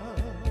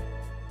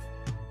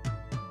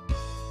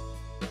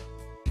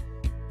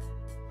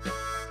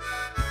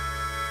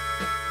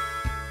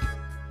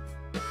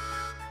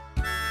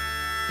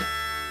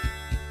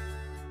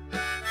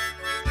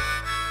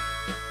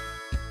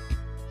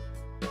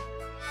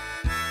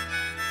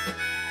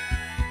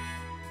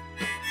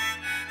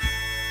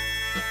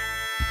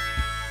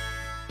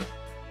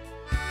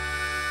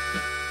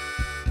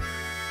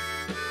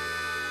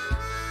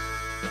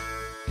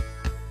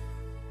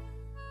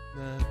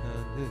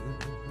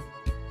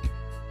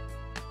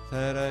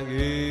 사랑이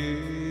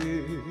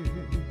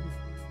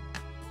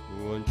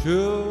무언 줄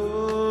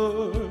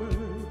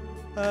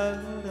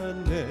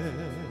알았네.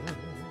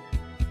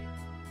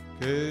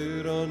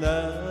 그러나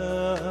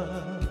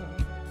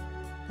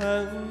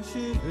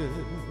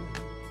당신은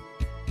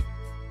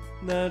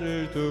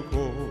나를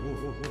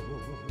두고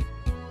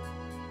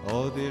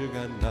어딜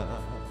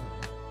갔나.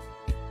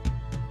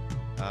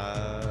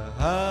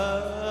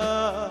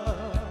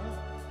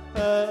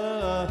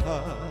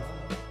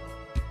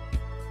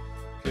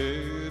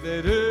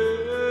 그대를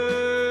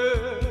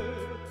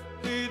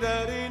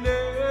기다리네.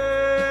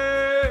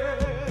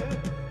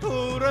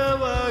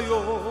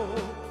 돌아와요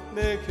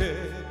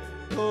내게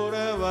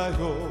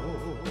돌아와요.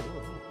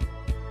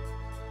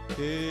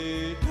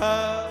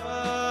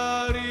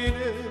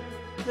 기다리는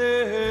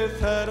내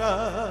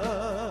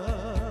사랑.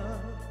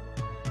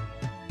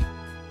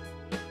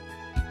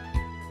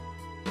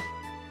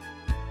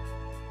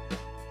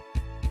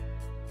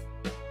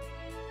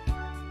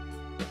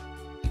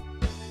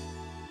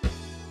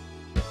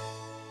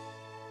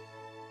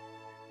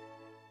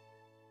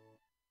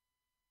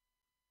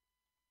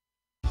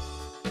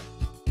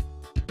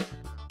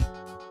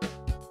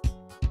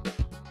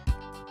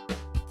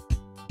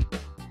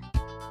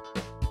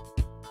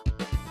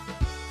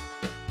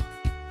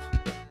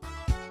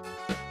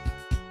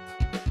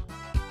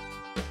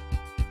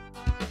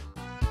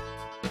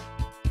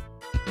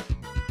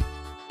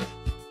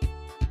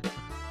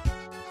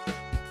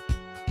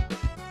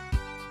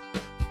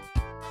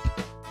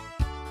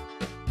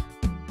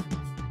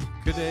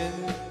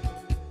 그대는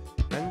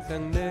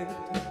항상 내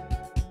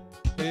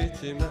곁에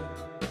있지만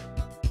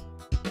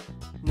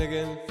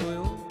내겐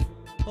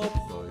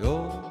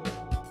소용없어요.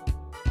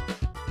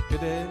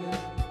 그대는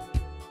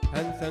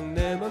항상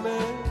내 맘에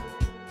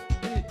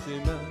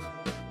있지만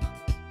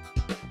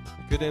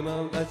그대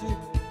마음 아직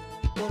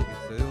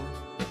모르겠어요.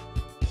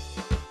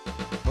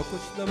 걷고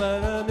싶다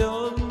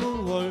말하면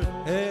무얼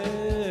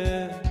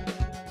해.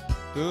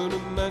 두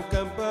눈만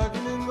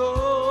깜빡이는 걸.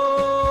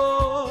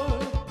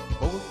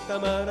 보고 싶다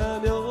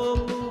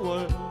말하면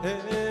무얼 해.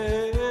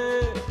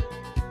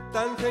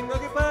 딴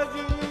생각에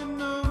빠진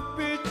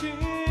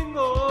눈빛인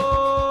걸.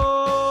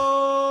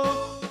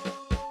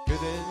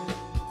 그대는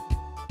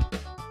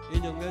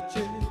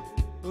인형같이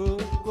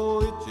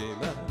웃고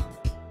있지만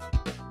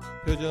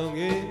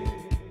표정이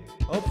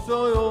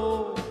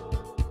없어요.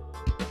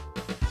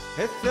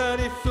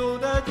 햇살이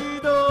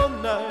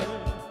쏟아지던 날,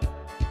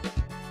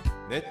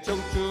 내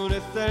청춘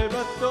햇살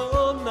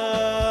봤던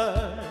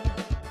날,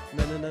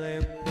 나는 하나에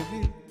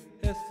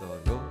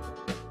포기했어요.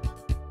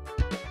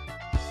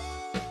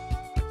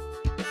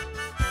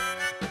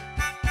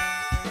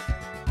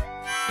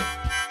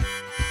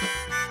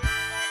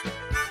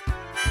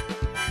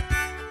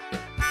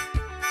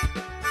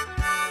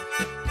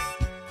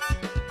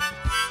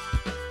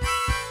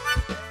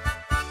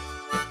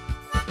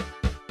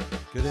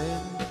 그댄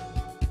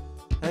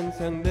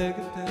항상 내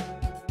곁에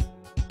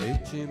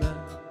있지만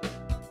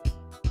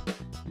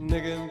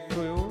내겐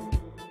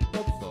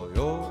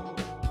소용없어요.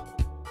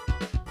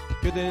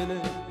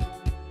 그대는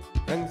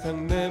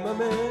항상 내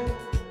맘에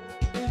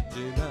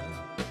있지만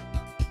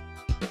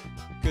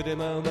그대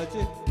마음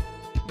아직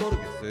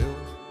모르겠어요.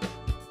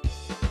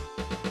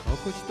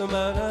 걷고 싶다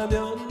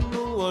말하면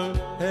무얼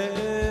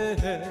해.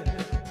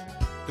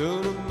 두 두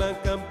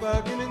눈만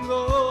깜빡이는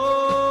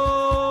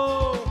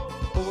거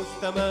보고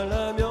싶다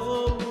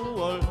말하면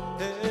무얼해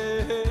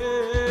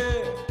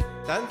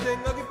딴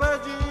생각에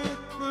빠진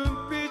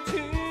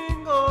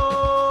눈빛인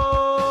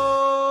거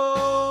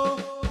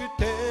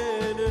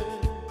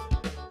그때는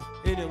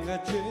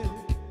인형같이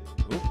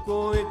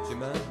웃고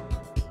있지만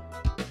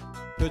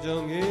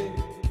표정이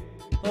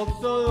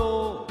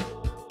없어요.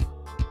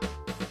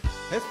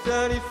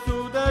 햇살이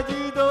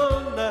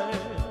쏟아지던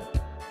날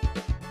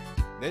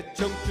내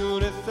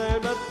청춘 햇살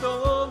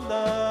맞던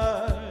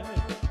날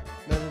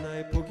나는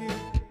아예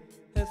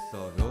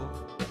포기했어요.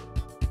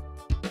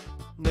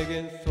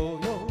 내겐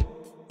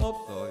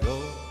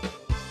소용없어요.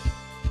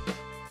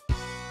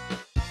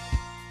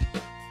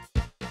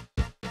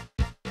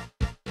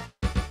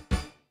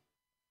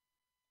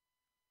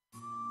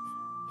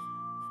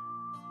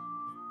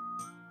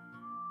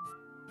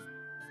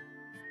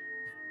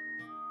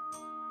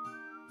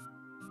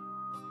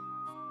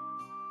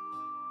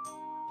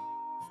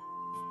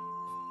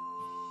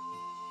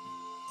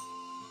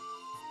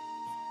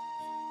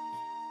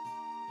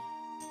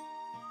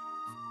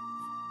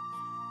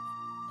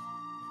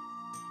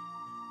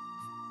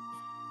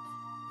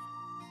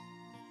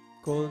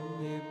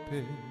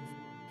 꽃잎이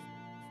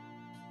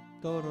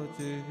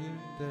떨어질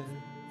때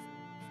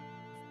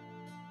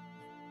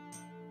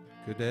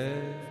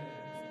그대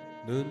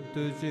눈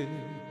뜨지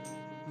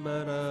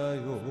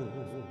말아요.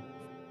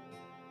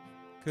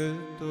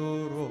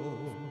 그토록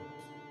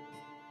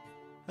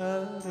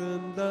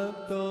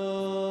아름답던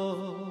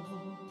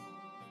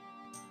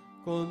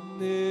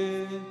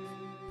꽃잎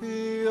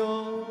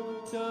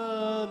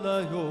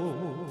피었잖아요.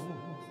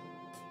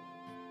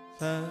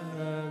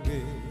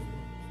 사랑이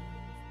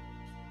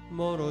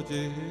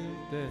멀어질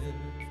때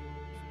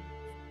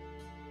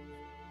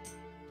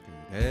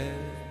그래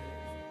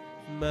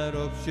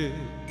말없이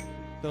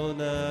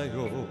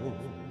떠나요.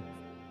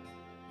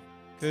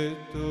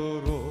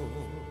 그토록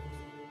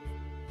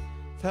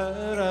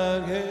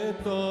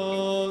사랑했던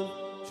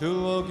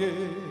추억이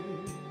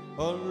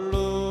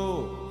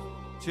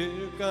얼룩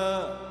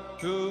질까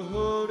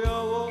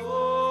두려워.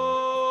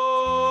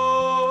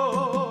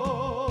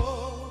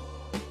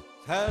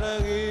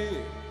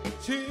 사랑이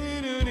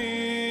지는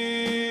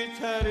이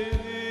자리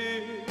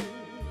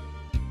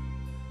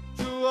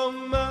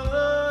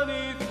추억만이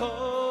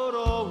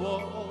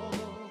서러워.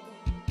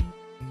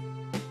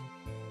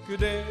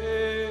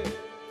 그대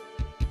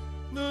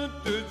눈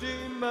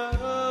뜨지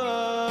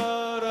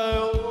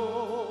말아요.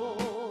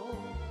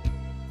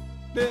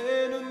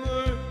 내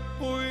눈물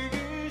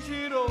보이기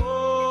싫어.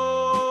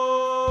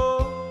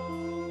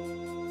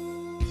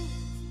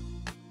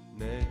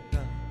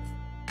 내가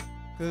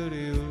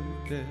그리울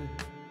때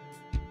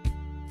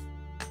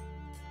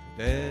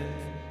그대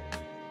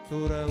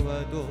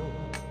돌아와도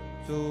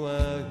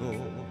좋아요.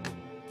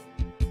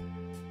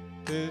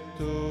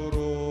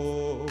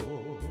 그토록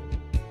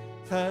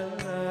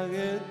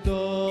사랑했던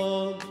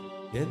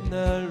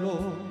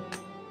옛날로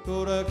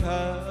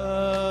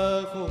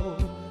돌아가고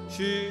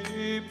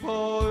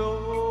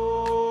싶어요.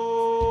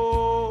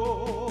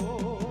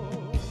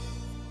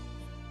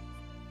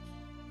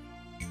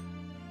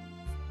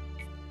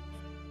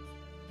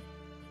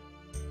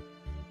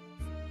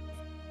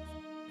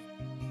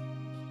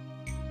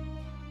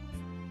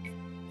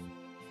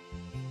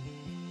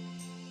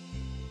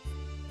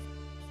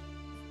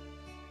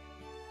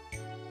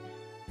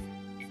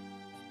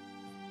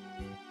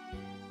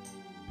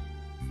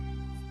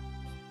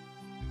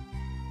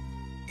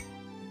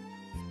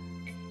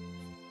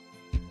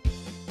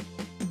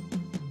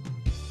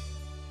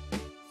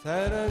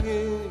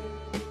 사랑이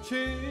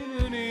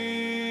지는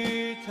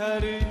이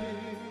자리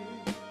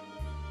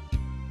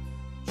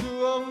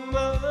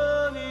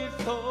추억만이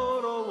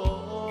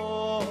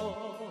서러워.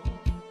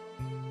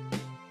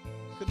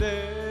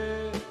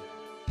 그대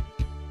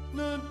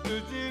눈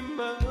뜨지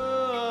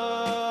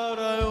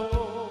말아요.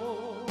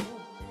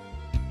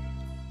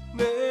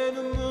 내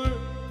눈물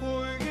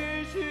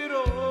보이기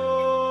싫어.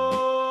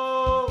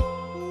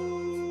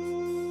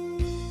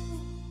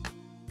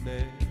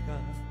 내가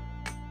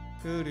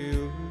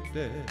그리울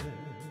때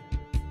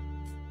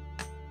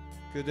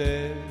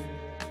그대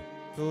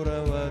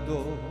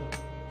돌아와도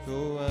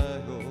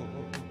좋아요.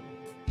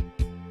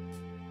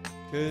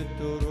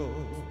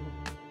 그토록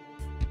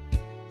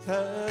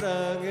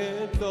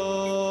사랑했던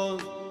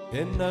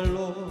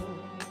옛날로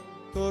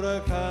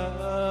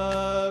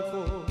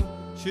돌아가고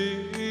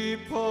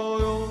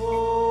싶어요.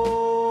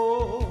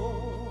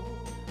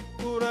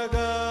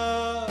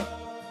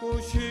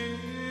 돌아가고 싶어요.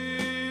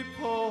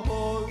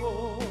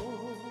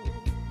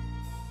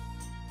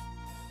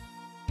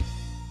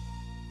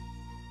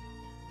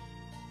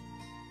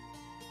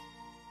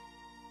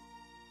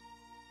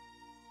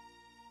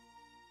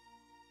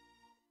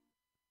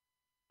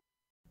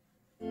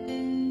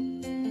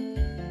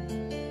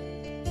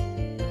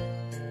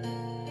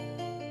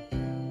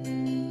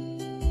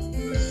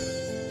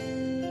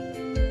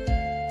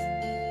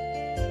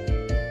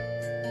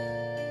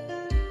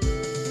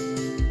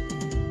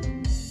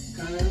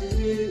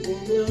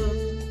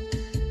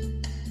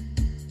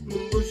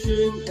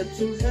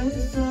 대충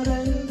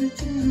햇살에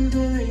비친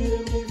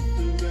그대의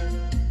미소가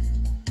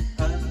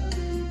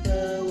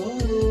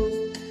아름다워요.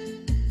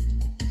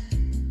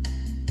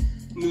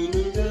 눈을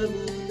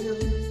감으면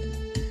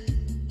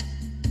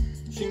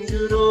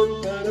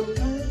싱그러운 바람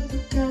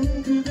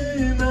가득한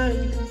그대의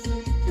맑은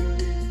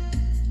숨결이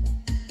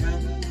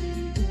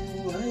향기로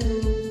와요.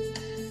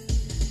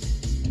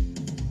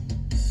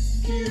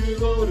 길을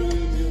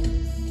걸으며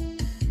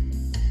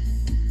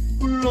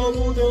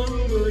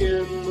불러보던 그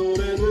옛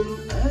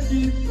노래는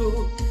아직도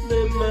내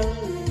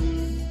마음을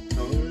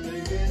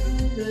설레게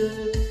하네.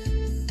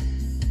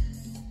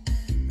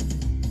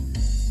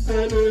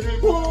 하늘을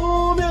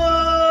보며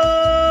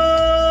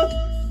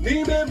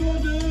님의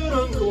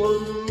부드러운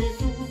꽃미소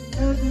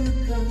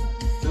가득한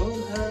저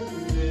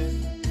하늘에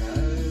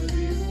가을이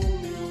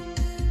오면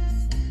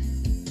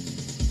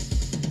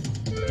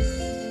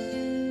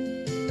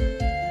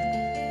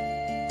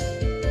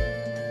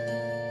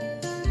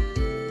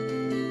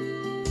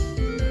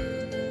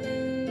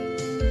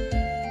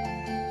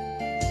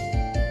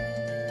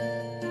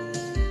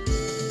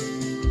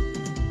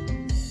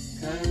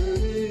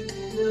가을이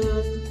오면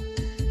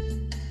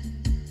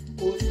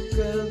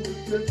오숙한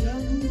듯한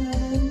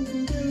장난한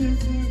그대의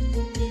슬픈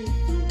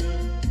미소가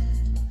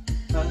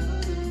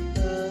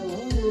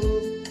아름다워요.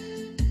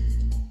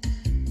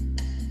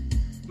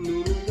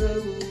 눈을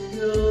감으면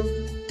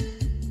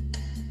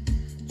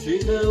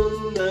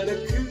지나온 날의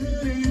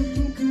그리움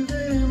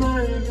그대의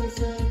맑은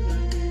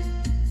사랑이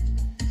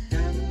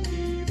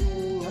향기로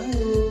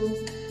와요.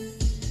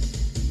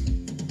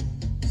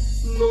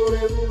 노래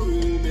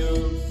부르면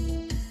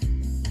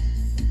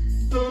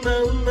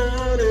떠나온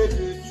날의 그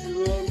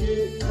추억이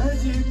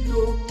아직도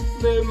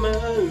내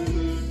마음을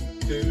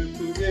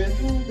슬프게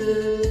하네.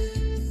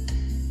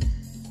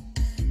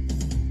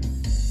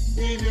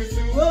 잊을 수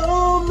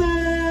없는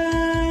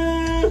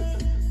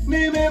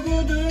님의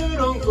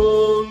부드러운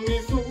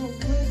꽃미소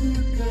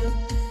가득한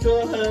저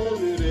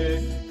하늘에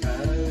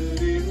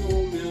가을이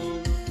오면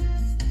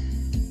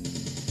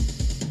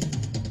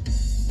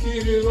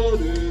길을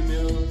걸으면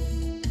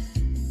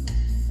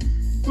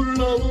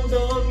불러보던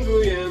그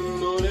옛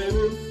노래는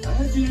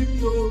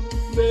아직도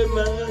내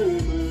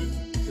마음을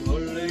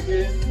설레게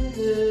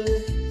하네.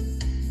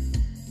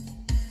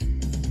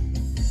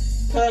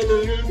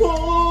 하늘을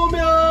보며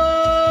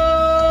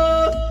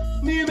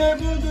님의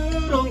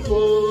부드러운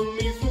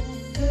꽃미소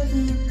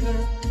가득한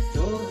저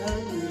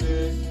하늘에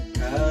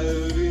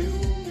가을이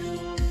오면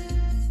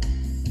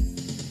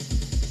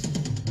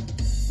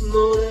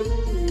노래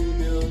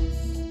부르면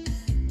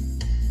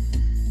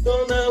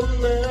떠나온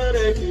날의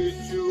그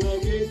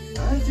추억이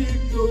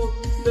아직도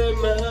내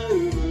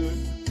마음을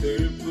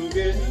슬프게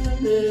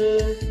하네.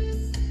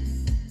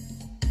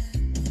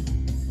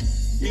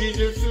 잊을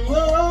수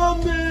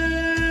없는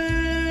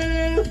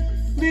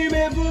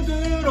님의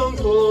부드러운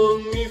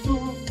꽃미소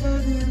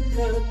가득한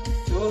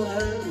저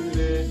하늘에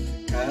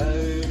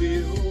가을이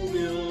오면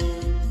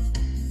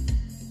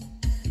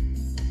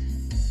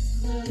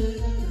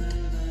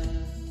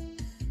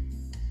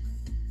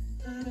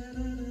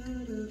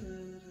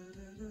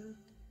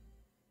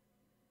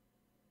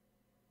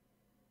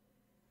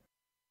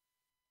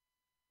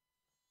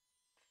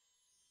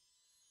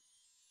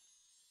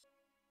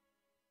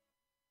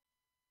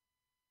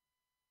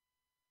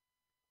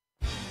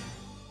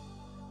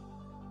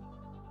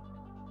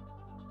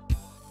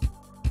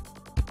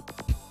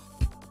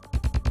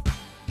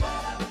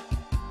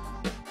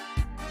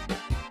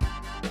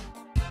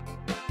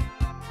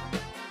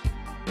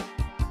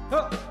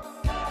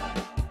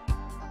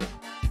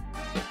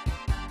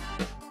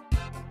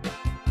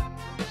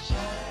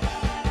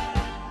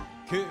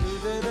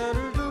그대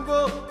나를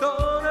두고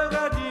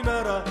떠나가지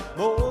마라.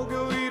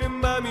 목요일은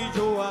맘이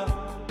좋아.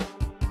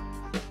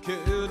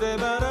 그대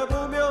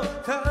바라보며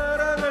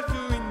사랑할 수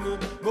있는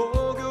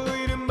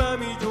목요일은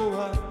맘이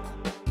좋아.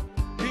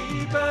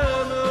 이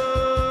밤은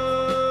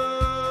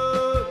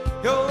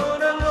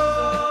연한 것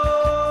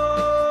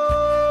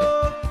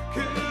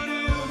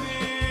그리움이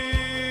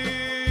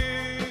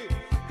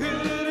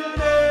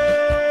흐르네.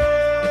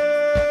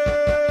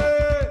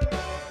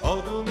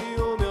 어둠이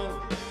오면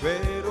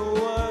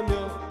외로워하며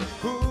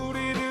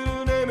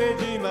우리는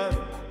헤매지만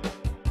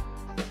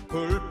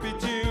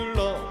불빛이 흘러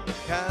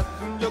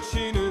가슴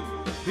적시는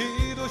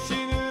이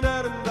도시는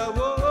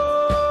아름다워.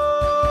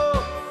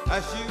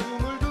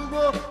 아쉬움을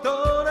두고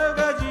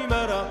떠나가지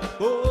마라.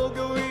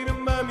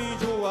 목요일은 맘이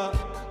좋아.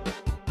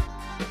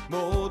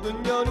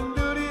 모든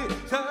연인들이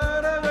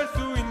사랑할 수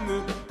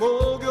있는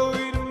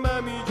목요일은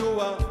맘이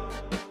좋아.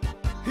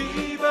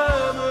 이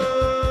밤은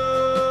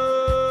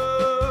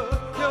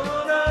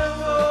연한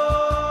것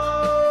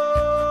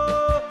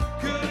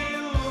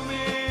그리움이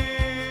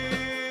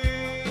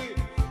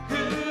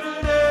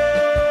흐르네.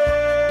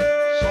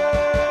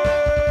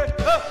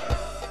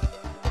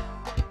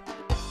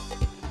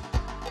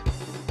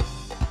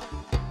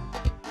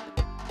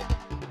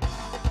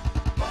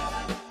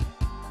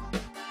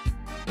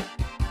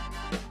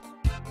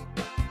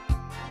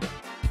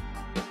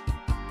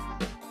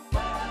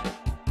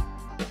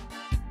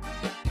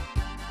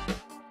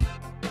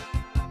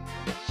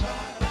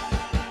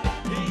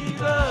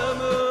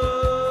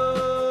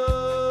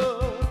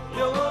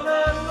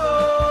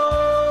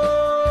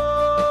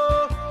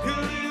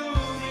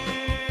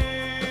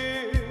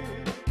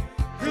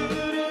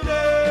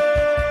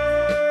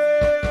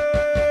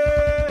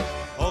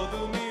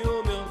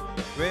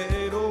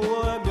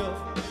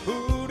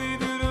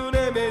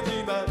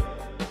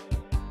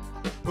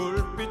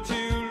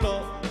 불빛이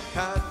흘러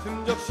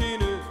가슴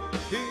적시는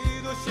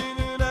이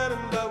도시는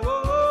아름다워.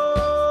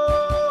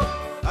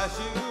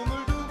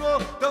 아쉬움을 두고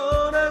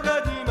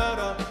떠나가지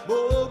마라.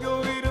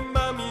 목요일은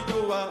맘이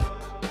좋아.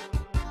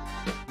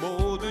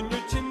 모든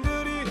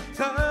유친들이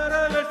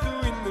사랑할 수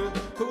있는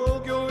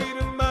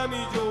목요일은 맘이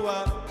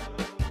좋아.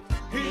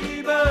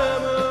 이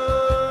밤은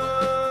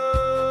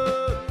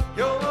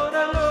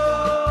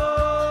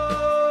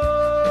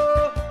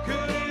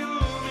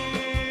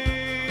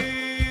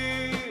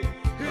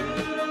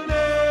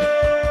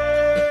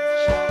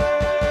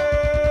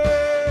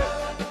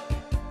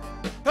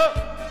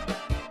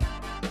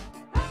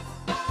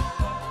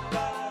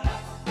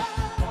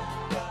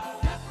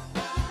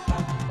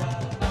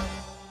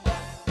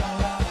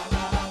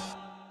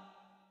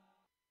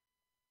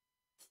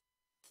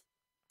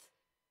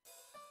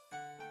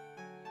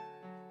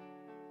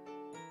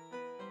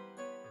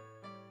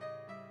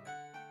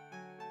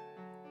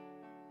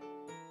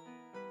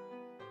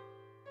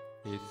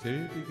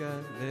이슬비가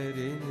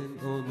내리는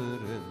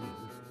오늘은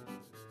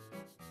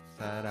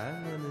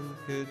사랑하는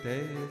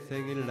그대의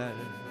생일날.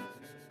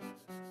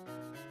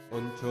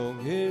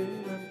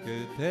 온종일 난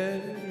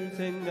그대를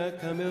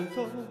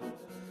생각하면서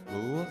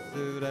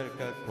무엇을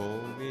할까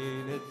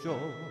고민했죠.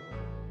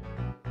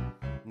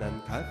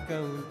 난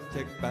가까운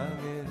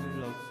책방에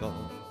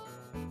흘렀어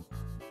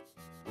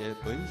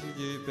예쁜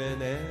시집에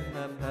내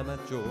맘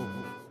담았죠.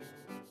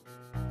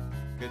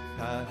 그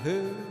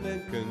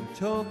다음엔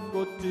근처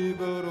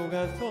꽃집으로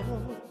가서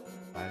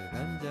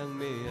빨간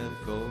장미 한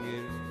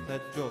송이를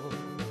샀죠.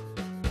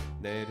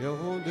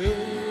 내려오는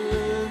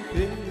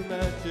비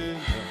맞으며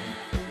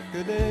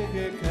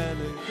그대에게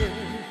가는 길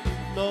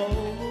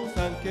너무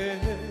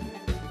상쾌해.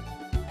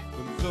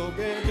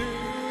 꿈속에는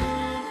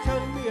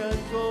장미 한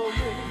송이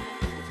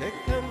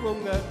색한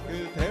뭔가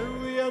그댈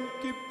위한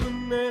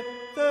기쁜 내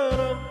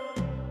사랑.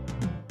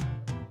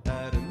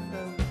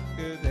 아름다운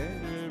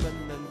그대를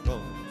만난 것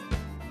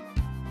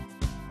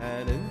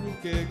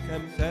하느님께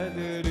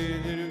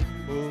감사드릴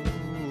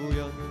우연.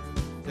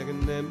 작은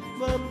내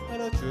맘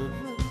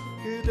알아주는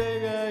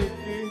그대가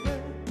있기에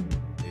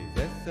이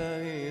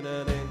세상이 난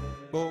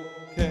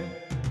행복해.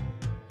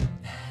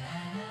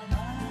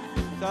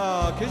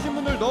 자, 계신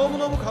분들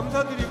너무너무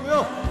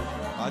감사드리고요.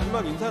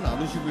 마지막 인사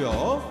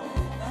나누시고요.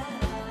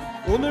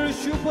 오늘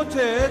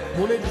슈퍼챗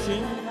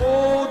보내주신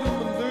모든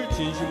분들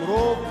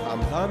진심으로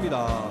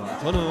감사합니다.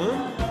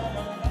 저는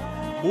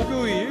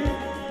토요일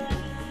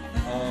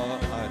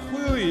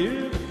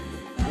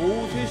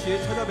오후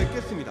 3시에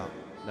찾아뵙겠습니다.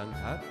 난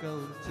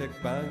가까운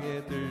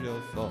책방에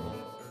들려서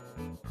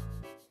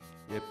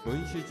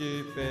예쁜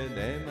시집에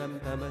내 맘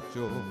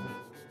담았죠.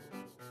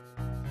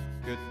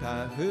 그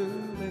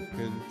다음엔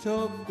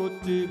근처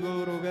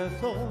꽃집으로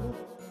가서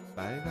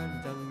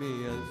빨간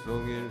장미 한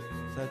송이를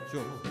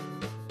샀죠.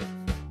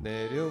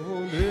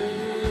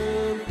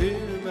 내려오는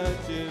비를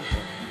맞으며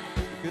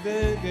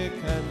그대에게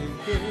가는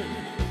길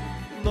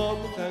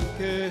너무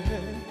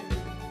상쾌해.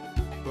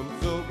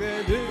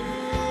 꿈속에는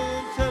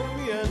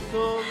장미 한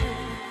송이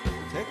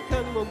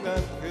색한 뭔가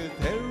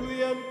그댈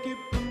위한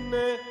기쁜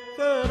내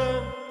사랑.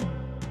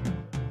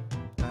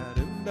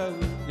 아름다운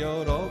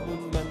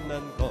여러분 만난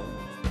건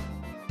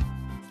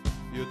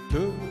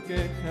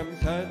유튜브에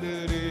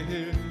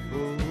감사드릴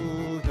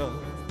우연.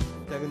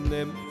 작은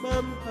내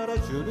맘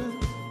알아주는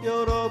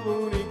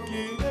여러분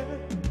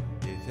있기에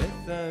이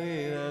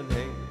세상이 난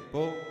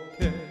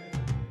행복해.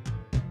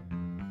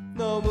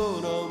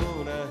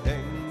 너무너무나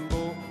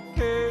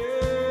행복해.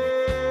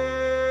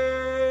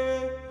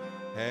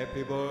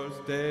 Happy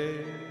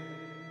birthday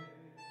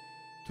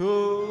to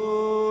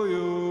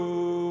you.